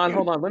hold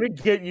on. Let me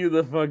get you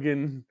the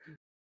fucking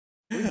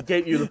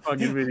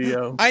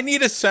video. I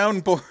need a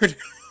soundboard.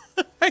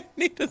 I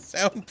need a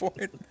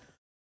soundboard.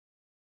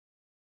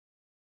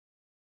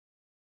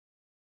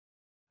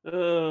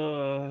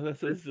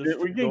 This is just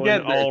We can going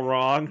get this. all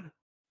wrong.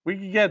 We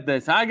can get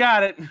this. I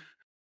got it.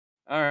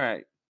 All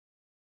right.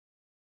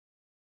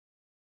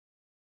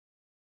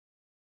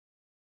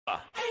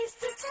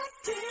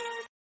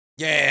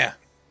 Yeah,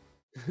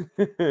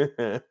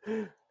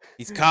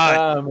 he's caught.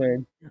 Oh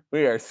man,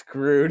 we are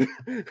screwed.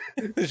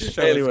 This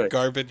show anyway. is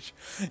garbage.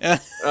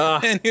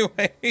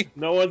 Anyway,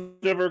 No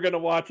one's ever gonna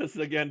watch us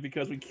again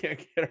because we can't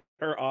get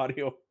our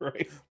audio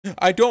right.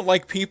 I don't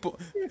like people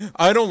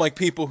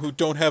who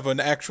don't have an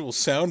actual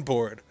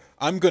soundboard.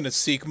 I'm gonna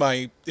seek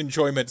my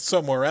enjoyment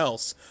somewhere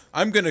else.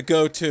 I'm gonna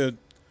go to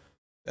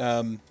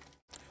the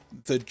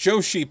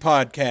Joshi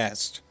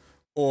podcast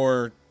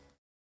or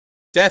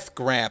Death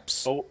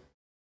Graps. Oh,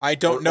 I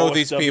don't or know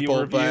these OSW people,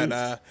 reviews.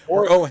 but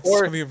or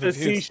OSW the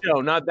reviews. C show,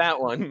 not that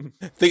one.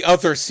 The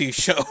other C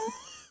show.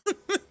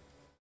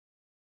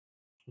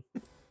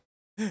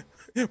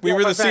 We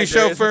were the C fact, show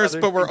there is first,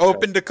 another but we're C show.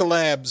 open to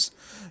collabs.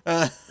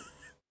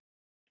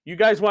 You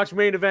guys watch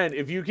Main Event.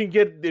 If you can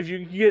get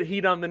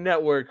heat on the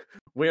network,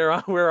 we're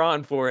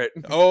on for it.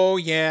 Oh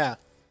yeah.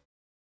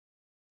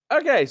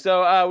 Okay,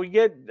 so we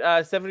get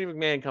Stephanie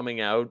McMahon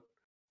coming out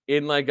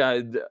in like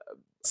a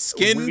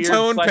Skin weird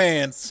tone flesh-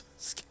 pants.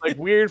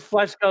 weird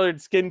flesh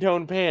colored skin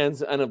tone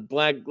pants and a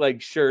black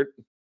like shirt.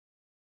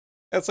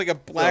 That's like a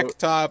black So-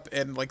 top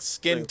and like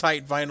skin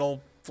tight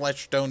vinyl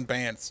flesh tone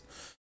pants.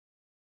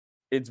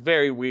 It's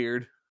very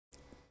weird.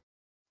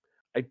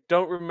 I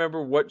don't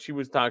remember what she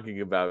was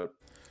talking about.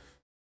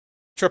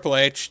 Triple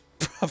H,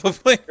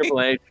 probably.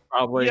 Triple H,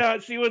 probably. yeah,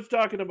 she was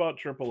talking about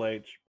Triple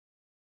H.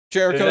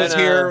 Jericho's And then,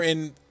 here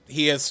and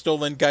he has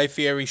stolen Guy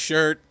Fieri's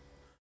shirt.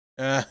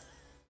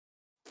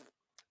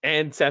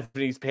 And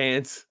Stephanie's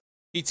pants.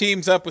 He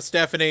teams up with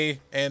Stephanie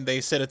and they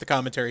sit at the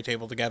commentary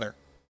table together.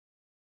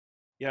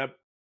 Yep.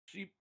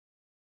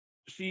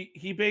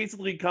 He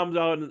basically comes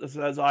out and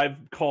says, I've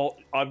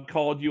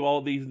called you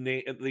all these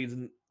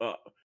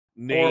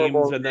names,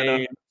 Horrible and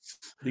then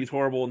these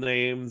horrible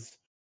names.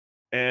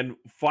 And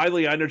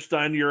finally, I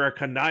understand you're a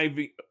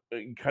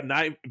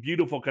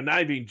beautiful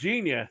conniving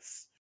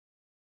genius.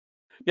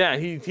 Yeah,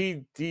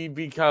 he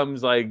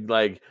becomes like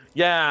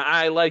yeah,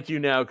 I like you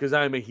now because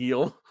I'm a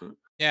heel.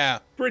 Yeah.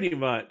 Pretty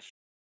much.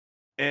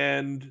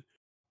 And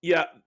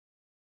yeah,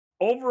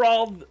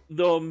 overall,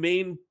 the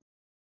main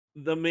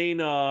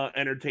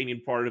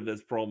entertaining part of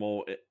this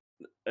promo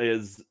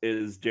is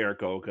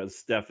Jericho, because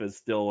Steph is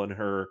still in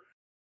her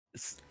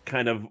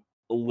kind of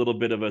a little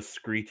bit of a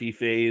screechy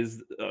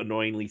phase,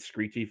 annoyingly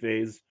screechy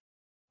phase,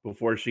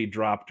 before she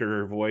dropped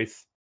her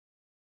voice.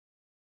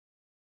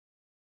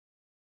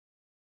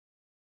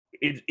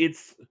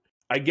 It's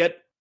I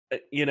get,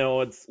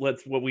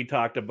 it's what we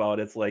talked about.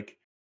 It's like,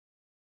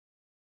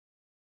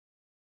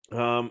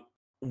 when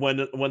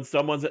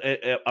someone's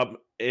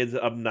is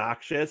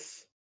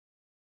obnoxious,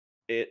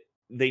 they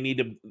need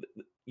to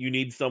you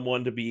need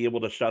someone to be able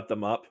to shut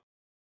them up.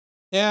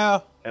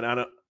 Yeah. And I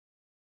don't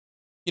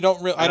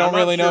I don't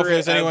really know if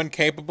there's anyone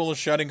capable of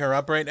shutting her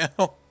up right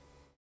now.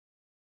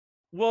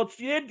 Well,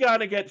 she did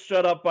kind of get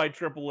shut up by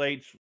Triple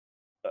H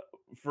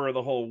for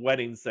the whole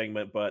wedding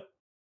segment, but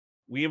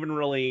we haven't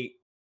really,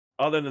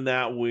 other than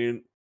that,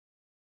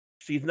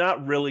 she's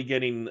not really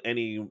getting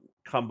any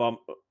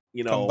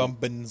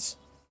Comeuppance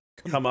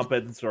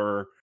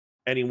or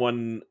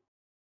anyone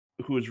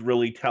who's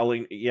really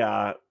telling,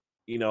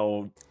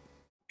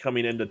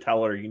 coming in to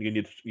tell her you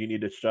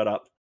need to shut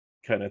up,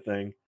 kind of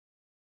thing.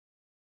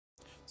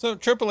 So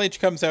Triple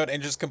H comes out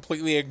and just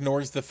completely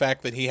ignores the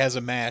fact that he has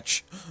a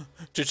match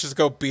to just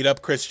go beat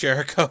up Chris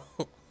Jericho.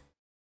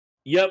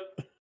 Yep.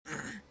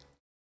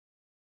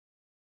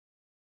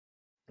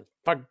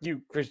 Fuck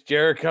you, Chris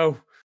Jericho.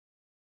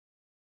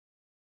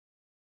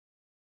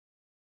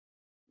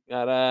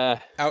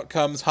 Out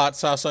comes Hot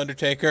Sauce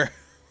Undertaker.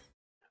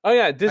 Oh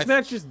yeah, this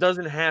match just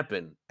doesn't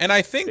happen. And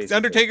I think basically.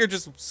 Undertaker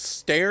just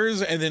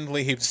stares and then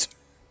leaves.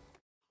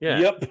 Yeah.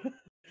 Yep.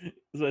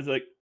 So it's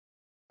like,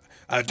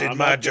 I did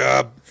my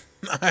job.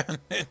 I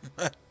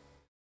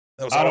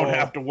don't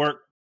have to work.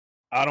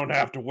 I don't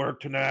have to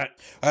work tonight.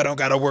 I don't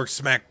gotta work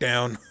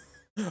SmackDown.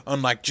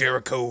 Unlike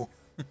Jericho.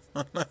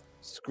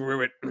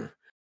 Screw it.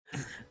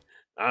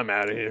 I'm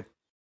out of here.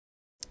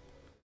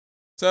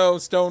 So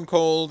Stone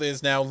Cold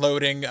is now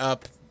loading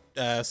up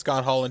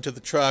Scott Hall into the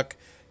truck.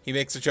 He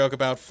makes a joke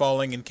about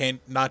falling and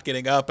not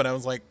getting up, and I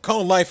was like,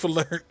 call life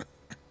alert.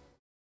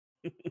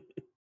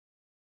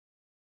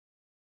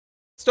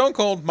 Stone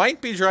Cold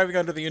might be driving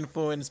under the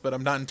influence, but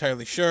I'm not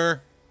entirely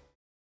sure.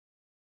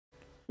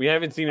 We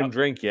haven't seen him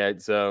drink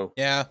yet, so...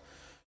 Yeah.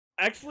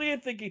 Actually, I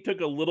think he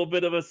took a little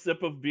bit of a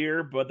sip of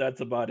beer, but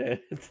that's about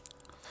it.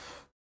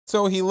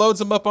 So he loads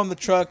him up on the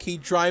truck, he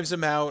drives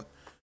him out,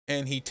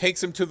 and he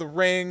takes him to the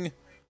ring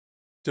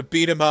to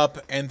beat him up,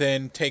 and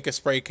then take a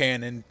spray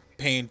can and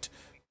paint,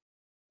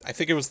 I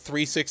think it was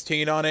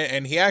 316 on it,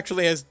 and he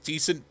actually has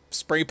decent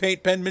spray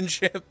paint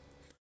penmanship.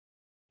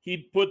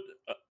 He put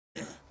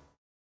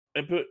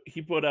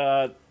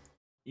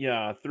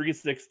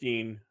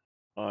 316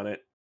 on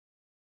it.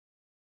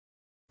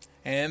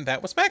 And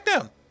that was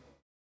SmackDown.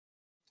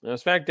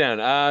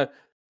 SmackDown.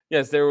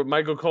 Yes, there were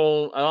Michael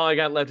Cole. All I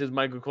got left is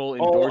Michael Cole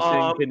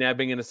endorsing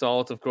kidnapping and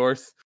assault, of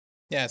course.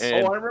 Yes.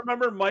 And I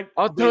remember Mike.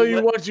 I'll tell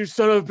you what, you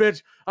son of a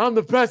bitch. I'm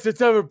the best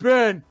it's ever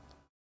been.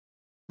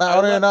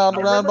 At the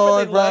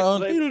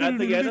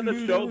end of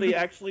the show, they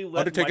actually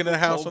let Undertaking in the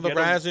house on the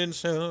rising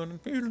sun.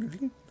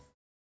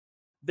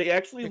 They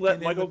actually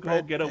let Michael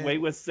Cole get away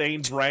with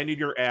saying "branded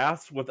your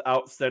ass"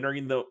 without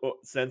censoring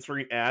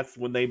ass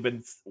when they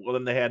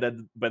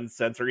had been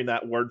censoring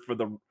that word for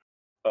the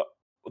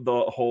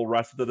whole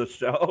rest of the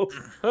show.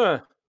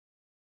 Huh.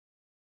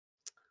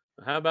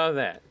 How about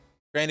that?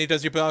 Granny,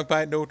 does your dog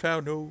bite? No,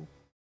 town, no.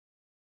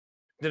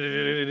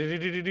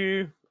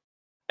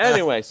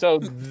 Anyway, so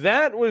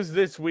that was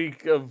this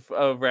week of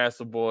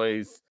Wrestle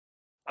Boys.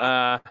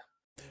 Thank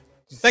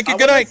you.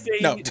 Good night.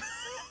 No.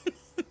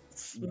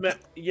 This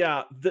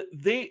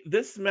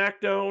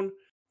SmackDown,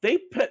 they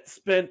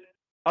spent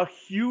a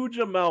huge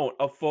amount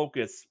of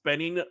focus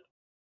spending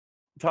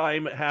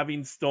time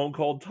having Stone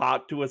Cold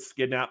talk to a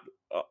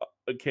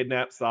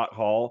kidnapped Scott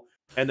Hall,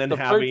 and then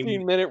having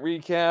 13-minute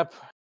recap,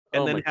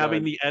 and then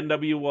having the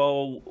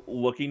NWO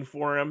looking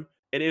for him.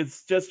 It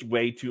is just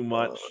way too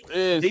much.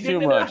 It is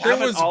too much. There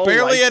was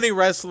barely any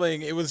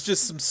wrestling. It was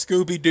just some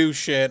Scooby-Doo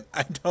shit.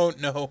 I don't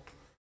know.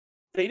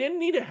 They didn't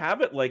need to have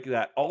it like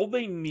that. All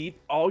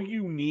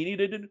you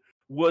needed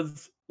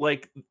was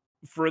like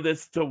for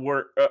this to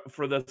work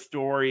for the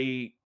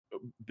story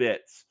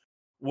bits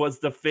was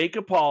the fake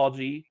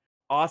apology,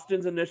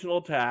 Austin's initial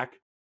attack,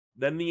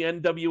 then the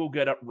NWO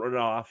get run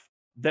off,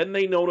 then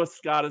they notice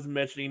Scott is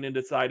missing and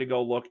decide to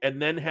go look,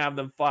 and then have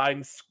them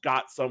find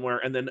Scott somewhere,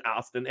 and then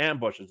Austin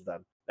ambushes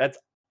them. That's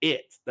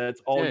it.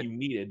 That's all you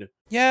needed.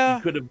 Yeah.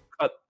 You could have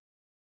cut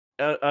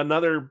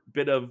another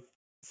bit of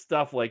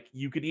stuff. Like,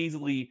 you could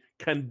easily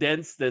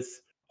condense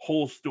this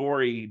whole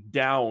story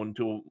down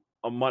to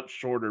a much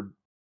shorter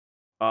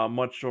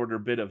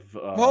bit of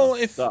well,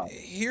 stuff.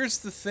 Here's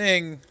the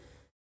thing,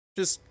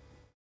 just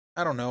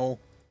I don't know.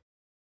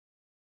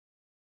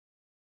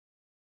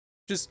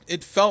 Just,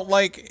 it felt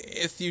like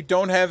if you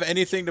don't have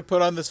anything to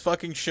put on this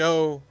fucking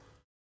show,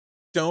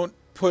 don't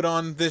put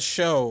on this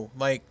show.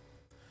 Like,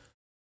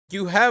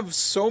 you have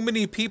so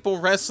many people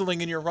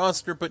wrestling in your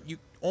roster, but you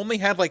only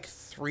had like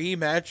 3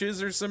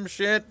 matches or some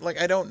shit.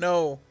 Like, I don't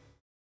know.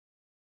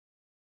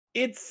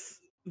 This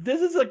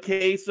is a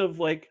case of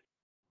like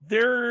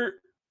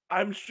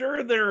I'm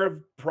sure there have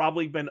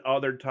probably been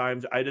other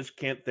times, I just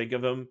can't think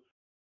of them,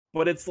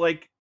 but it's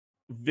like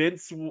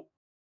Vince,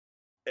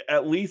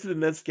 at least in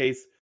this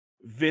case,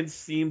 Vince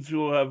seems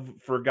to have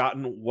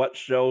forgotten what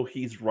show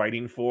he's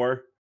writing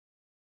for.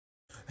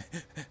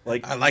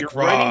 Like, I like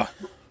Raw.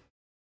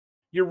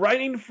 You're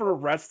writing for a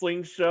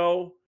wrestling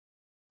show.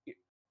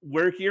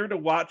 We're here to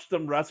watch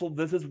them wrestle.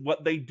 This is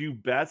what they do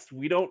best.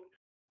 We don't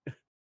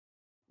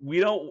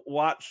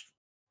watch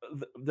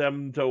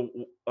them to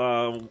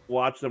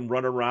watch them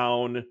run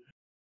around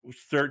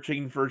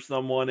searching for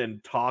someone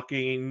and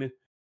talking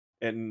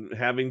and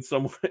having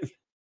someone.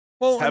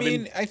 Well, I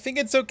mean, I think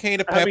it's okay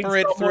to pepper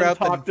it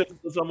throughout to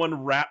someone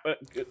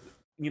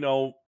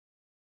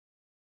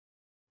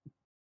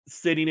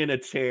sitting in a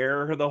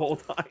chair the whole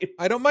time.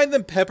 I don't mind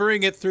them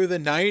peppering it through the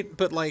night,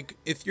 but like,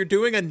 if you're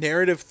doing a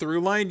narrative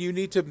through line, you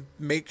need to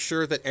make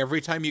sure that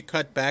every time you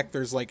cut back,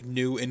 there's like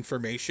new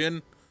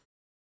information.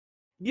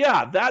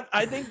 Yeah,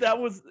 I think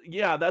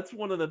that's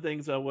one of the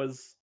things I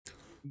was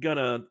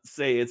gonna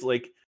say. It's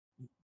like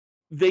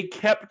they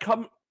kept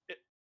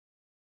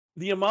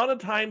the amount of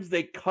times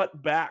they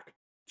cut back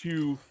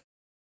to,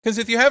 because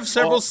if you have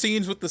several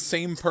scenes with the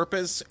same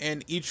purpose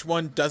and each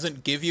one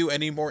doesn't give you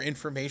any more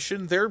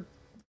information, they're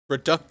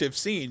reductive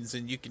scenes,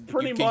 and you can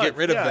get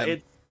rid of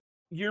them.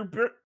 You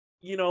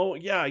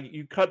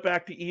cut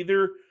back to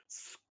either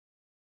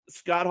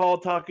Scott Hall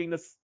talking to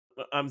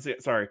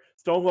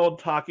Stone Cold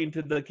talking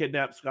to the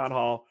kidnapped Scott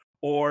Hall,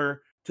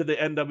 or to the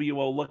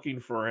NWO looking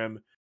for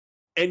him,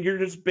 and you're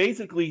just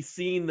basically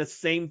seeing the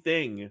same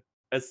thing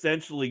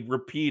essentially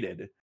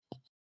repeated.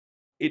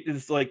 It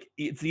is like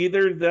it's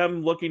either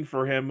them looking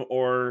for him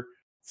or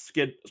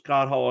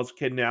Scott Hall is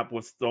kidnapped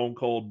with Stone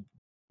Cold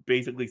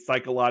basically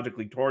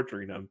psychologically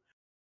torturing him,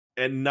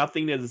 and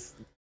nothing is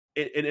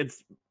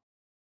it's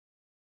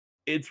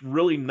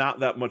really not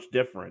that much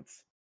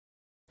difference.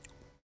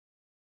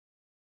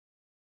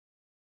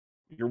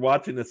 You're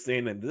watching the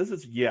same, and this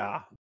is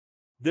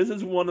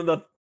one of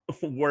the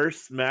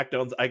worst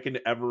SmackDowns I can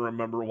ever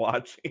remember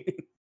watching.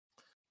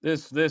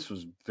 This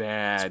was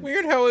bad. It's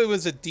weird how it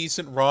was a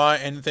decent Raw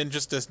and then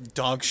just a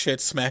dog shit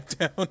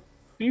SmackDown.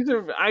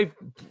 I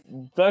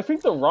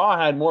think the Raw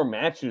had more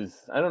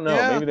matches. I don't know.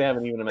 Yeah. Maybe they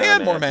haven't even. They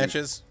had more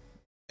matches.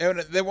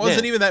 There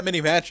wasn't even that many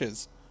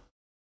matches.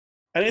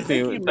 I didn't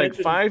think it's like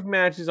 5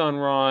 matches on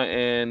Raw,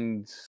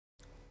 and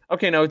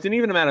okay, no, it's an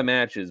even amount of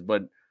matches,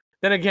 but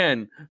then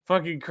again,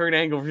 fucking Kurt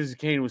Angle versus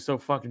Kane was so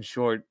fucking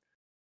short.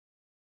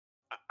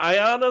 I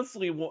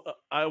honestly,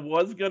 I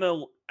was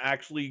gonna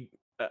actually,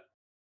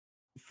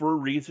 for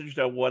research,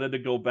 I wanted to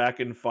go back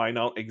and find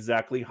out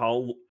exactly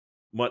how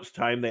much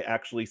time they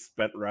actually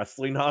spent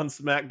wrestling on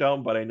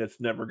SmackDown, but I just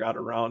never got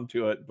around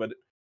to it. But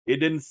it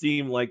didn't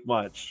seem like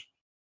much,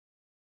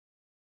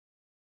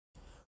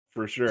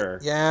 for sure.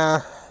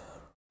 Yeah.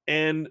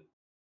 And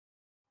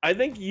I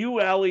think you,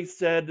 Ali,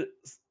 said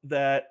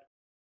that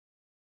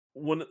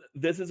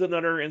this is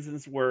another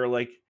instance where,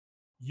 like,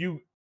 you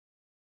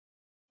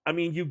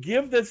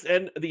give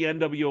the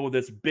NWO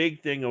this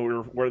big thing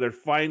where they're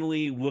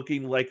finally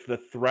looking like the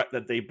threat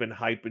that they've been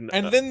hyping,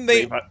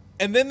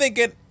 and then they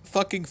get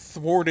fucking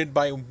thwarted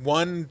by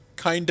one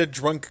kinda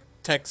drunk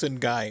Texan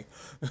guy.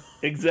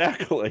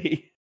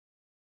 Exactly.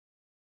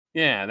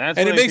 Yeah, that's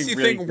and it makes you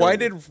think, why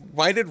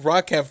did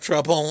Rock have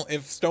trouble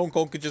if Stone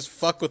Cold could just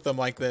fuck with them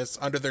like this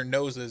under their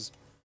noses?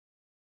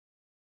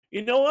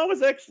 You know, I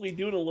was actually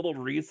doing a little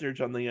research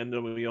on the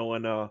NWO,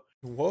 and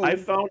I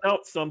found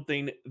out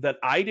something that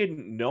I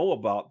didn't know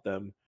about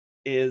them,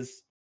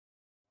 is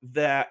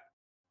that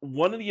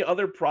one of the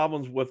other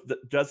problems with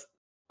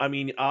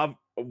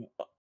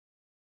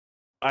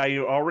I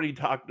already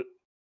talked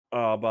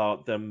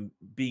about them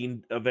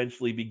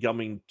eventually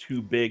becoming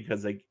too big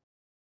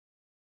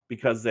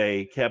because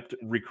they kept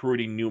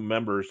recruiting new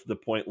members to the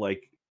point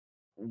like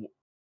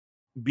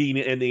being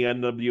in the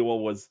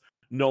NWO was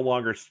no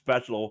longer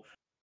special.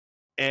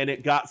 And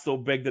it got so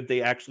big that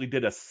they actually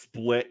did a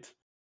split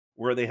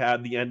where they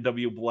had the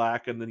NW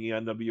Black and then the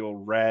NWO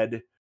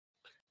Red.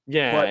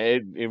 Yeah,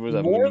 it was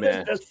a more mess.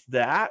 Than just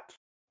that,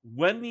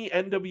 when the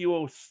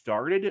NWO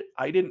started,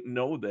 I didn't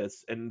know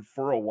this, and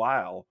for a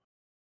while,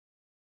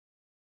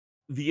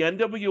 the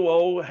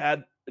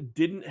NWO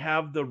didn't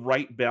have the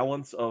right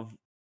balance of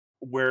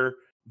where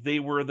they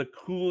were the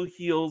cool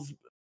heels,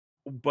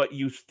 but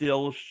you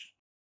still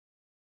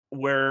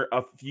where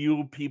a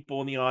few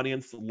people in the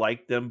audience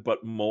liked them,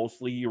 but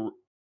mostly you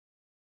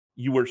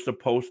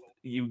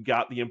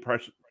got the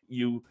impression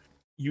you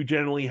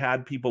generally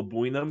had people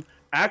booing them.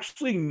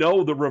 Actually,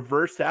 no, the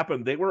reverse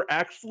happened. They were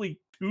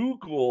actually too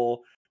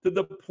cool to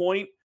the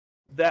point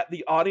that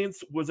the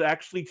audience was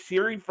actually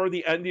cheering for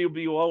the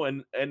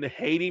NWO and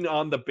hating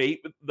on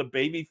the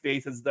baby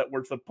faces that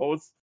were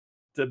supposed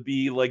to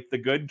be like the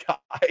good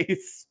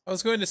guys. I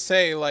was going to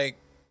say, like,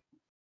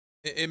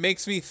 it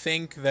makes me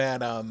think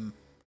that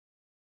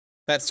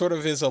that sort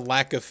of is a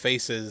lack of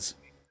faces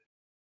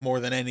more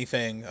than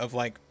anything, of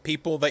like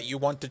people that you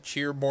want to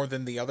cheer more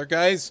than the other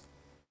guys.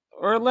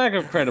 Or a lack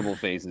of credible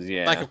faces,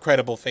 yeah. Lack of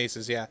credible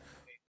faces, yeah.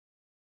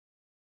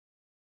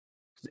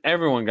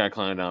 Everyone got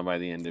clowned on by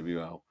the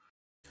NWO.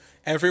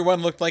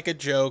 Everyone looked like a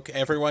joke.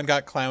 Everyone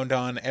got clowned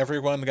on.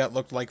 Everyone got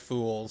looked like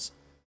fools.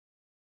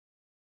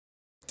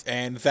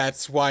 And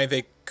that's why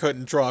they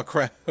couldn't draw a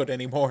crowd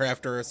anymore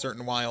after a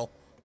certain while.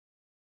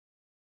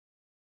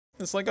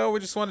 It's like, oh, we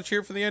just want to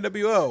cheer for the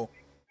NWO.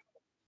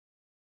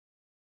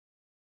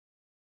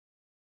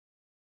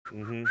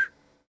 Mm-hmm.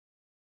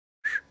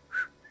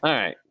 All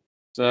right.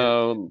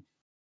 So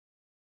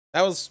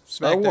That was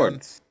SmackDown.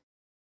 Awards.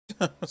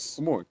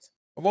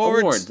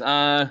 Awards.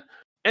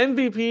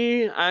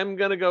 MVP, I'm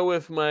gonna go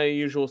with my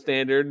usual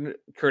standard,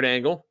 Kurt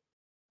Angle.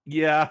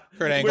 Yeah,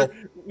 Kurt Angle.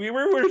 We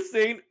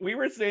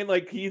were saying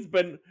like he's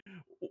been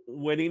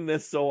winning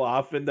this so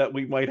often that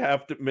we might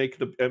have to make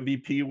the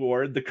MVP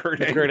award the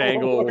Kurt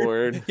Angle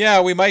Award.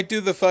 Yeah, we might do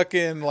the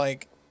fucking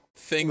like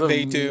thing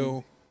they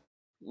do.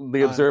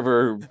 The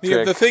Observer.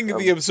 The thing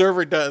the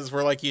Observer does,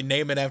 where like you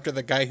name it after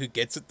the guy who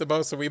gets it the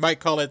most. So we might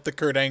call it the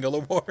Kurt Angle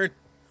Award.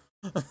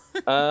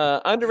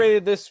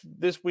 Underrated this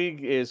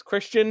week is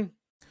Christian.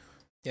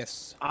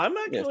 Yes. I'm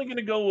actually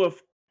gonna go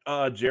with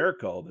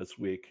Jericho this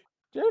week.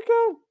 Jericho?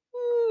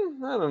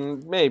 I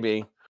don't know,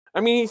 maybe.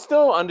 I mean, he's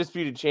still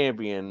undisputed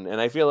champion,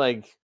 and I feel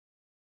like,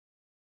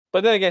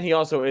 but then again, he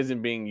also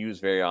isn't being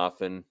used very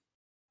often.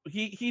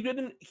 He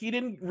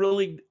didn't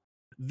really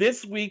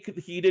this week.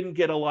 He didn't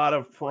get a lot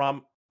of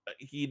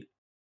He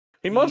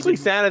mostly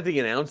sat at the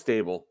announce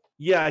table.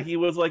 Yeah, he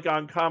was like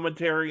on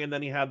commentary, and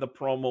then he had the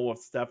promo with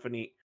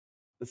Stephanie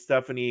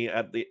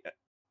at the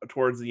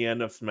towards the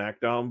end of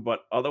SmackDown.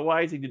 But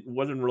otherwise, he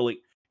didn't really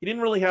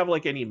have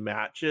like any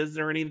matches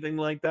or anything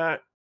like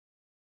that.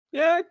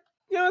 Yeah,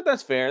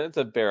 that's fair. That's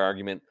a fair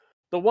argument.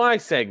 The Y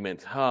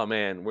segment. Oh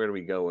man, where do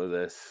we go with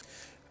this?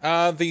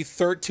 The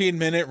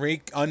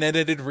 13-minute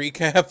unedited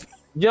recap.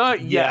 Yeah,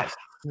 yes.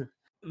 The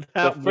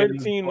That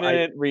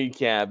 13-minute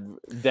recap,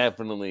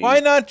 definitely. Why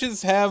not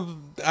just have,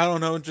 I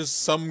don't know,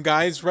 just some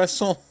guys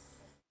wrestle?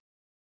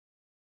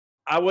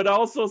 I would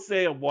also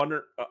say a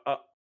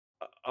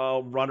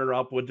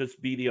runner-up would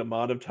just be the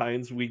amount of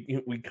times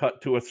we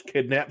cut to us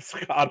kidnap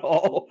Scott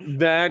Hall.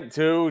 That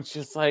too. It's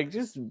just like,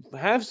 just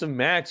have some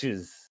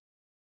matches.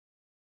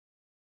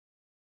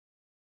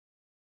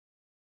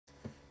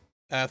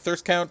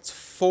 Thirst counts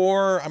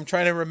 4. I'm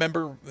trying to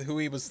remember who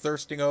he was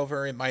thirsting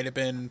over. It might have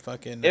been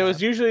fucking. It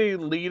was usually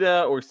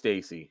Lita or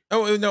Stacy.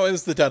 Oh no, it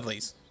was the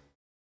Dudleys.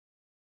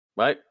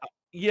 Right?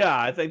 Yeah,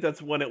 I think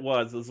that's when it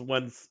was. Is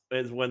when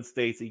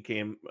Stacy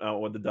came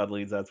out with the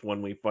Dudleys. That's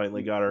when we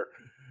finally got her.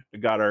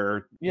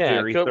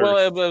 Yeah. Well,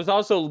 it was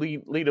also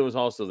Lita was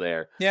also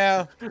there.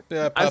 Yeah.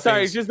 I'm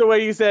sorry. It's just the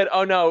way you said.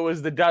 Oh no, it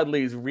was the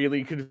Dudleys.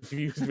 Really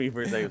confused me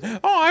for a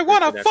second. Oh, I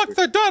want to fuck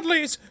the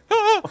Dudleys.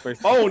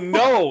 Oh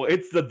no,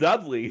 it's the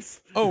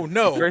Dudleys. Oh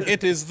no,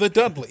 it is the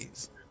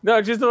Dudleys.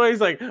 No, just the way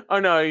he's like,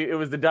 oh no, it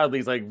was the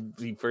Dudleys. Like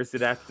he first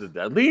did after the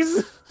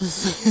Dudleys.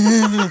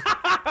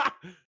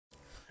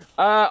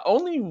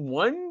 Only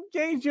one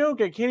gay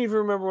joke. I can't even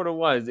remember what it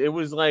was. It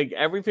was like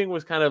everything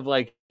was kind of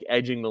like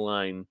edging the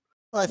line.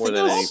 I think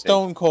it was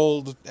Stone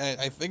Cold.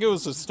 I think it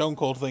was a Stone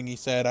Cold thing he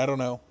said. I don't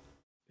know.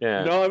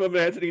 Yeah. No, I'm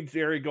imagining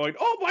Jerry going,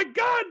 "Oh my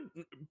God,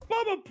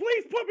 Bubba,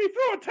 please put me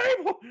through a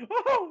table.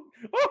 Oh.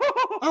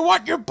 I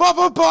want your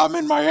Bubba bomb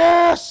in my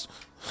ass."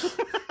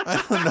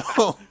 I don't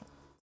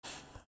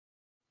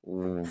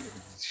know.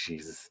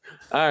 Jesus.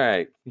 All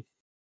right.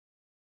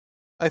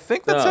 I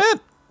think that's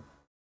it.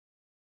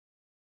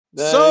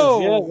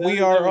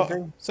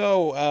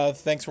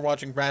 Thanks for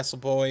watching Wrestle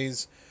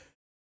Boys.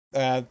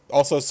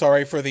 Also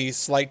sorry for the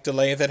slight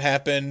delay that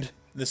happened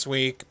this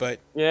week, but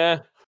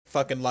yeah,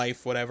 fucking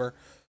life, whatever.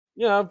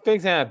 Yeah,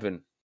 things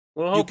happen.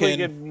 Well,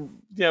 hopefully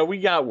we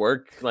got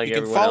work like you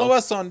everyone can follow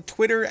else. us on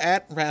Twitter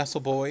at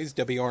WrestleBoys,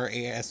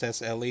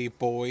 WRASSLE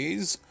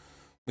Boys.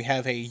 We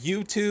have a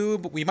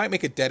YouTube. We might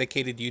make a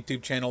dedicated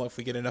YouTube channel if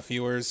we get enough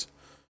viewers.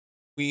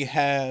 We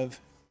have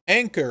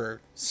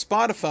Anchor,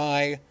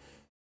 Spotify,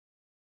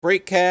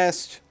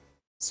 Breakcast,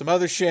 some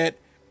other shit.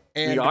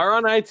 And we are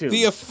on iTunes.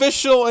 The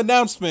official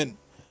announcement: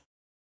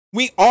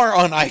 we are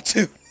on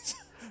iTunes.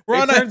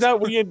 It turns out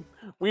we had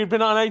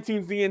been on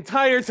iTunes the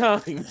entire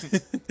time.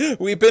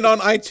 We've been on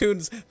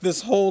iTunes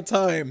this whole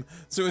time.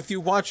 So if you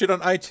watch it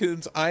on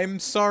iTunes, I'm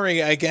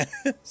sorry, I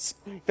guess.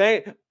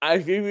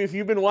 If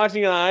you've been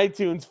watching it on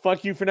iTunes,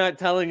 fuck you for not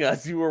telling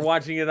us you were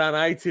watching it on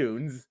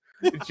iTunes.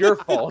 It's your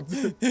fault.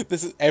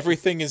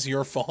 Everything is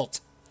your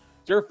fault.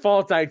 It's your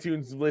fault,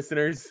 iTunes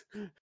listeners.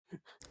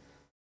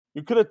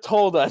 You could have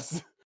told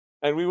us.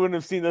 And we wouldn't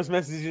have seen those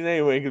messages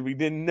anyway because we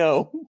didn't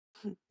know.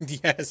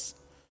 Yes.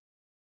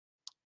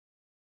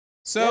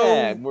 So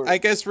Yeah, I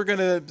guess we're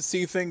gonna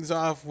see things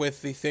off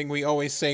with the thing we always say